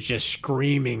guy who was just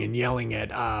screaming and yelling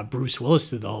at Bruce Willis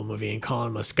through the whole movie and calling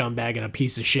him a scumbag and a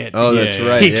piece of shit. Oh, that's Yeah,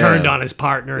 right. He yeah. turned on his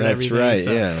partner and That's everything. right,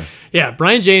 so- yeah. Yeah,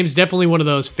 Brian James, definitely one of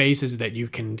those faces that you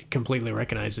can completely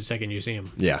recognize the second you see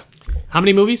him. Yeah. How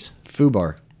many movies?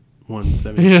 Fubar.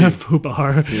 172. Yeah,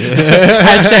 Fubar.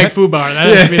 Hashtag Fubar. That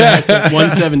has to be the hashtag.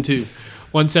 172.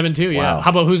 172, yeah. Wow. How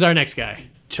about who's our next guy?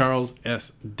 Charles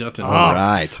S. Dutton. All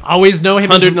right. I always know him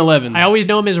 111. I always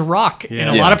know him as Rock, and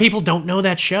a Yeah. lot of people don't know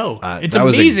that show. It's that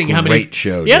was a amazing how many great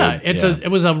show, Yeah, dude.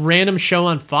 it was a random show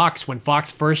on Fox when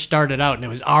Fox first started out, and it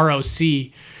was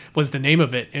ROC was the name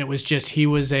of it, and it was just he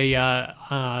was a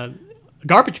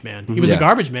garbage man. He was Yeah. a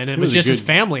garbage man, and it was was a just his good-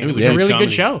 family. it It was was a a good really comedy.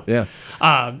 good show.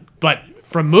 Yeah. But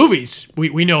from movies,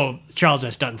 we know Charles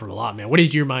S. Dutton from a lot, man. What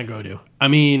did your mind go to? I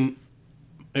mean,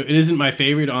 it isn't my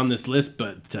favorite on this list,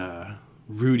 but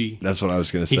Rudy. That's what I was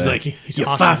going to say. He's like, He's you're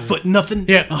awesome. 5 foot nothing,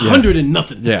 Yeah. 100 and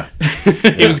nothing. yeah.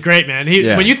 He was great, man.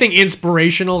 Yeah. When you think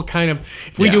inspirational, kind of,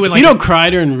 if we Yeah. do it If like you know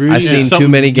Kreider and Rudy, I've seen too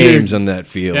something many weird. games on that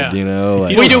field, Yeah. you know?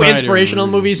 Like, if we do Kreider, inspirational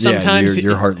movies yeah, sometimes,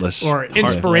 you're heartless. or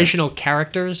inspirational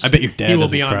characters. I bet your dad he will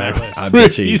doesn't be on cry. that list. I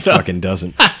bet you he He's a- fucking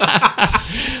doesn't.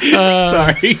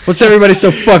 Sorry. What's everybody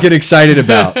so fucking excited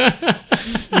about?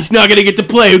 He's not going to get to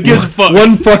play. Who gives a fuck?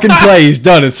 One fucking play, he's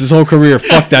done. It's his whole career.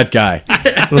 Fuck that guy.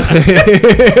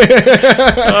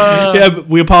 Yeah, but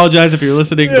we apologize if you're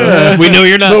listening. But we know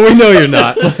you're not. But we know you're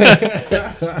not.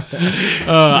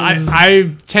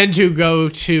 I tend to go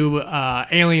to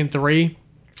Alien 3.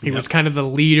 He was kind of the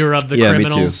leader of the Yeah, me too.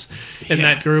 criminals in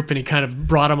that group, and he kind of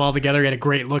brought them all together. He had a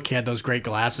great look. He had those great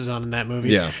glasses on in that movie.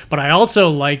 Yeah. But I also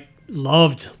like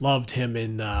loved him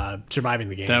in Surviving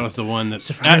the Game. That was the one that's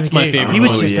Surviving the my Game. favorite. He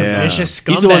was one. just yeah. a vicious scumbag.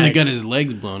 He's the one that got his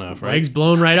legs blown off, right? legs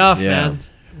blown right off, Yeah. man.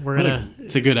 We're gonna.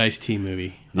 It's a good Ice-T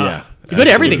movie. Yeah. You go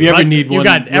to everything. If you ever need you one,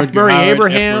 got F. Rutger Murray Hauer,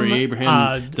 Abraham. F. Murray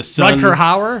Abraham, the son. Rutger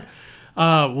Hauer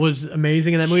was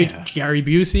amazing in that movie. Yeah. Gary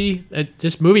Busey.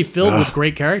 This movie filled with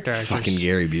great character actors. Fucking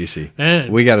Gary Busey.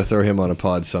 Man. We got to throw him on a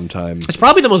pod sometime. It's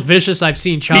probably the most vicious I've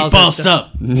seen Charles. Meatball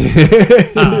Sup.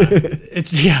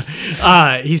 It's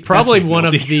he's probably That's one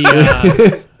of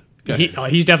McNulty. the.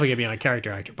 He's definitely gonna be on a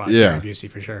character actor pod. Yeah. Gary Busey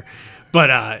for sure.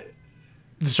 But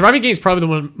the Surviving Game is probably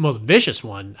the most vicious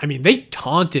one. I mean, they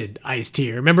taunted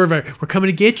Ice-T. Remember, we're coming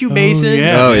to get you, Mason.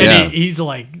 yeah. Oh, And yeah. he's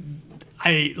like,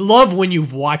 I love when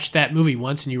you've watched that movie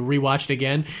once and you rewatch it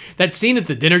again. That scene at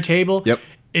the dinner table. Yep.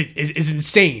 Is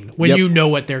insane when Yep. you know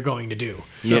what they're going to do.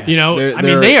 Yeah. You know, They're- I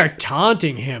mean, they are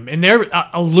taunting him and they're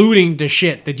alluding to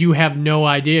shit that you have no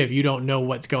idea if you don't know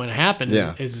what's going to happen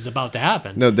Yeah. is about to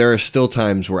happen. No, there are still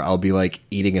times where I'll be like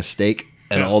eating a steak,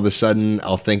 and Yeah. all of a sudden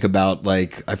I'll think about,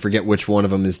 like, I forget which one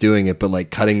of them is doing it, but like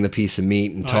cutting the piece of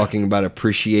meat and talking about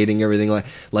appreciating everything,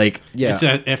 like yeah. It's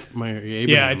a F. Murray Abraham.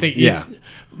 Yeah, I think Yeah.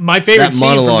 my favorite That scene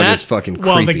monologue from that, is fucking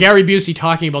Well, the creepy. Gary Busey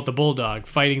talking about the bulldog,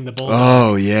 fighting the bulldog.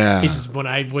 Oh yeah. He says, when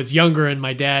I was younger and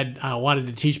my dad wanted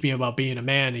to teach me about being a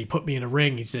man, he put me in a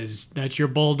ring. He says, that's your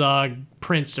bulldog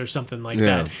Prince or something like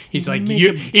Yeah. that. He's like,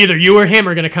 either you or him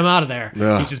are going to come out of there.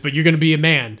 Ugh. He says, but you're going to be a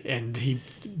man. And he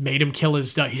made him kill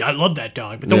his dog. I love that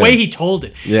dog. But the Yeah. way he told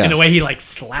it Yeah. and the way he like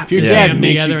slapped If your his dad hand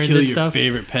makes together you and kill did your stuff.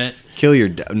 favorite pet, Kill your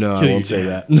no, I Kill won't your say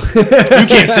dad. that. you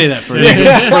can't say that for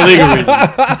legal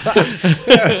reasons.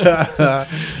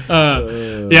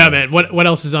 Yeah, man. What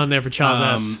else is on there for Charles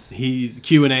S? He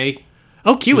Q&A.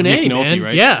 Oh, Q&A, Nick Nolte, man.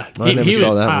 right? Yeah. I never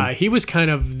saw that one. He was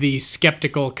kind of the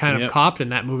skeptical kind of Yep. cop in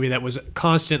that movie that was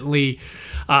constantly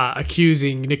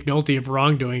accusing Nick Nolte of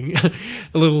wrongdoing.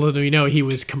 Little did we know he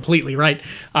was completely right.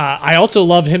 I also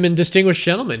loved him in Distinguished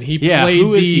Gentleman. He Yeah, played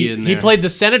who is the he in there? played the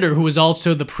senator who was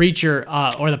also the preacher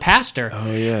or the pastor.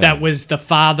 Oh, yeah. That was the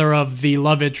father of the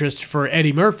love interest for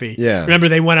Eddie Murphy. Yeah. Remember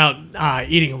they went out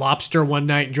eating lobster one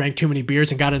night and drank too many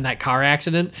beers and got in that car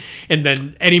accident, and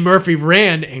then Eddie Murphy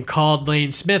ran and called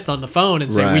Lane Smith on the phone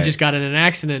and said, "We Right. just got in an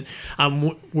accident.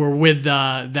 We're with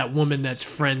that woman that's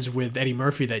friends with Eddie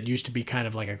Murphy that used to be kind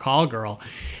of like a call girl,"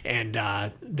 and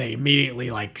they immediately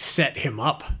like set him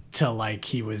up to like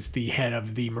he was the head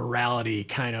of the morality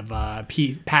kind of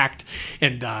pact,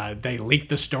 and they leaked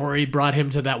the story, brought him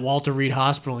to that Walter Reed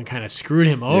Hospital, and kind of screwed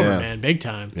him over, Yeah. man, big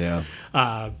time. Yeah.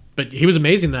 But he was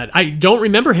amazing in that. I don't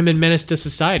remember him in Menace to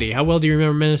Society. How well do you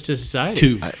remember Menace to Society?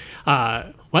 2.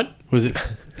 What? Was it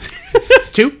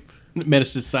 2?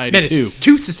 Menace to Society Menace 2?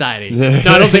 to Society. No,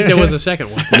 I don't think there was a second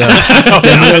one.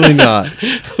 Definitely not.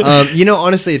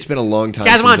 Honestly, it's been a long time.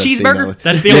 Guys since want I've a seen that cheeseburger? one.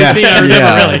 That's the only scene I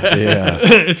remember, really. Yeah.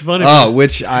 It's funny. Oh,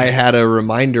 which I had a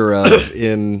reminder of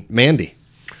in Mandy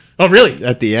Oh, really?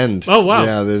 at the end. Oh, wow.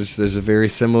 Yeah, there's a very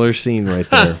similar scene right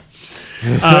there.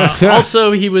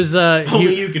 Also, he was.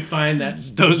 Only you could find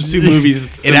those two movies. It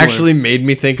similar. actually made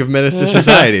me think of Menace to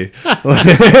Society.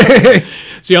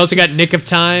 So you also got Nick of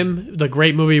Time, the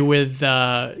great movie with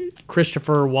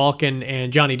Christopher Walken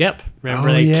and Johnny Depp. Remember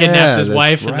Oh, they yeah, kidnapped his that's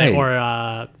wife, and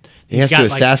right. He has to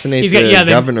assassinate the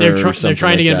governor They're or they're something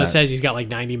trying to like get him to that. says he's got like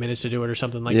 90 minutes to do it or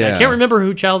something like that. Yeah. I can't remember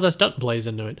who Charles S. Dutton plays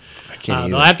into it. I can't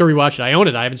either. I have to rewatch it. I own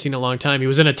it. I haven't seen it in a long time. He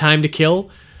was in A Time to Kill.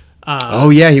 Oh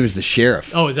yeah, he was the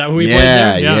sheriff. Oh, is that who he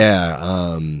yeah, played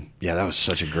there? yeah. That was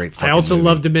such a great. Fucking I also movie.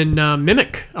 loved him in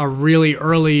Mimic, a really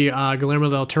early Guillermo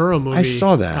del Toro movie. I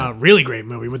saw that. Really great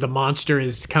movie where the monster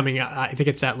is coming. I think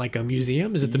it's at like a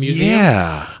museum. Is it the museum?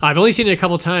 Yeah. I've only seen it a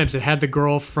couple times. It had the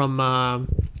girl from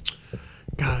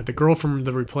the girl from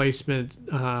The Replacements,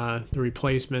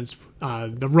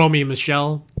 the Romy and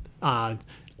Michelle, Paul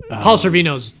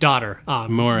Sorvino's daughter,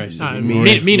 Morris.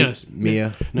 Mina's.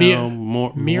 Mia. No,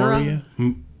 Mira? Moria?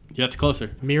 Yeah, it's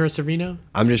closer. Mira Sorvino.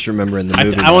 I'm just remembering the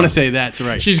movie. I want to say that's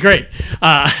right. She's great.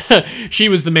 She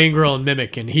was the main girl in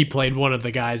Mimic, and he played one of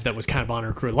the guys that was kind of on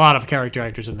her crew. A lot of character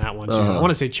actors in that one, too. I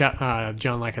want to say John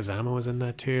Leguizamo was in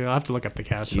that, too. I'll have to look up the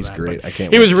cast He's for that. great. but I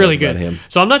can't He wait was to really talk about good. him.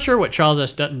 So I'm not sure what Charles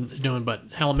S. Dutton's doing, but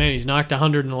hell, man, he's knocked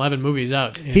 111 movies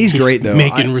out. And He's great though.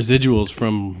 Making residuals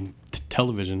from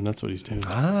television. That's what he's doing.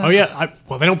 Oh, yeah.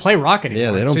 Well, they don't play rock anymore.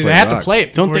 Yeah, they don't See, play they have rock. to play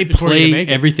it. Don't they before you play make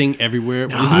it. everything everywhere?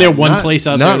 Isn't there one not- place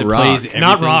out not there that rock. plays everything?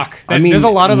 Not rock. I mean, There's a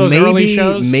lot of those early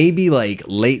shows. Maybe like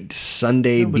late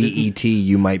Sunday BET,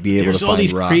 you might be able There's to all find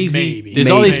these rock. crazy. Maybe. There's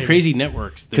all these Maybe. crazy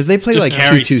networks Because they play just like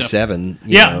carry stuff. 227.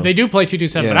 Yeah, know. they do play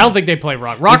 227, but Yeah. I don't think they play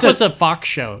rock. Rock Is that- was a Fox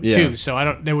show Yeah. too, so I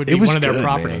don't. They would It be was one of their good,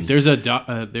 properties. There's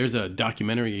a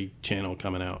documentary channel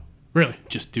coming out Really?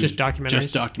 Just documentaries.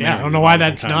 Just documentaries. Yeah, I don't know why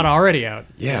that's not already out.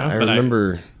 Yeah, I But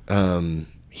remember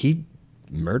he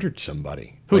murdered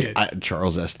somebody. Who did?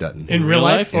 Charles S. Dutton. In real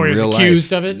life, or In is real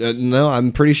accused life. of it, No,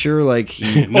 I'm pretty sure like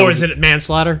he. or is it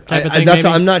manslaughter type of thing? that's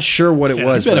maybe? I'm not sure what it Yeah.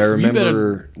 was, You but I better- you better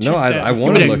remember. No, check that. I You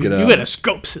want to better- look it up. You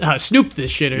better snoop this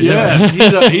shit. Or Yeah,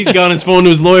 something. he's got on his phone to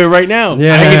his lawyer right now.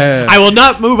 Yeah. I will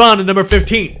not move on to number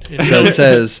 15. So it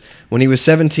says, when he was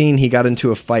 17, he got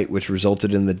into a fight which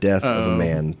resulted in the death of a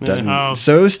man. Dutton, Oh.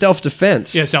 So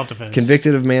self-defense. Yeah, self-defense.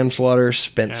 Convicted of manslaughter,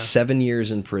 spent 7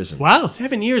 years in prison. Wow.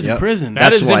 7 years in Yep. prison.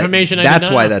 That is information I did That's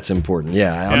not why know. that's important.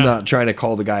 Yeah, I'm Yeah. not trying to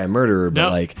call the guy a murderer, but No.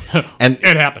 like, and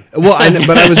It happened. well,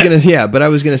 but I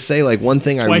was gonna say like one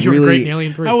thing I Why you were great really in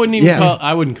Alien 3. I wouldn't even Yeah.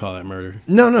 I wouldn't call that murder.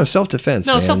 no self-defense.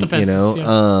 No, man, self-defense You know, is,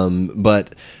 yeah.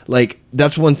 but like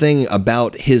that's one thing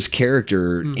about his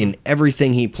character Mm-hmm. in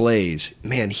everything he plays.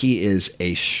 Man, he is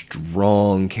a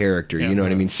strong character. Yeah. You know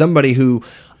what I mean? Somebody who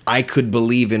I could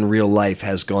believe in real life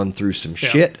has gone through some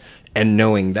shit. And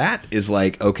knowing that is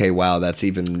like, okay, wow, that's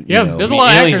even. Yeah, you know, there's a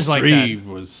lot of Alien actors like 3 that.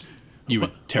 was you were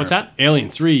What's terrified. that? Alien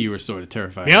 3, you were sort of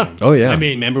terrified. Yeah. of him. Oh, yeah. I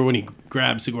mean, Remember when he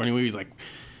grabbed Sigourney Weaver? He's like,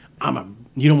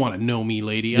 you don't want to know me,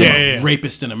 lady. I'm Yeah, a yeah.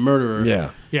 rapist and a murderer.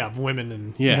 Yeah, yeah, of women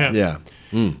and Yeah.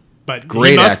 yeah. But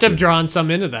Great he must actor. have drawn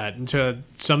some into that, into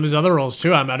some of his other roles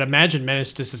too. I'd imagine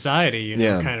Menace to Society. You know,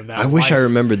 Yeah, kind of that. I wish I life.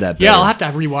 rememred that. Yeah, better. I'll have to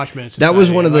rewatch Menace to That Society.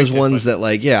 was one of I those liked it, ones but that,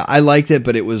 like, yeah, I liked it,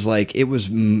 but it was like it was.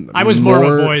 I was more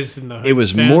of a Boys in the Hood It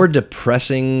was fan. more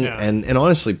depressing Yeah. and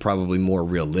honestly probably more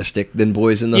realistic than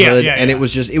Boys in the Yeah, Hood, yeah, and yeah. it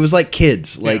was like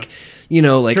kids, like. You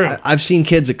know, like True. I've seen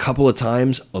Kids a couple of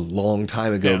times a long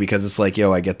time ago Yeah. because it's like,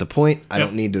 yo, I get the point. I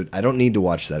Yep. don't need to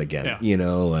watch that again. Yeah. You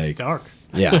know, like It's dark.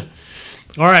 yeah.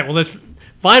 All right, well, this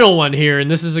final one here,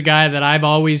 and this is a guy that I've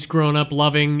always grown up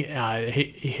loving.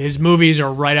 His movies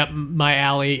are right up my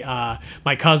alley.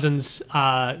 My cousins,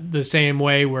 the same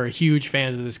way. We're huge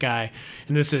fans of this guy,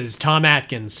 and this is Tom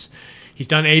Atkins. He's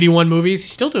done 81 movies.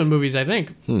 He's still doing movies, I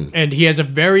think. And he has a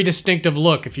very distinctive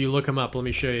look. If you look him up, let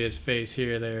me show you his face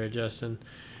here, there, Justin.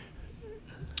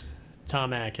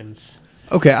 Tom Atkins.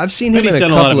 Okay, I've seen But him he's in a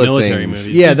done a lot of couple of military things. movies.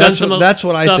 Yeah, He's done that's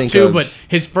what I stuff think too, of. But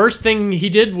his first thing he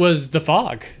did was The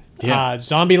Fog. Yeah.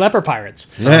 Zombie leper pirates.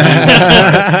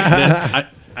 I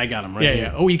got him right Yeah, here.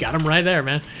 yeah. Oh, you got him right there,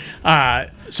 man.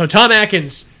 So Tom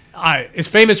Atkins is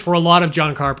famous for a lot of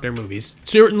John Carpenter movies,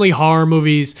 certainly horror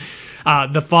movies.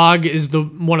 The Fog is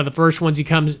one of the first ones he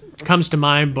comes to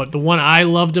mind, but the one I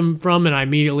loved him from, and I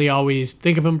immediately always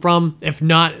think of him from, if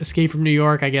not Escape from New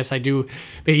York, I guess I do.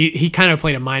 But he kind of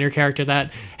played a minor character.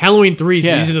 That Halloween 3,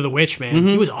 Yeah. Season of the Witch, man,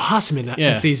 he was awesome in that Yeah.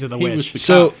 in Season of the He was Witch. the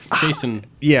So- cop chasing.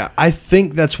 Yeah, I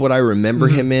think that's what I remember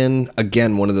him in.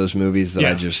 Again, one of those movies that I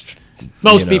Yeah. just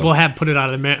Most you know. people have put it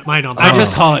out of mind on. I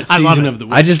just call it I love Season it. of the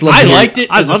Witch. I just love. I to hear- liked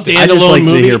it. I I love the I just like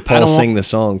movie. to hear I Paul don't want- sing the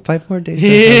song 5 more days.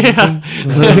 Yeah.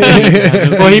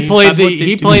 Well, he played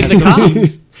the cop.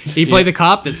 He played the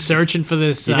cop that's searching for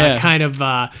this Yeah. kind of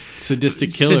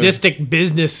Sadistic killer. sadistic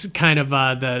business. Kind of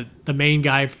the main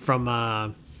guy from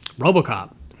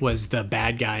RoboCop was the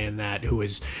bad guy in that, who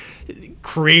was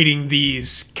creating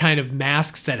these kind of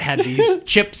masks that had these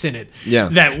chips in it. Yeah.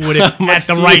 That would have, much at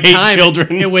the do you right hate time,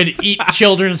 children? it would eat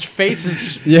children's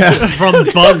faces. Yeah. From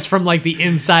bugs from like the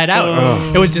inside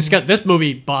out. It was disgusting. This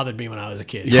movie bothered me when I was a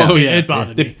kid. Yeah. Oh yeah, It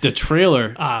bothered me. The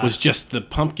trailer was just the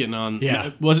pumpkin on. Yeah.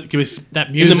 It was That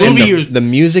in music. the And movie. And you- the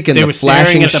music and they the were staring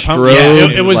flashing at the pump- strobe.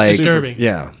 Yeah, it was like, disturbing.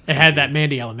 Yeah. It had that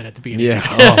Mandy element at the beginning. Yeah.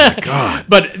 Oh my god.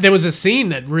 But there was a scene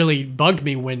that really bugged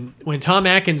me when Tom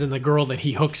Atkins and the girl that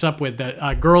he hooks up with,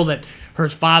 the girl that her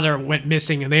father went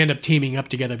missing, and they end up teaming up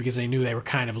together because they knew they were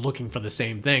kind of looking for the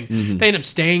same thing. They end up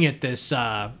staying at this.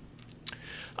 They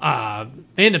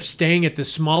end up staying at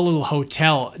this small little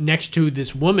hotel next to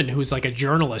this woman who's like a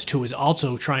journalist who was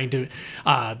also trying to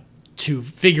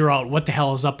figure out what the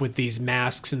hell is up with these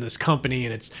masks in this company,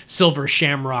 and it's Silver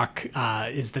Shamrock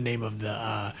is the name of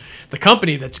the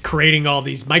company that's creating all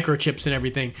these microchips and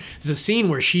everything. There's a scene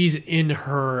where she's in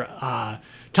her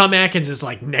Tom Atkins is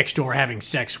like next door having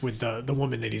sex with the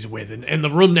woman that he's with, and the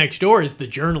room next door is the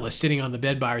journalist sitting on the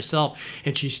bed by herself,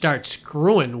 and she starts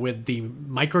screwing with the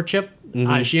microchip.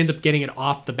 She ends up getting it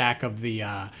off the back of the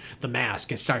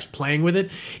mask and starts playing with it,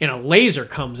 and a laser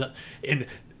comes up and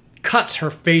cuts her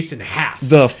face in half.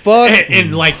 The fuck?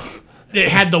 And like it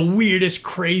had the weirdest,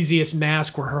 craziest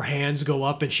mask where her hands go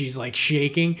up and she's like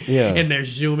shaking. Yeah. And they're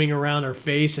zooming around her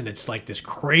face, and it's like this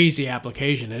crazy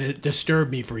application, and it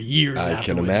disturbed me for years. I can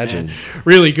afterwards, imagine. man.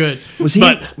 Really good. Was he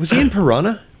But in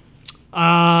Piranha?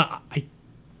 I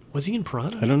Was he in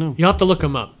Piranha? I don't know. You'll have to look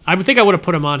him up. I would think I would have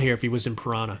put him on here if he was in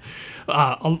Piranha.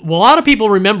 A lot of people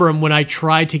remember him. When I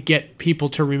try to get people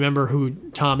to remember who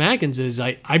Tom Atkins is,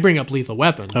 I bring up Lethal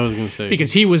Weapon. I was going to say.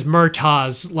 Because he was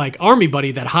Murtaugh's like army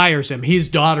buddy that hires him. His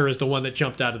daughter is the one that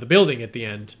jumped out of the building at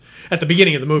the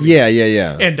beginning of the movie.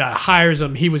 Yeah. And hires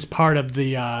him. He was part of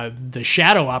the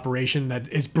shadow operation that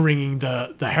is bringing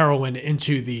the heroin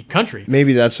into the country.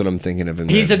 Maybe that's what I'm thinking of.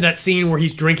 He's in that scene where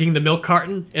he's drinking the milk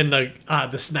carton, and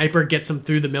the sniper gets him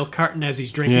through the milk carton as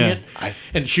he's drinking it,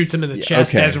 and shoots him in the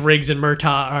chest as Riggs and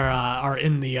Murtaugh are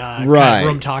in the kind of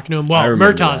room talking to him. Well,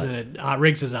 Murtaugh's in it.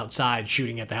 Riggs is outside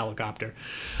shooting at the helicopter.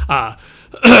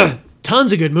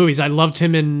 Tons of good movies. I loved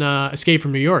him in Escape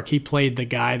from New York. He played the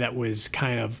guy that was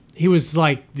he was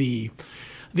like the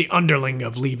underling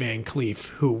of Lee Van Cleef,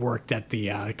 who worked at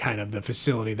the kind of the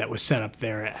facility that was set up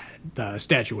there at the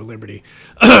Statue of Liberty.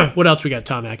 What else we got?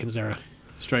 Tom Atkins there.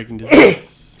 Striking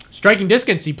Distance. Striking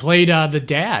Distance. He played the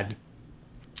dad.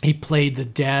 He played the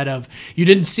dad of. You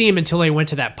didn't see him until they went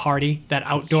to that party, that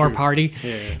outdoor party,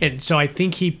 and so I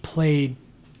think he played.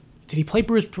 Did he play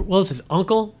Bruce Willis's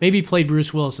uncle? Maybe he played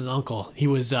Bruce Willis's uncle. He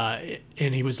was, and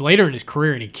he was later in his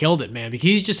career, and he killed it, man. Because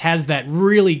he just has that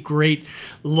really great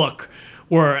look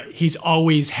where he's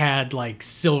always had like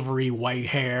silvery white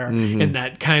hair and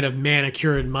that kind of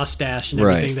manicured mustache and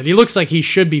everything. That he looks like he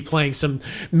should be playing some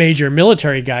major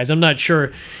military guys. I'm not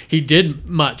sure he did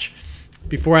much.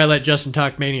 Before I let Justin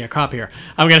talk Maniac Cop here,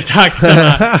 I'm going to talk some.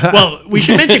 Well, we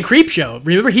should mention Creepshow.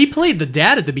 Remember, he played the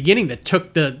dad at the beginning that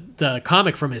took the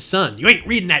comic from his son. You ain't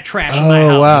reading that trash in my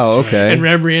house. Oh, wow, okay. And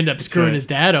remember, he ended up screwing his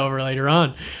dad over later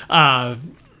on.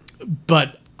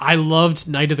 But I loved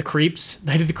Night of the Creeps.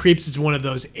 Night of the Creeps is one of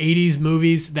those 80s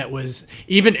movies that was,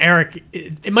 even Eric,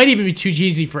 it might even be too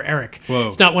cheesy for Eric. Whoa.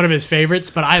 It's not one of his favorites,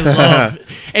 but I love,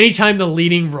 anytime the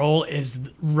leading role is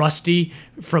Rusty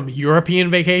from European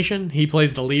Vacation, he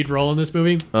plays the lead role in this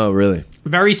movie. Oh, really?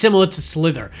 Very similar to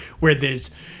Slither, where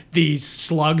there's these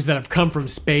slugs that have come from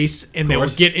space and they will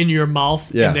get in your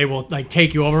mouth and they will like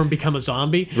take you over and become a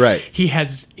zombie. Right.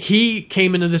 He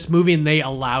came into this movie and they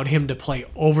allowed him to play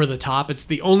over the top. It's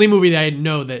the only movie that I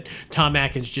know that Tom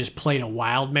Atkins just played a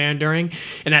wild man during.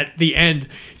 And at the end,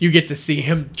 you get to see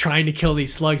him trying to kill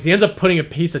these slugs. He ends up putting a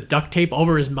piece of duct tape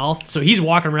over his mouth, so he's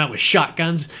walking around with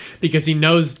shotguns because he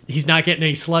knows he's not getting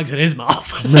any slugs in his mouth.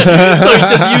 So he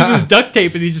just uses duct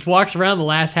tape and he just walks around the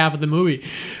last half of the movie.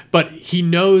 But he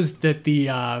knows that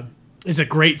is a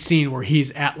great scene where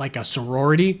he's at like a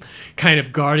sorority, kind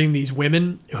of guarding these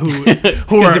women who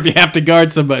are. If you have to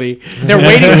guard somebody, they're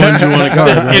waiting. You want to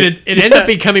guard, right? And it ended up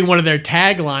becoming one of their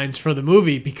taglines for the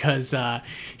movie because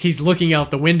he's looking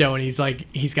out the window and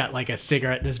he's got like a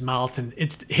cigarette in his mouth, and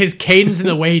it's his cadence and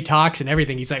the way he talks and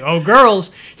everything. He's like, "Oh,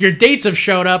 girls, your dates have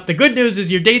showed up. The good news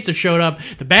is your dates have showed up.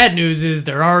 The bad news is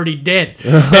they're already dead.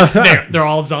 they're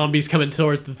all zombies coming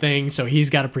towards the thing, so he's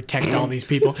got to protect all these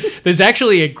people." There's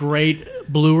actually a great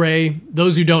Blu-ray.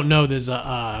 Those who don't know, there's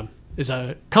a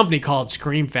company called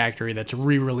Scream Factory that's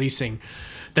re-releasing,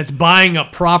 that's buying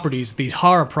up properties, these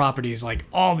horror properties, like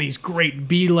all these great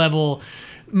B-level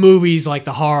movies like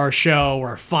The Horror Show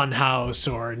or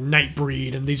Funhouse or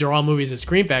Nightbreed, and these are all movies that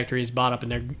Scream Factory has bought up, and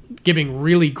they're giving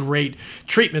really great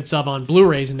treatments of on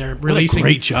Blu-rays, and they're releasing.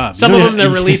 What a great job! Some of them they're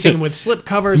releasing with slip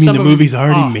covers. You mean some the of them, movie's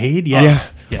already made?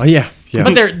 Yes. Yeah. Oh, yeah. Yeah.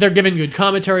 But they're giving good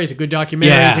commentaries, good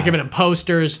documentaries. They're giving them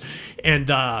posters, and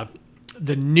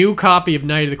the new copy of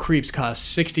Night of the Creeps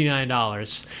costs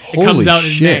 $69. It comes out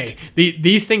in May.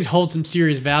 These things hold some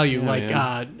serious value.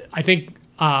 I think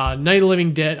Night of the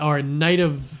Living Dead or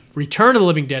Return of the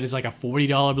Living Dead is like a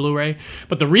 $40 Blu-ray.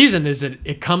 But the reason is that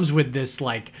it comes with this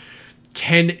like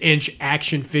 10-inch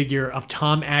action figure of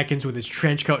Tom Atkins with his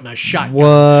trench coat and a shotgun. What?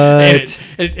 And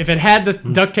if it had this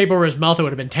duct tape over his mouth, it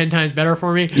would have been 10 times better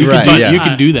for me. You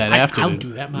can do that after. I'll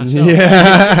do that myself.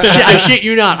 Yeah. I shit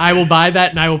you not. I will buy that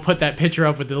and I will put that picture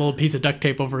up with the little piece of duct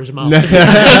tape over his mouth.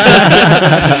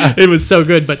 It was so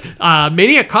good. But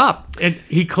Maniac Cop, and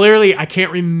he clearly, I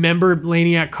can't remember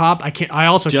Maniac Cop. I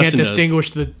also can't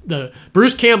distinguish the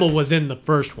Bruce Campbell was in the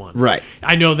first one. Right.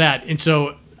 I know that. And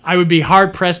so I would be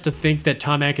hard-pressed to think that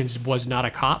Tom Atkins was not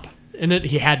a cop in it.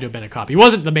 He had to have been a cop. He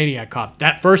wasn't the Maniac Cop.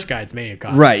 That first guy's the Maniac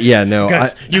Cop. Right, yeah, no.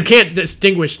 Because you can't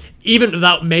distinguish, even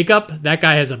without makeup, that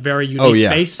guy has a very unique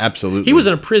face. Absolutely. He was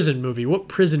in a prison movie. What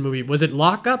prison movie? Was it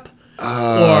Lockup?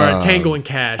 or Tango and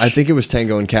Cash? I think it was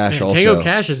Tango and Cash Man, also. Tango and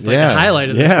Cash is like the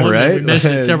highlight of this one. Right? We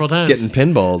mentioned it several times. Getting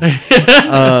pinballed.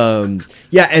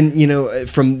 Yeah, and you know,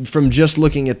 from just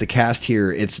looking at the cast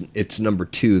here, it's number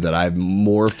 2 that I'm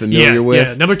more familiar with.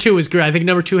 Yeah, number 2 was great. I think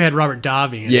number 2 had Robert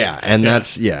Davi in it. Yeah, and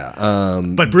that's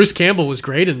But Bruce Campbell was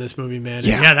great in this movie, man.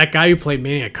 Yeah. Yeah, that guy who played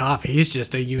Maniac Cop, he's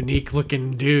just a unique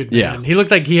looking dude. Yeah. Man. He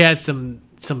looked like he had some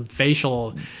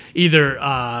facial either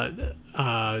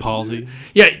Palsy.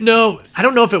 yeah, no, I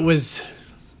don't know if it was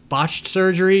botched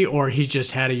surgery or he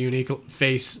just had a unique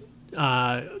face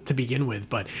to begin with,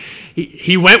 but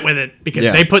he went with it because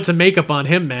Yeah. they put some makeup on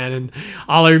him, man. And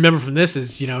all I remember from this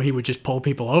is, you know, he would just pull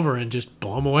people over and just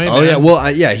blow them away. Oh man. yeah, well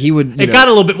he would. It got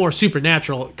a little bit more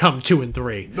supernatural come 2 and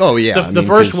 3. Oh, yeah, the I mean,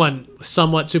 first 'cause- one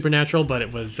somewhat supernatural, but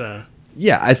it was.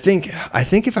 Yeah, I think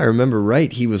if I remember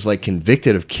right, he was like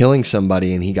convicted of killing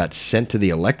somebody and he got sent to the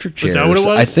electric chair. Was that what it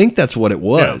was? I think that's what it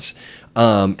was.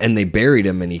 And they buried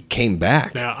him and he came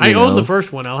back. Yeah, I own the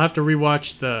first one. I'll have to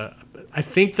rewatch the. I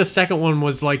think the second one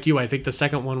was like you. I think the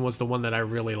second one was the one that I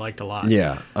really liked a lot.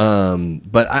 Yeah,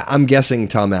 but I'm guessing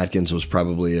Tom Atkins was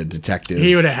probably a detective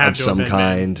He would have of to have some been,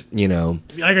 kind. You know,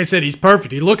 Like I said, he's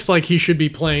perfect. He looks like he should be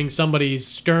playing somebody's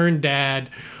stern dad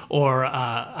or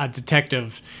a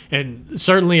detective. And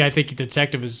certainly I think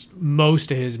detective is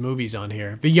most of his movies on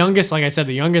here. The youngest, like I said,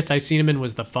 the youngest I seen him in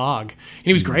was The Fog. And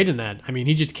he was great in that. I mean,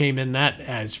 he just came in that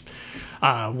as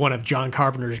one of John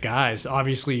Carpenter's guys.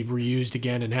 Obviously reused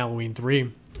again in Halloween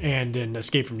 3 and in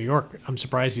Escape from New York. I'm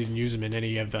surprised he didn't use him in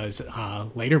any of his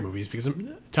later movies because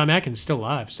Tom Atkins is still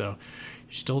alive. So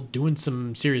he's still doing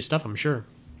some serious stuff, I'm sure.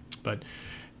 But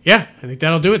yeah, I think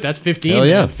that'll do it. That's 15. Hell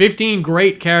yeah. Man. 15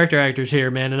 great character actors here,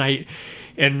 man.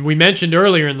 And we mentioned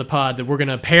earlier in the pod that we're going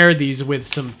to pair these with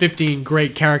some 15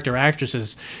 great character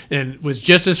actresses, and it was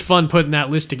just as fun putting that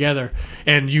list together.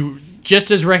 And you just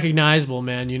as recognizable,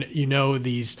 man. You know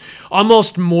these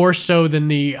almost more so than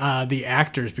the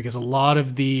actors, because a lot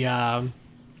of the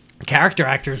character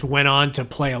actors went on to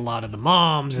play a lot of the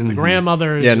moms and the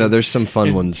grandmothers. yeah, no, there's some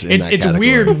fun ones in that It's category.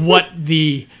 weird what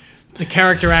the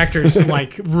character actors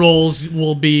like roles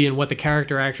will be and what the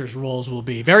character actors roles will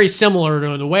be. Very similar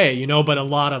in a way, you know, but a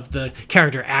lot of the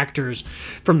character actors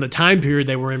from the time period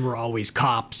they were in were always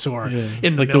cops or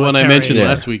in the Like the one I military. mentioned Yeah.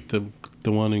 last week,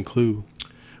 the one in Clue.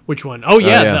 Which one? Oh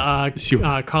yeah,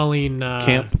 yeah. Colleen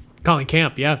Camp. Colleen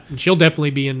Camp, yeah, and she'll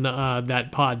definitely be in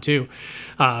that pod too.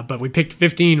 But we picked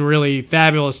 15 really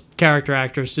fabulous character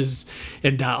actresses,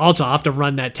 and also I'll have to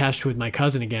run that test with my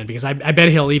cousin again because I bet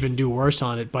he'll even do worse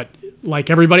on it. But like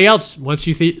everybody else, once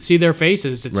you see their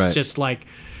faces, it's Right. just like,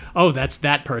 oh, that's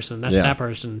that person. That's Yeah. that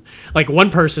person. Like one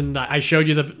person, I showed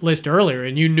you the list earlier,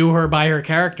 and you knew her by her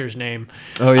character's name.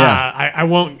 Oh, yeah. I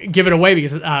won't give it away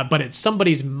because, but it's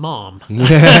somebody's mom.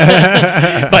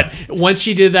 But once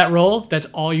she did that role, that's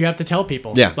all you have to tell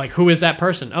people. Yeah. Like, who is that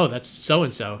person? Oh, that's so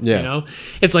and so. Yeah. You know,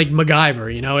 it's like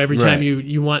MacGyver. You know, every time Right.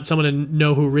 you want someone to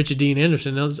know who Richard Dean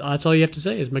Anderson is, that's all you have to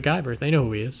say is MacGyver. They know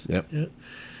who he is. Yep. Yeah.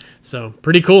 So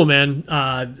pretty cool, man.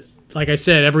 Like I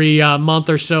said, every month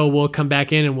or so we'll come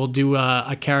back in and we'll do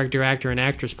a character actor and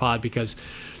actress pod because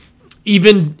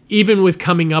even with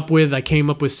coming up with, I came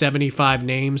up with 75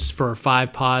 names for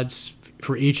 5 pods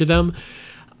for each of them.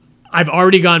 I've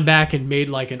already gone back and made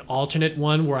like an alternate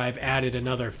one where I've added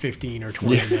another 15 or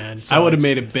 20, man. So I would have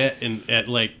it's- made a bet at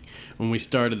like when we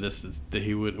started this that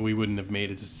we wouldn't have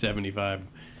made it to 75.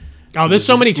 Oh, there's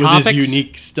so many topics. With as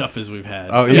unique stuff as we've had.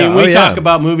 Oh, I yeah. mean, we Oh, yeah. talk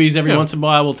about movies every Yeah. once in a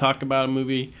while. We'll talk about a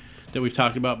movie that we've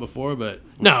talked about before, but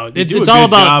No, we it's do a all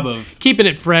good about job of keeping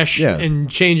it fresh Yeah. and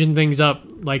changing things up.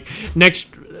 Like next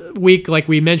week, like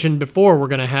we mentioned before, we're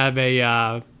gonna have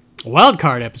a wild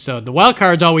card episode. The wild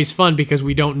card's always fun because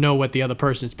we don't know what the other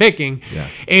person's picking, Yeah.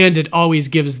 and it always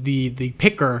gives the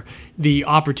picker the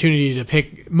opportunity to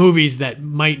pick movies that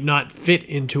might not fit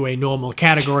into a normal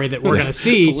category that we're gonna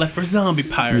see. leper zombie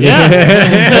pirate. Yeah,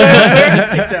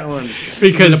 Take that one.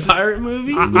 because Is it a pirate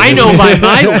movie? I know by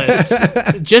my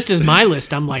list, just as my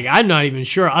list, I'm like, I'm not even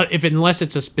sure if unless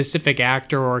it's a specific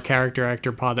actor or character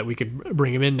actor pod that we could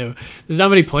bring him into. There's not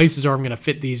many places where I'm going to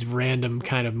fit these random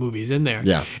kind of movies in there.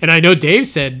 Yeah. And I know Dave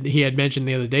said he had mentioned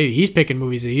the other day he's picking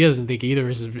movies that he doesn't think either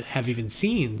of us have even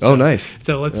seen. So, Oh, nice.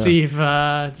 So let's see if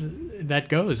that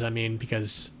goes. I mean,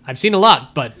 because I've seen a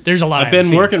lot, but there's a lot. I've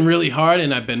been working really hard,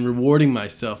 and I've been rewarding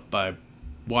myself by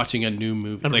watching a new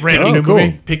movie. A brand new cool.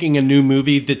 movie. Picking a new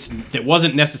movie that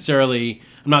wasn't necessarily.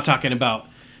 I'm not talking about.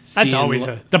 That's seeing, always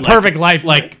the like- perfect life.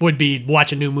 Like would be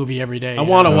watch a new movie every day. I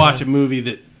want to watch a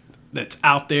movie that's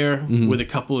out there with a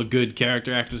couple of good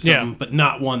character actors, or Yeah. something, but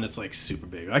not one that's like super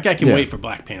big. Like I can Yeah. wait for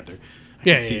Black Panther.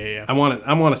 Yeah, see, yeah. I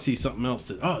want to see something else.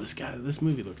 This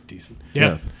movie looks decent.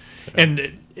 Yeah.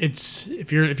 And it's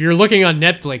if you're looking on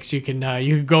Netflix, you can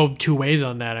go two ways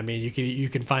on that. I mean, you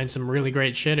can find some really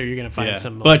great shit, or you're gonna find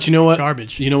some. But you know what?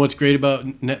 Garbage. You know what's great about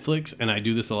Netflix, and I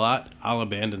do this a lot. I'll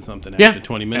abandon something Yeah. after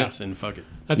 20 minutes and fuck it.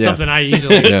 That's something I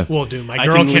easily Yeah. will do. My I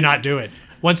girl can leave- cannot do it.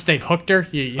 Once they've hooked her,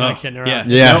 you're not kidding around.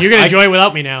 Yeah. You're gonna enjoy it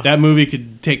without me now. That movie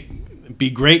could be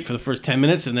great for the first 10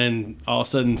 minutes, and then all of a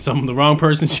sudden the wrong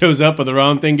person shows up or the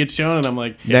wrong thing gets shown, and I'm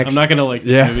like, Next. I'm not gonna like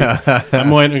this movie. I'm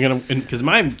going to, because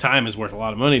my time is worth a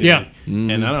lot of money to Yeah.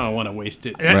 me, and I don't want to waste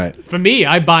it. Right. For me,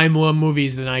 I buy more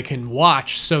movies than I can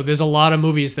watch, so there's a lot of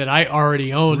movies that I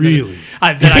already own. Really?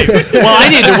 What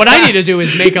I need to do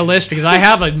is make a list, because I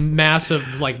have a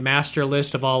massive master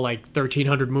list of all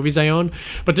 1,300 movies I own,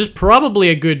 but there's probably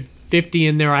a good 50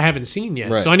 in there I haven't seen yet.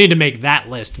 Right. So I need to make that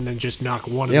list and then just knock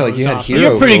one of Yeah, those like you had off. Hero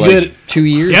You're pretty for good. 2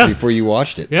 years Yeah. before you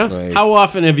watched it. Yeah. Like, How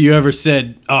often have you ever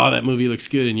said, "Oh, that movie looks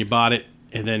good," and you bought it,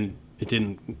 and then it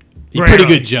didn't? You're a Rarely.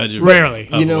 pretty good judge of Rarely.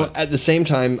 of you know, what- at the same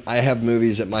time, I have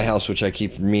movies at my house which I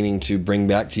keep meaning to bring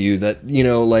back to you that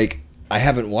I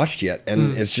haven't watched yet,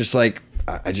 and it's just I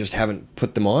just haven't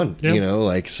put them on.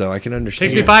 Yeah. So I can understand.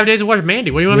 Takes me 5 days to watch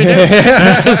Mandy. What do you want me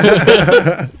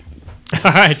to do?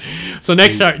 All right. So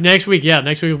next week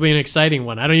will be an exciting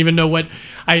one. I don't even know what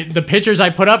the pictures I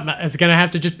put up. It's gonna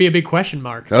have to just be a big question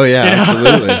mark. Oh yeah,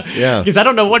 absolutely. Yeah. Because I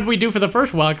don't know what we do for the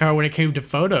first wild card when it came to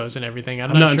photos and everything.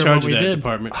 I'm not in sure charge what of we that did.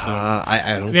 department. So.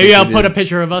 I don't. Maybe think I'll we put a did.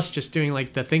 picture of us just doing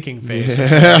the thinking face, or,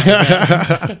 something like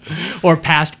that. Or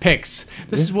past picks.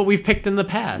 This is what we've picked in the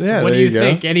past. Yeah, what do there you you go.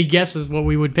 think? Any guesses what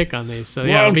we would pick on these? So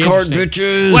yeah, it'll Wild be card interesting.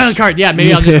 bitches. Wild card. Yeah,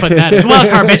 maybe I'll just put that. It's wild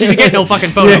card bitches. You get no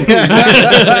fucking photo.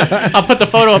 I'll put the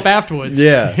photo up afterwards.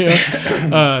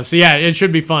 Yeah. So yeah, it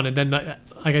should be fun. And then,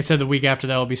 like I said, the week after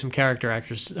that will be some character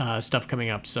actors stuff coming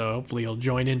up. So hopefully you'll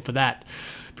join in for that.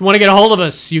 If you want to get a hold of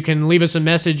us, you can leave us a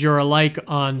message or a like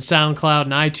on SoundCloud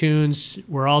and iTunes.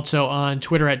 We're also on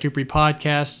Twitter at Dupree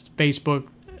Podcast, Facebook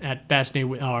at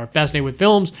Fascinated with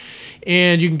Films,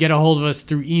 and you can get a hold of us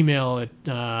through email at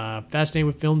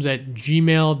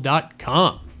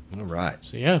fascinatedwithfilms@gmail.com. All right.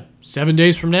 So yeah, 7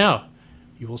 days from now,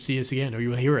 you will see us again, or you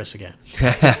will hear us again. You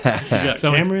got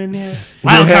So- a camera in there?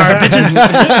 Wild card,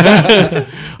 bitches.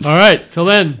 All right, till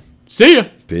then, see ya.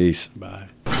 Peace. Bye.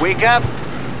 Wake up.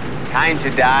 Time to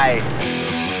die.